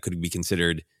that could be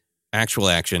considered actual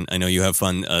action. I know you have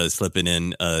fun slipping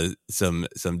in some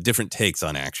different takes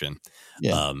on action,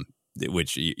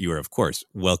 which you are, of course,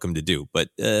 welcome to do. But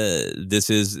this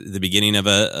is the beginning of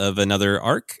another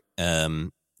arc. This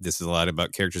is a lot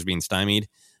about characters being stymied.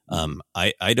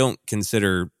 I don't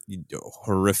consider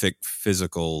horrific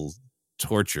physical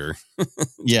torture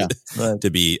to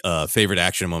be favorite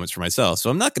action moments for myself. So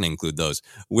I'm not going to include those.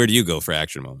 Where do you go for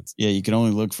action moments? Yeah, you can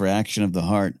only look for action of the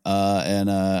heart.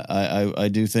 I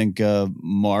do think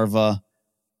Marva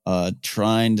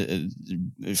trying to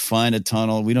find a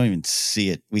tunnel. We don't even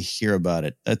see it. We hear about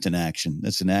it. That's an action.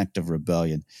 That's an act of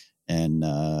rebellion. And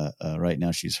right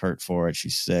now she's hurt for it.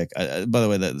 She's sick. By the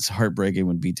way, that's heartbreaking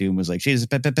when B2 was like, she has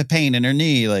pain in her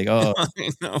knee. Like, oh,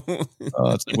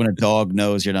 it's like when a dog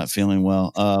knows you're not feeling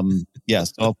well.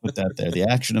 Yes, I'll put that there. The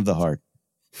action of the heart.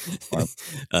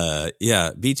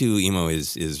 B2 emo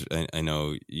is I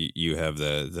know you have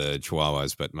the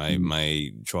Chihuahuas, but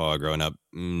my Chihuahua growing up,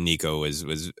 Nico was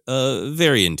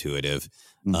very intuitive.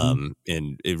 And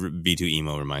B2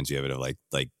 emo reminds you of it, of like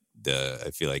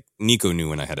I feel like Nico knew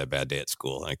when I had a bad day at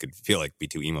school. I could feel like be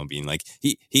too emo, being like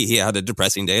he had a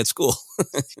depressing day at school.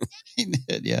 He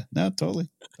did, yeah. No, totally.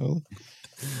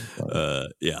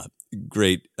 Yeah,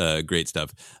 great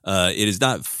stuff. It is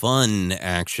not fun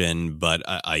action, but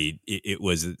it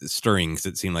was stirring because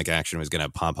it seemed like action was going to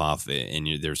pop off, and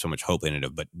there's so much hope in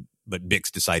it. But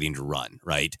Bix deciding to run,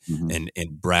 right, and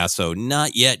Brasso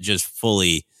not yet just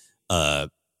fully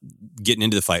getting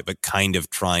into the fight, but kind of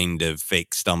trying to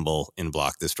fake stumble and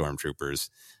block the stormtroopers.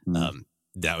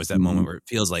 That was that moment where it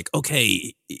feels like,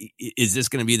 okay, is this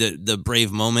going to be the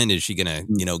brave moment? Is she going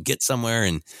to, get somewhere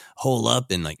and hole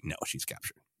up? And like, no, she's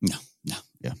captured. No,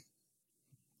 yeah.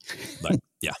 But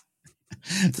yeah.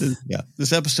 Yeah,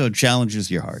 this episode challenges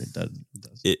your heart. It does.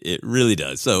 It really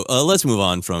does. So let's move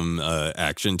on from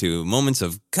action to moments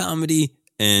of comedy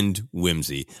and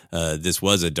whimsy. This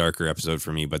was a darker episode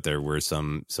for me, but there were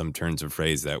some turns of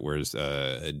phrase that was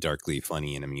darkly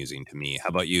funny and amusing to me. How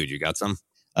about you? You got some?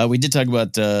 We did talk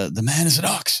about the man is an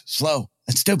ox, slow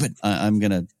and stupid. I'm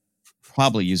going to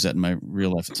probably use that in my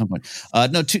real life at some point.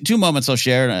 No, two moments I'll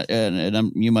share,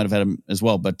 and you might have had them as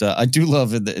well. But I do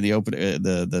love in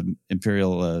the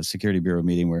Imperial Security Bureau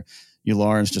meeting where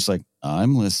Yularen's just like,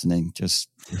 I'm listening. Just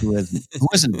who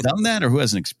hasn't done that or who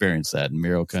hasn't experienced that, and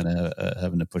Miro kind of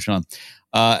having to push on.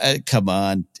 Come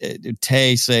on,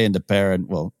 Tay saying to Perrin,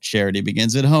 well, charity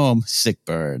begins at home. Sick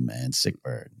burn, man, sick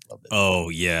burn. Oh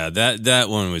yeah, that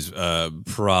one was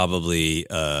probably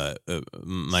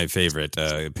my favorite.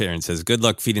 Perrin says, "Good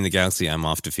luck feeding the galaxy. I'm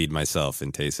off to feed myself."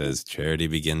 And Tay says, "Charity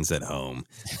begins at home."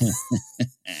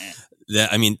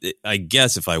 I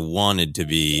guess if I wanted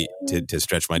to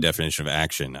stretch my definition of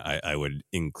action, I would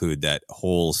include that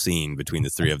whole scene between the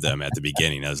three of them at the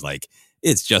beginning. I was like,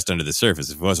 it's just under the surface.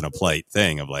 If it wasn't a polite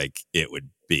thing, of like, it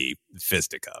would be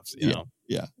fisticuffs. You know?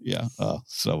 Yeah. Oh,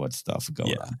 so much stuff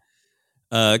going on.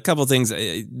 A couple things.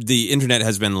 The internet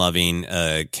has been loving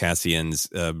Cassian's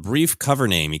brief cover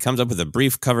name. He comes up with a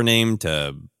brief cover name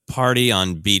to party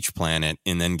on Beach Planet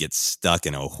and then gets stuck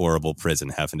in a horrible prison,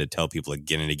 having to tell people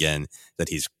again and again that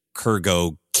he's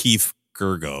Keef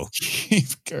Kurgo.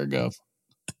 Keef Kurgo.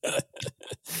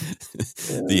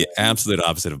 The absolute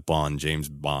opposite of Bond, James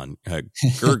Bond.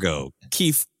 Kurgo.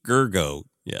 Keef Kurgo.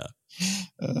 Yeah.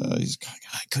 I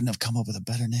couldn't have come up with a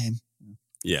better name.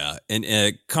 Yeah, and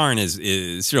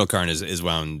Cyril Karn is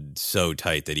wound so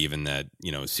tight that even that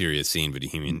serious scene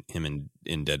between him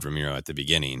and Dead Ramiro at the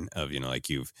beginning of like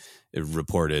you've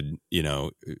reported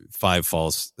 5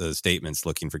 false statements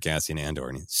looking for Cassian Andor,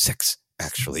 and 6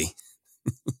 actually.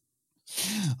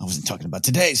 I wasn't talking about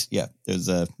today's. Yeah, there's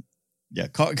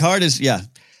Karn is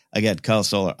again Kyle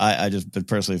Soller. I just been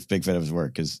personally a big fan of his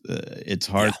work because it's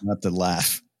hard not to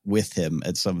laugh with him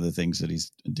at some of the things that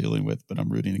he's dealing with, but I'm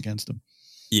rooting against him.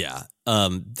 Yeah.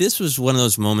 This was one of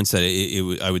those moments that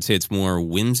I would say it's more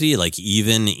whimsy, like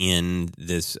even in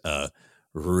this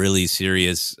really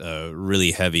serious,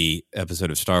 really heavy episode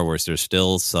of Star Wars, there's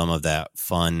still some of that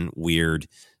fun, weird.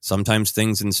 Sometimes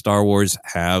things in Star Wars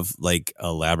have like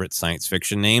elaborate science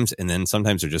fiction names, and then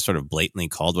sometimes they're just sort of blatantly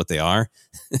called what they are.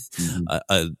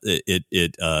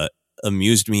 It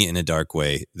amused me in a dark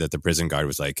way that the prison guard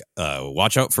was like,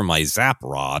 watch out for my zap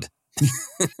rod.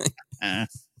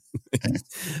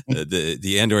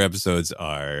 The Andor episodes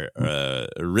are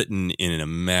written in a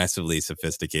massively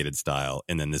sophisticated style,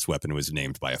 and then this weapon was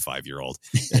named by a 5-year-old.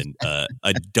 And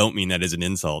I don't mean that as an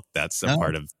insult. That's a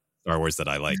part of Star Wars that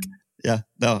I like. Yeah,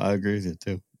 no, I agree with you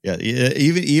too. Yeah,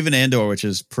 even Andor, which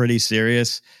is pretty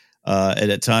serious, and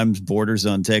at times borders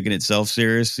on taking itself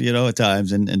serious, at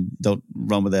times, and don't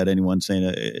run with that. Anyone saying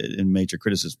in major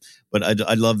criticism, but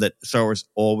I love that Star Wars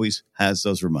always has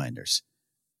those reminders.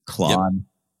 Klon.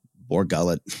 Or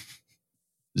Gullet,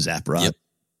 Zap Rod.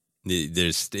 Yep.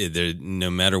 There's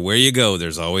no matter where you go,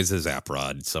 there's always a Zap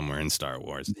Rod somewhere in Star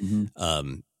Wars.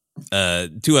 Mm-hmm.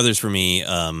 2 others for me.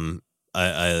 I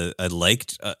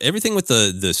liked everything with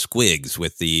the squigs,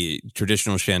 with the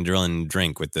traditional Chandrilan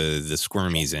drink with the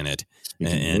squirmies in it,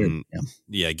 and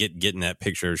getting that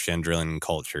picture of Chandrilan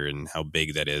culture and how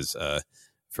big that is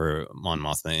for Mon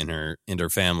Mothma and her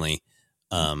family.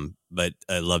 But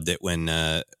I loved it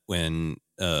when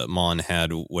Mon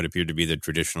had what appeared to be the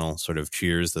traditional sort of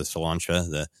cheers, the Solancha,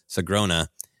 the Sagrona,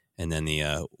 and then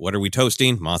the what are we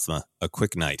toasting? Mothma, a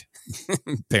quick night.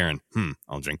 Perrin,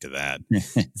 I'll drink to that.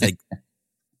 It's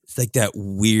like that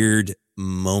weird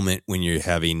moment when you're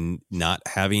not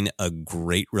having a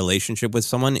great relationship with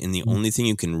someone, and the only thing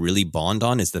you can really bond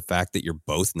on is the fact that you're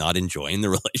both not enjoying the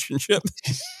relationship.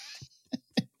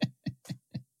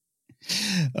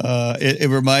 It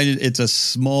reminded, it's a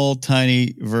small,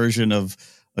 tiny version of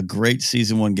a great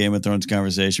season 1 Game of Thrones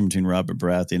conversation between Robert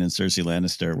Baratheon and Cersei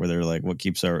Lannister, where they're like, what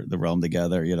keeps the realm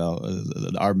together? You know,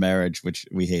 our marriage, which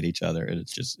we hate each other. And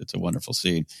it's a wonderful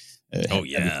scene. Had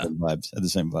the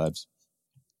same vibes.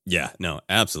 Yeah, no,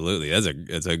 absolutely.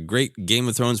 It's a great Game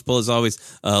of Thrones pull as always.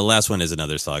 Last one is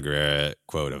another Saw Gerrera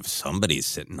quote of somebody's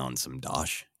sitting on some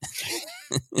dosh.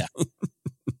 Yeah.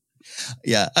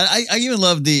 Yeah. I even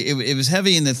loved it was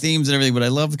heavy in the themes and everything, but I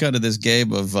loved kind of this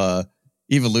game of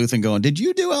Eva Luthen going, did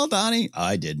you do Aldani?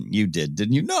 I didn't. You did,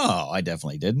 didn't you? No, I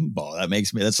definitely didn't. Oh,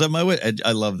 that's something I would.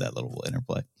 I love that little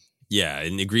interplay. Yeah,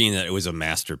 and agreeing that it was a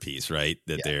masterpiece, right?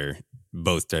 That they're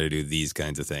both trying to do these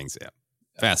kinds of things. Yeah.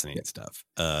 Fascinating stuff.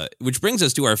 Which brings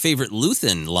us to our favorite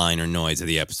Luthen line or noise of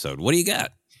the episode. What do you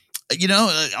got? You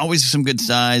know, always some good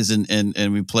size, and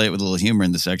we play it with a little humor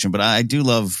in the section. But I do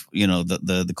love, you know,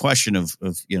 the question of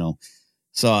you know,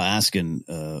 Saw asking,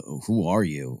 "Who are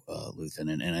you,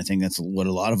 Luthen?" And I think that's what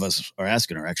a lot of us are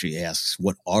asking, or actually asks,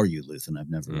 "What are you, Luthen?" I've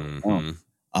never known.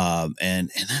 And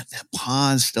that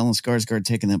pause, Stellan Skarsgård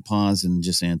taking that pause and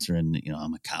just answering, you know,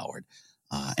 I'm a coward,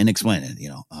 and explaining it. You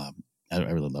know, I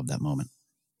really love that moment.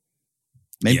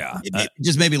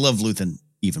 Just maybe love Luthen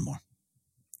even more.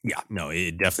 Yeah, no,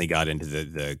 it definitely got into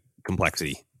the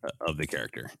complexity of the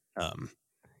character.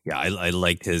 I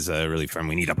liked his really firm,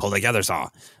 we need to pull together, Saw.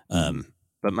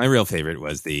 But my real favorite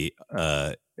was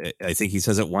I think he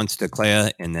says it once to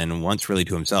Clea and then once really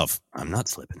to himself. I'm not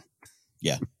slipping.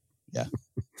 Yeah.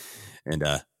 And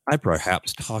I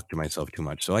perhaps talk to myself too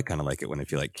much, so I kind of like it when I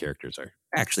feel like characters are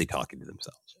actually talking to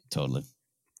themselves. Totally.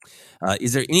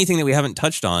 Is there anything that we haven't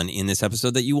touched on in this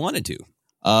episode that you wanted to?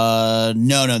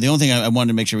 No. The only thing I wanted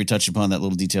to make sure we touched upon, that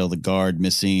little detail, the guard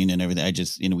missing and everything. I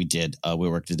just, you know, we did, we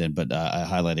worked it in, but I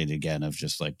highlighted it again of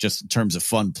just in terms of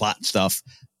fun plot stuff.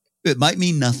 It might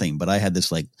mean nothing, but I had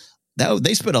this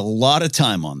they spent a lot of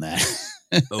time on that.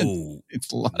 Oh,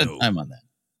 it's a lot of time on that.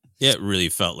 Yeah, it really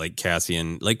felt like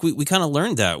Cassian, like we kind of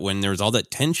learned that when there was all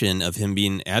that tension of him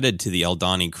being added to the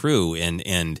Aldani crew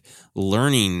and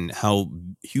learning how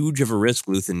huge of a risk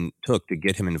Luthen took to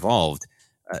get him involved.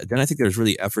 Then I think there's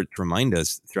really effort to remind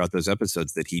us throughout those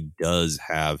episodes that he does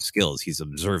have skills. He's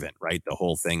observant, right? The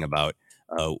whole thing about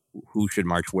who should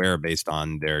march where based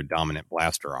on their dominant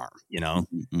blaster arm, you know?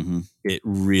 Mm-hmm. It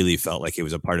really felt like it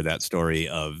was a part of that story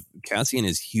of Cassian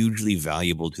is hugely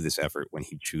valuable to this effort when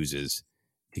he chooses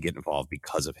to get involved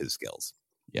because of his skills.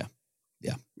 Yeah.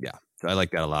 So I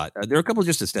like that a lot. There are a couple of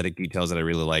just aesthetic details that I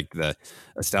really liked. The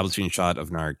establishing shot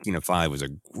of Narkina 5 was a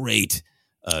great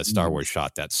Star Wars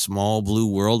shot. That small blue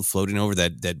world floating over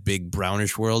that big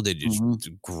brownish world. It's a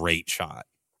great shot.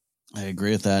 I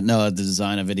agree with that. No, the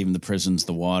design of it, even the prisons,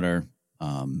 the water,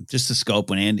 just the scope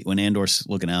when Andor's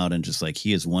looking out and just like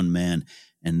he is one man,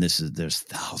 and there's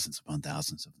thousands upon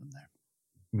thousands of them there.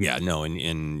 Yeah, no,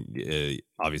 and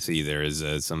obviously there is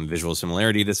some visual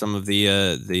similarity to some of the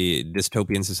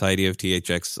dystopian society of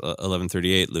THX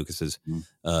 1138, Lucas's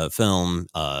film.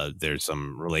 There's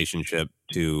some relationship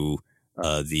to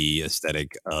the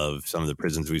aesthetic of some of the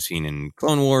prisons we've seen in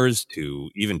Clone Wars, to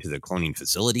even to the cloning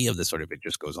facility of the sort of, it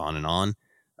just goes on and on.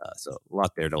 So a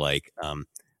lot there to like.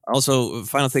 Also,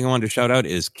 final thing I wanted to shout out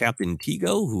is Captain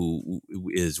Tigo, who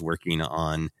is working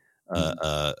on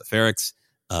Ferrex.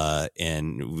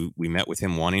 And we met with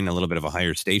him wanting a little bit of a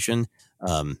higher station.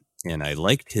 And I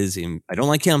liked I don't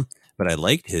like him, but I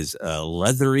liked his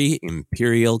leathery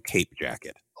Imperial cape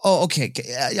jacket. Oh, okay.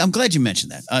 I'm glad you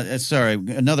mentioned that. Sorry,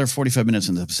 another 45 minutes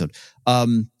in the episode.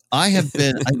 I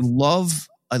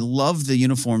love the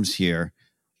uniforms here.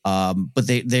 But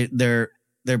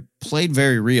they're played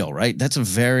very real, right? That's a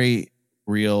very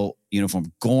real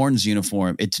uniform. Gorn's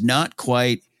uniform. It's not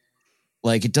quite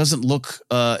like, it doesn't look,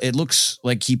 it looks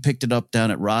like he picked it up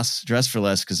down at Ross Dress for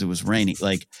Less because it was raining.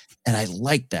 Like, and I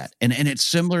like that. And it's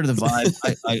similar to the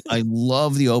vibe. I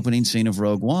love the opening scene of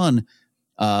Rogue One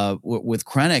with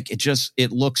Krennic.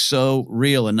 It looks so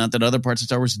real, and not that other parts of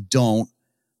Star Wars don't,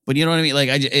 but you know what I mean? Like,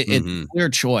 it's clear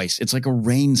choice. It's like a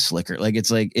rain slicker. Like,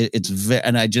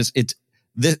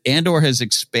 Andor has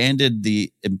expanded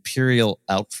the Imperial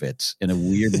outfits in a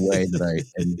weird way that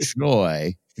I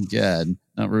enjoy. Again,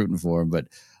 not rooting for him, but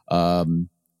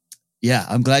yeah,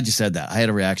 I'm glad you said that. I had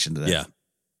a reaction to that.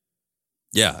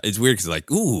 Yeah, it's weird because like,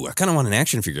 ooh, I kind of want an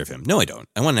action figure of him. No, I don't.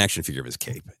 I want an action figure of his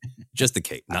cape. Just the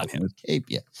cape, not him. His cape,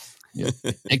 yeah.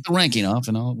 Take the ranking off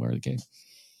and I'll wear the cape.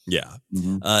 Yeah.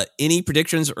 Any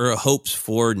predictions or hopes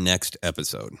for next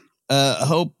episode?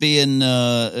 Hope being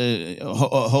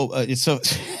hope. It's so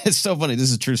funny. This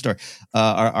is a true story.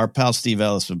 Our pal Steve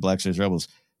Ellis from Black Series Rebels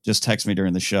just texted me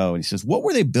during the show, and he says, "What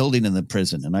were they building in the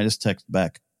prison?" And I just texted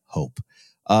back, "Hope."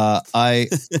 I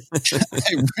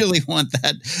really want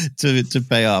that to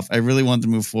pay off. I really want to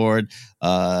move forward.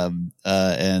 And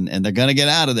they're going to get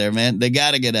out of there, man. They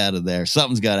got to get out of there.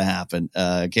 Something's got to happen.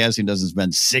 Cassian doesn't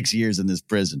spend 6 years in this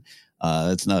prison.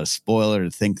 It's not a spoiler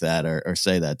to think that or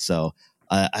say that. So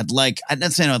I'm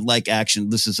not saying I'd like action.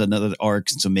 This is another arc.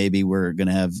 So maybe we're going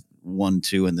to have 1,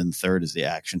 2, and then third is the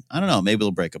action. I don't know. Maybe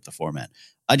they'll break up the format.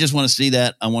 I just want to see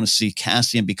that. I want to see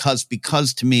Cassian because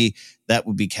to me, that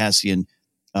would be Cassian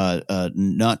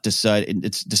not decide.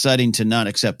 It's deciding to not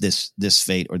accept this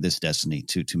fate or this destiny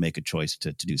to make a choice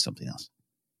to do something else.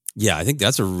 Yeah, I think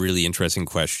that's a really interesting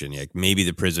question. Like maybe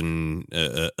the prison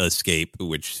escape,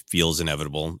 which feels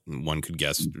inevitable. One could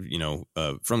guess,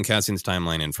 from Cassian's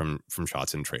timeline and from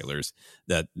shots and trailers,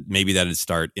 that maybe that'd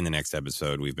start in the next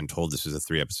episode. We've been told this is a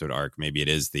 3-episode arc. Maybe it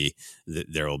is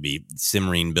there will be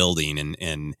simmering building,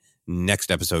 and next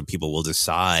episode people will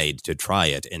decide to try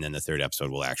it, and then the 3rd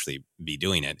episode will actually be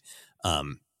doing it.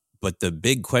 But the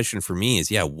big question for me is,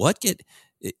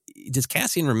 does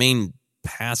Cassian remain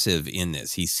passive in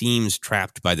this? He seems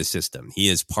trapped by the system. He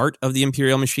is part of the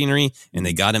Imperial machinery, and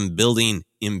they got him building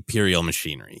Imperial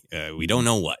machinery. We don't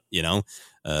know what,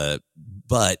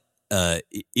 but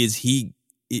is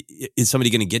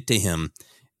somebody going to get to him?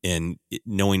 And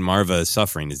knowing Marva is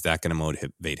suffering, is that going to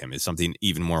motivate him? Is something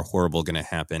even more horrible going to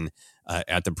happen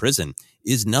at the prison?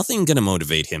 Is nothing going to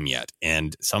motivate him yet?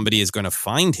 And somebody is going to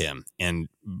find him. And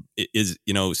is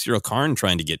Cyril Karn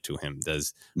trying to get to him?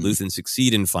 Does Luthen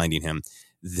succeed in finding him?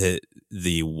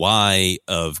 The why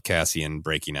of Cassian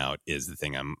breaking out is the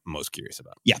thing I'm most curious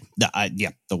about. Yeah,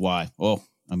 the why. Oh,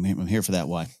 I'm here for that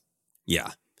why.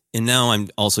 Yeah, and now I'm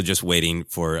also just waiting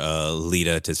for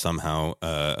Lita to somehow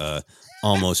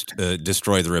almost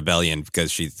destroy the rebellion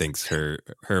because she thinks her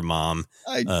mom,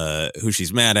 who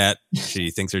she's mad at, she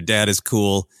thinks her dad is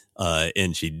cool,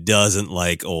 and she doesn't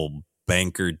like old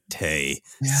banker Tay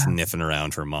sniffing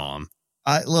around her mom.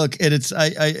 I empathize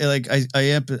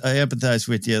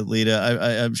with you,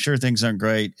 Lita. I'm sure things aren't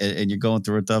great, and you're going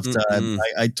through a tough time.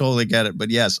 I totally get it.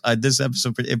 But yes, this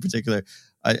episode in particular,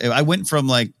 I went from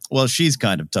she's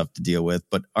kind of tough to deal with,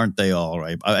 but aren't they all,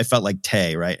 right? I felt like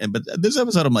Tay, right? But this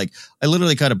episode, I'm like, I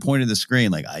literally kind of pointed at the screen,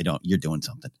 like, you're doing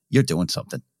something. You're doing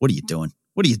something. What are you doing?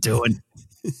 What are you doing?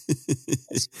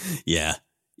 Yeah,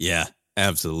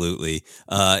 absolutely.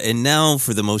 And now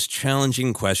for the most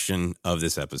challenging question of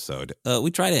this episode.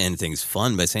 We try to end things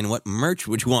fun by saying, what merch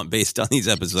would you want based on these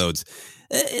episodes?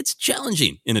 It's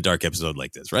challenging in a dark episode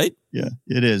like this, right? Yeah,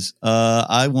 it is.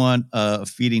 I want a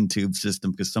feeding tube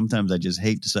system because sometimes I just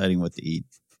hate deciding what to eat.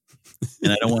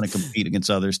 And I don't want to compete against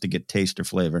others to get taste or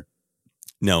flavor.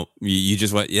 No, you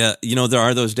just want, there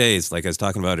are those days, like I was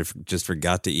talking about, if just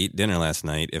forgot to eat dinner last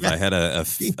night. If I had a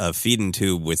feeding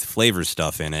tube with flavor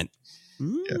stuff in it,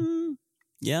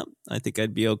 yeah, I think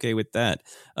I'd be okay with that.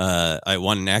 I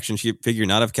want an action figure,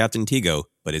 not of Captain Tigo,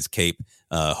 but his cape.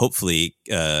 Hopefully,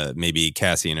 maybe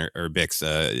Cassian or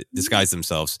Bix disguise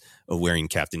themselves wearing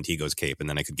Captain Tigo's cape, and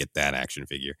then I could get that action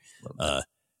figure.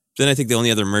 Then I think the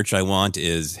only other merch I want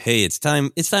is, hey, it's time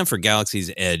for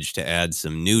Galaxy's Edge to add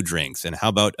some new drinks. And how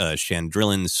about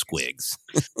Chandrillan Squigs?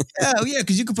 yeah,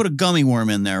 because you could put a gummy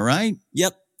worm in there, right?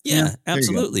 Yep. Yeah,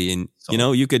 absolutely. And,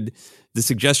 you could... The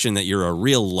suggestion that you're a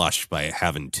real lush by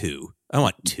having 2. I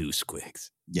want 2 squigs.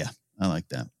 Yeah, I like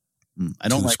that. I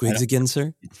don't 2 like squigs again,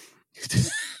 sir.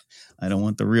 I don't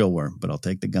want the real worm, but I'll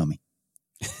take the gummy.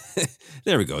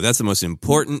 There we go. That's the most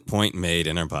important point made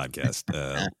in our podcast.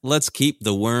 Let's keep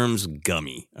the worms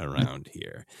gummy around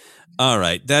here. All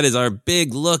right. That is our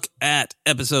big look at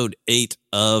episode 8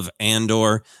 of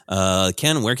Andor.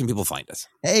 Ken, where can people find us?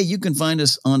 Hey, you can find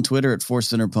us on Twitter at Force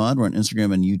Center Pod. We're on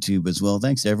Instagram and YouTube as well.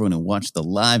 Thanks to everyone who watched the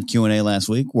live Q&A last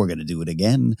week. We're going to do it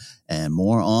again and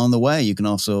more on the way. You can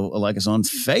also like us on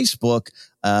Facebook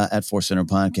at Force Center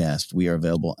Podcast. We are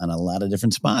available on a lot of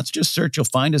different spots. Just search, you'll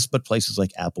find us, but places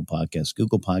like Apple Podcasts,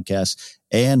 Google Podcasts,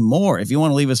 and more. If you want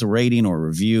to leave us a rating or a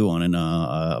review on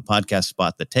a podcast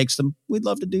spot that takes them, we'd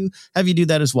love to have you do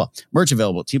that as well. Merch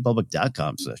available at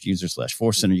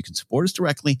tpublic.com/user/Force Center. You can support us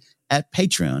directly at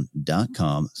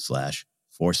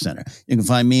patreon.com/Force Center. You can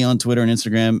find me on Twitter and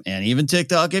Instagram and even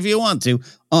TikTok if you want to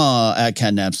at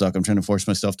Ken Napzok. I'm trying to force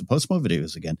myself to post more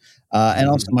videos again. And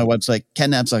also my website,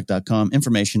 kennapzok.com,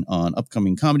 information on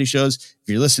upcoming comedy shows. If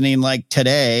you're listening like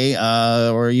today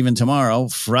or even tomorrow,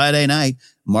 Friday night,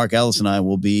 Mark Ellis and I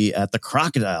will be at the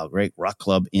Crocodile, great rock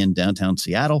club in downtown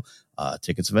Seattle.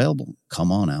 Tickets available.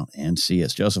 Come on out and see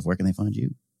us. Joseph, where can they find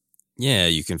you? Yeah,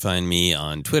 you can find me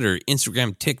on Twitter,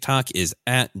 Instagram, TikTok is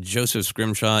at Joseph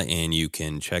Scrimshaw, and you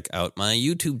can check out my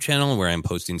YouTube channel where I'm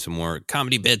posting some more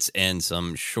comedy bits and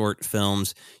some short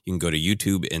films. You can go to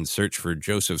YouTube and search for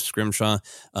Joseph Scrimshaw.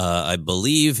 I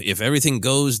believe if everything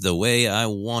goes the way I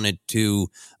want it to,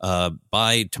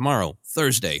 by tomorrow,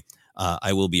 Thursday,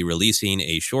 I will be releasing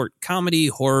a short comedy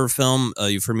horror film.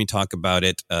 You've heard me talk about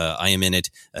it. I am in it.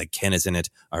 Ken is in it.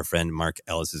 Our friend Mark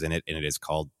Ellis is in it, and it is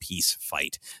called Peace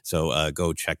Fight. So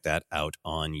go check that out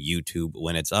on YouTube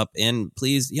when it's up. And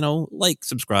please, like,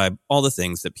 subscribe, all the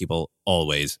things that people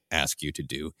always ask you to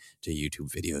do to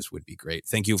YouTube videos would be great.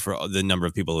 Thank you for the number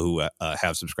of people who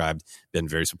have subscribed, been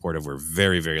very supportive. We're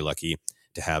very, very lucky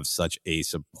to have such a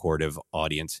supportive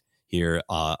audience here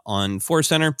on Force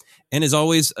Center. And as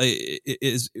always,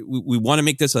 we want to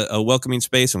make this a welcoming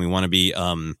space, and we want to be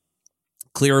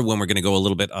clear when we're going to go a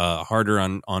little bit harder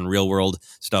on real world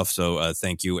stuff. So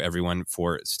thank you, everyone,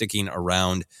 for sticking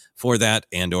around for that.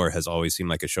 Andor has always seemed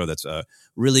like a show that's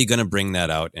really going to bring that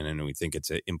out. And we think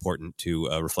it's important to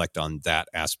reflect on that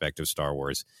aspect of Star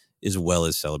Wars, as well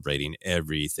as celebrating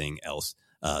everything else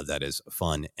that is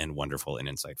fun and wonderful and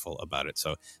insightful about it.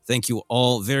 So thank you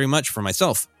all very much. For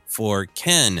myself, for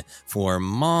Ken, for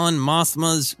Mon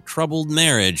Mothma's troubled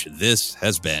marriage, this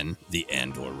has been the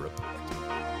Andor Report.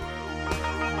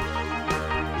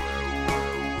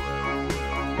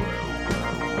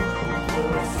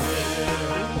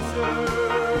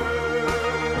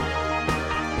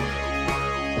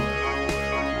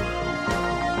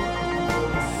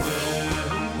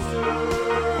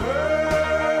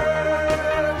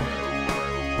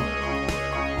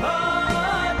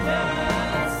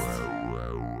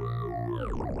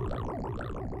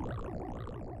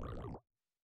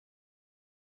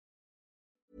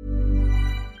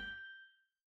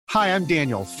 Hi, I'm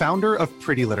Daniel, founder of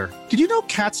Pretty Litter. Did you know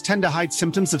cats tend to hide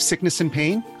symptoms of sickness and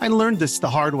pain? I learned this the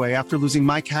hard way after losing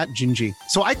my cat, Gingy.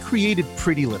 So I created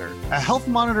Pretty Litter, a health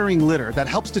monitoring litter that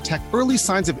helps detect early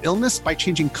signs of illness by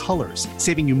changing colors,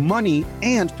 saving you money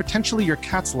and potentially your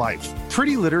cat's life.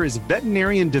 Pretty Litter is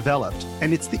veterinarian developed,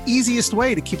 and it's the easiest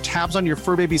way to keep tabs on your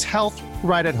fur baby's health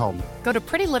right at home. Go to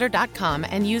prettylitter.com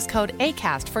and use code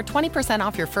ACAST for 20%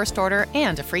 off your first order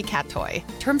and a free cat toy.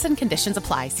 Terms and conditions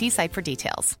apply. See site for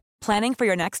details. Planning for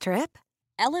your next trip?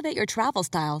 Elevate your travel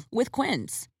style with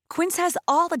Quince. Quince has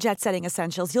all the jet-setting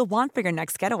essentials you'll want for your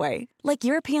next getaway, like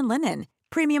European linen,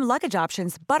 premium luggage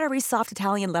options, buttery soft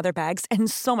Italian leather bags,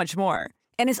 and so much more.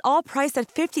 And is all priced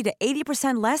at 50 to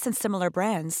 80% less than similar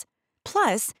brands.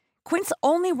 Plus, Quince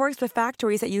only works with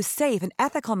factories that use safe and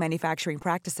ethical manufacturing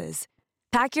practices.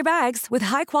 Pack your bags with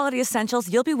high-quality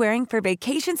essentials you'll be wearing for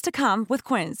vacations to come with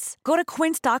Quince. Go to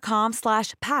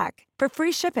quince.com/pack for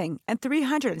free shipping and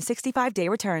 365-day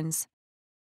returns.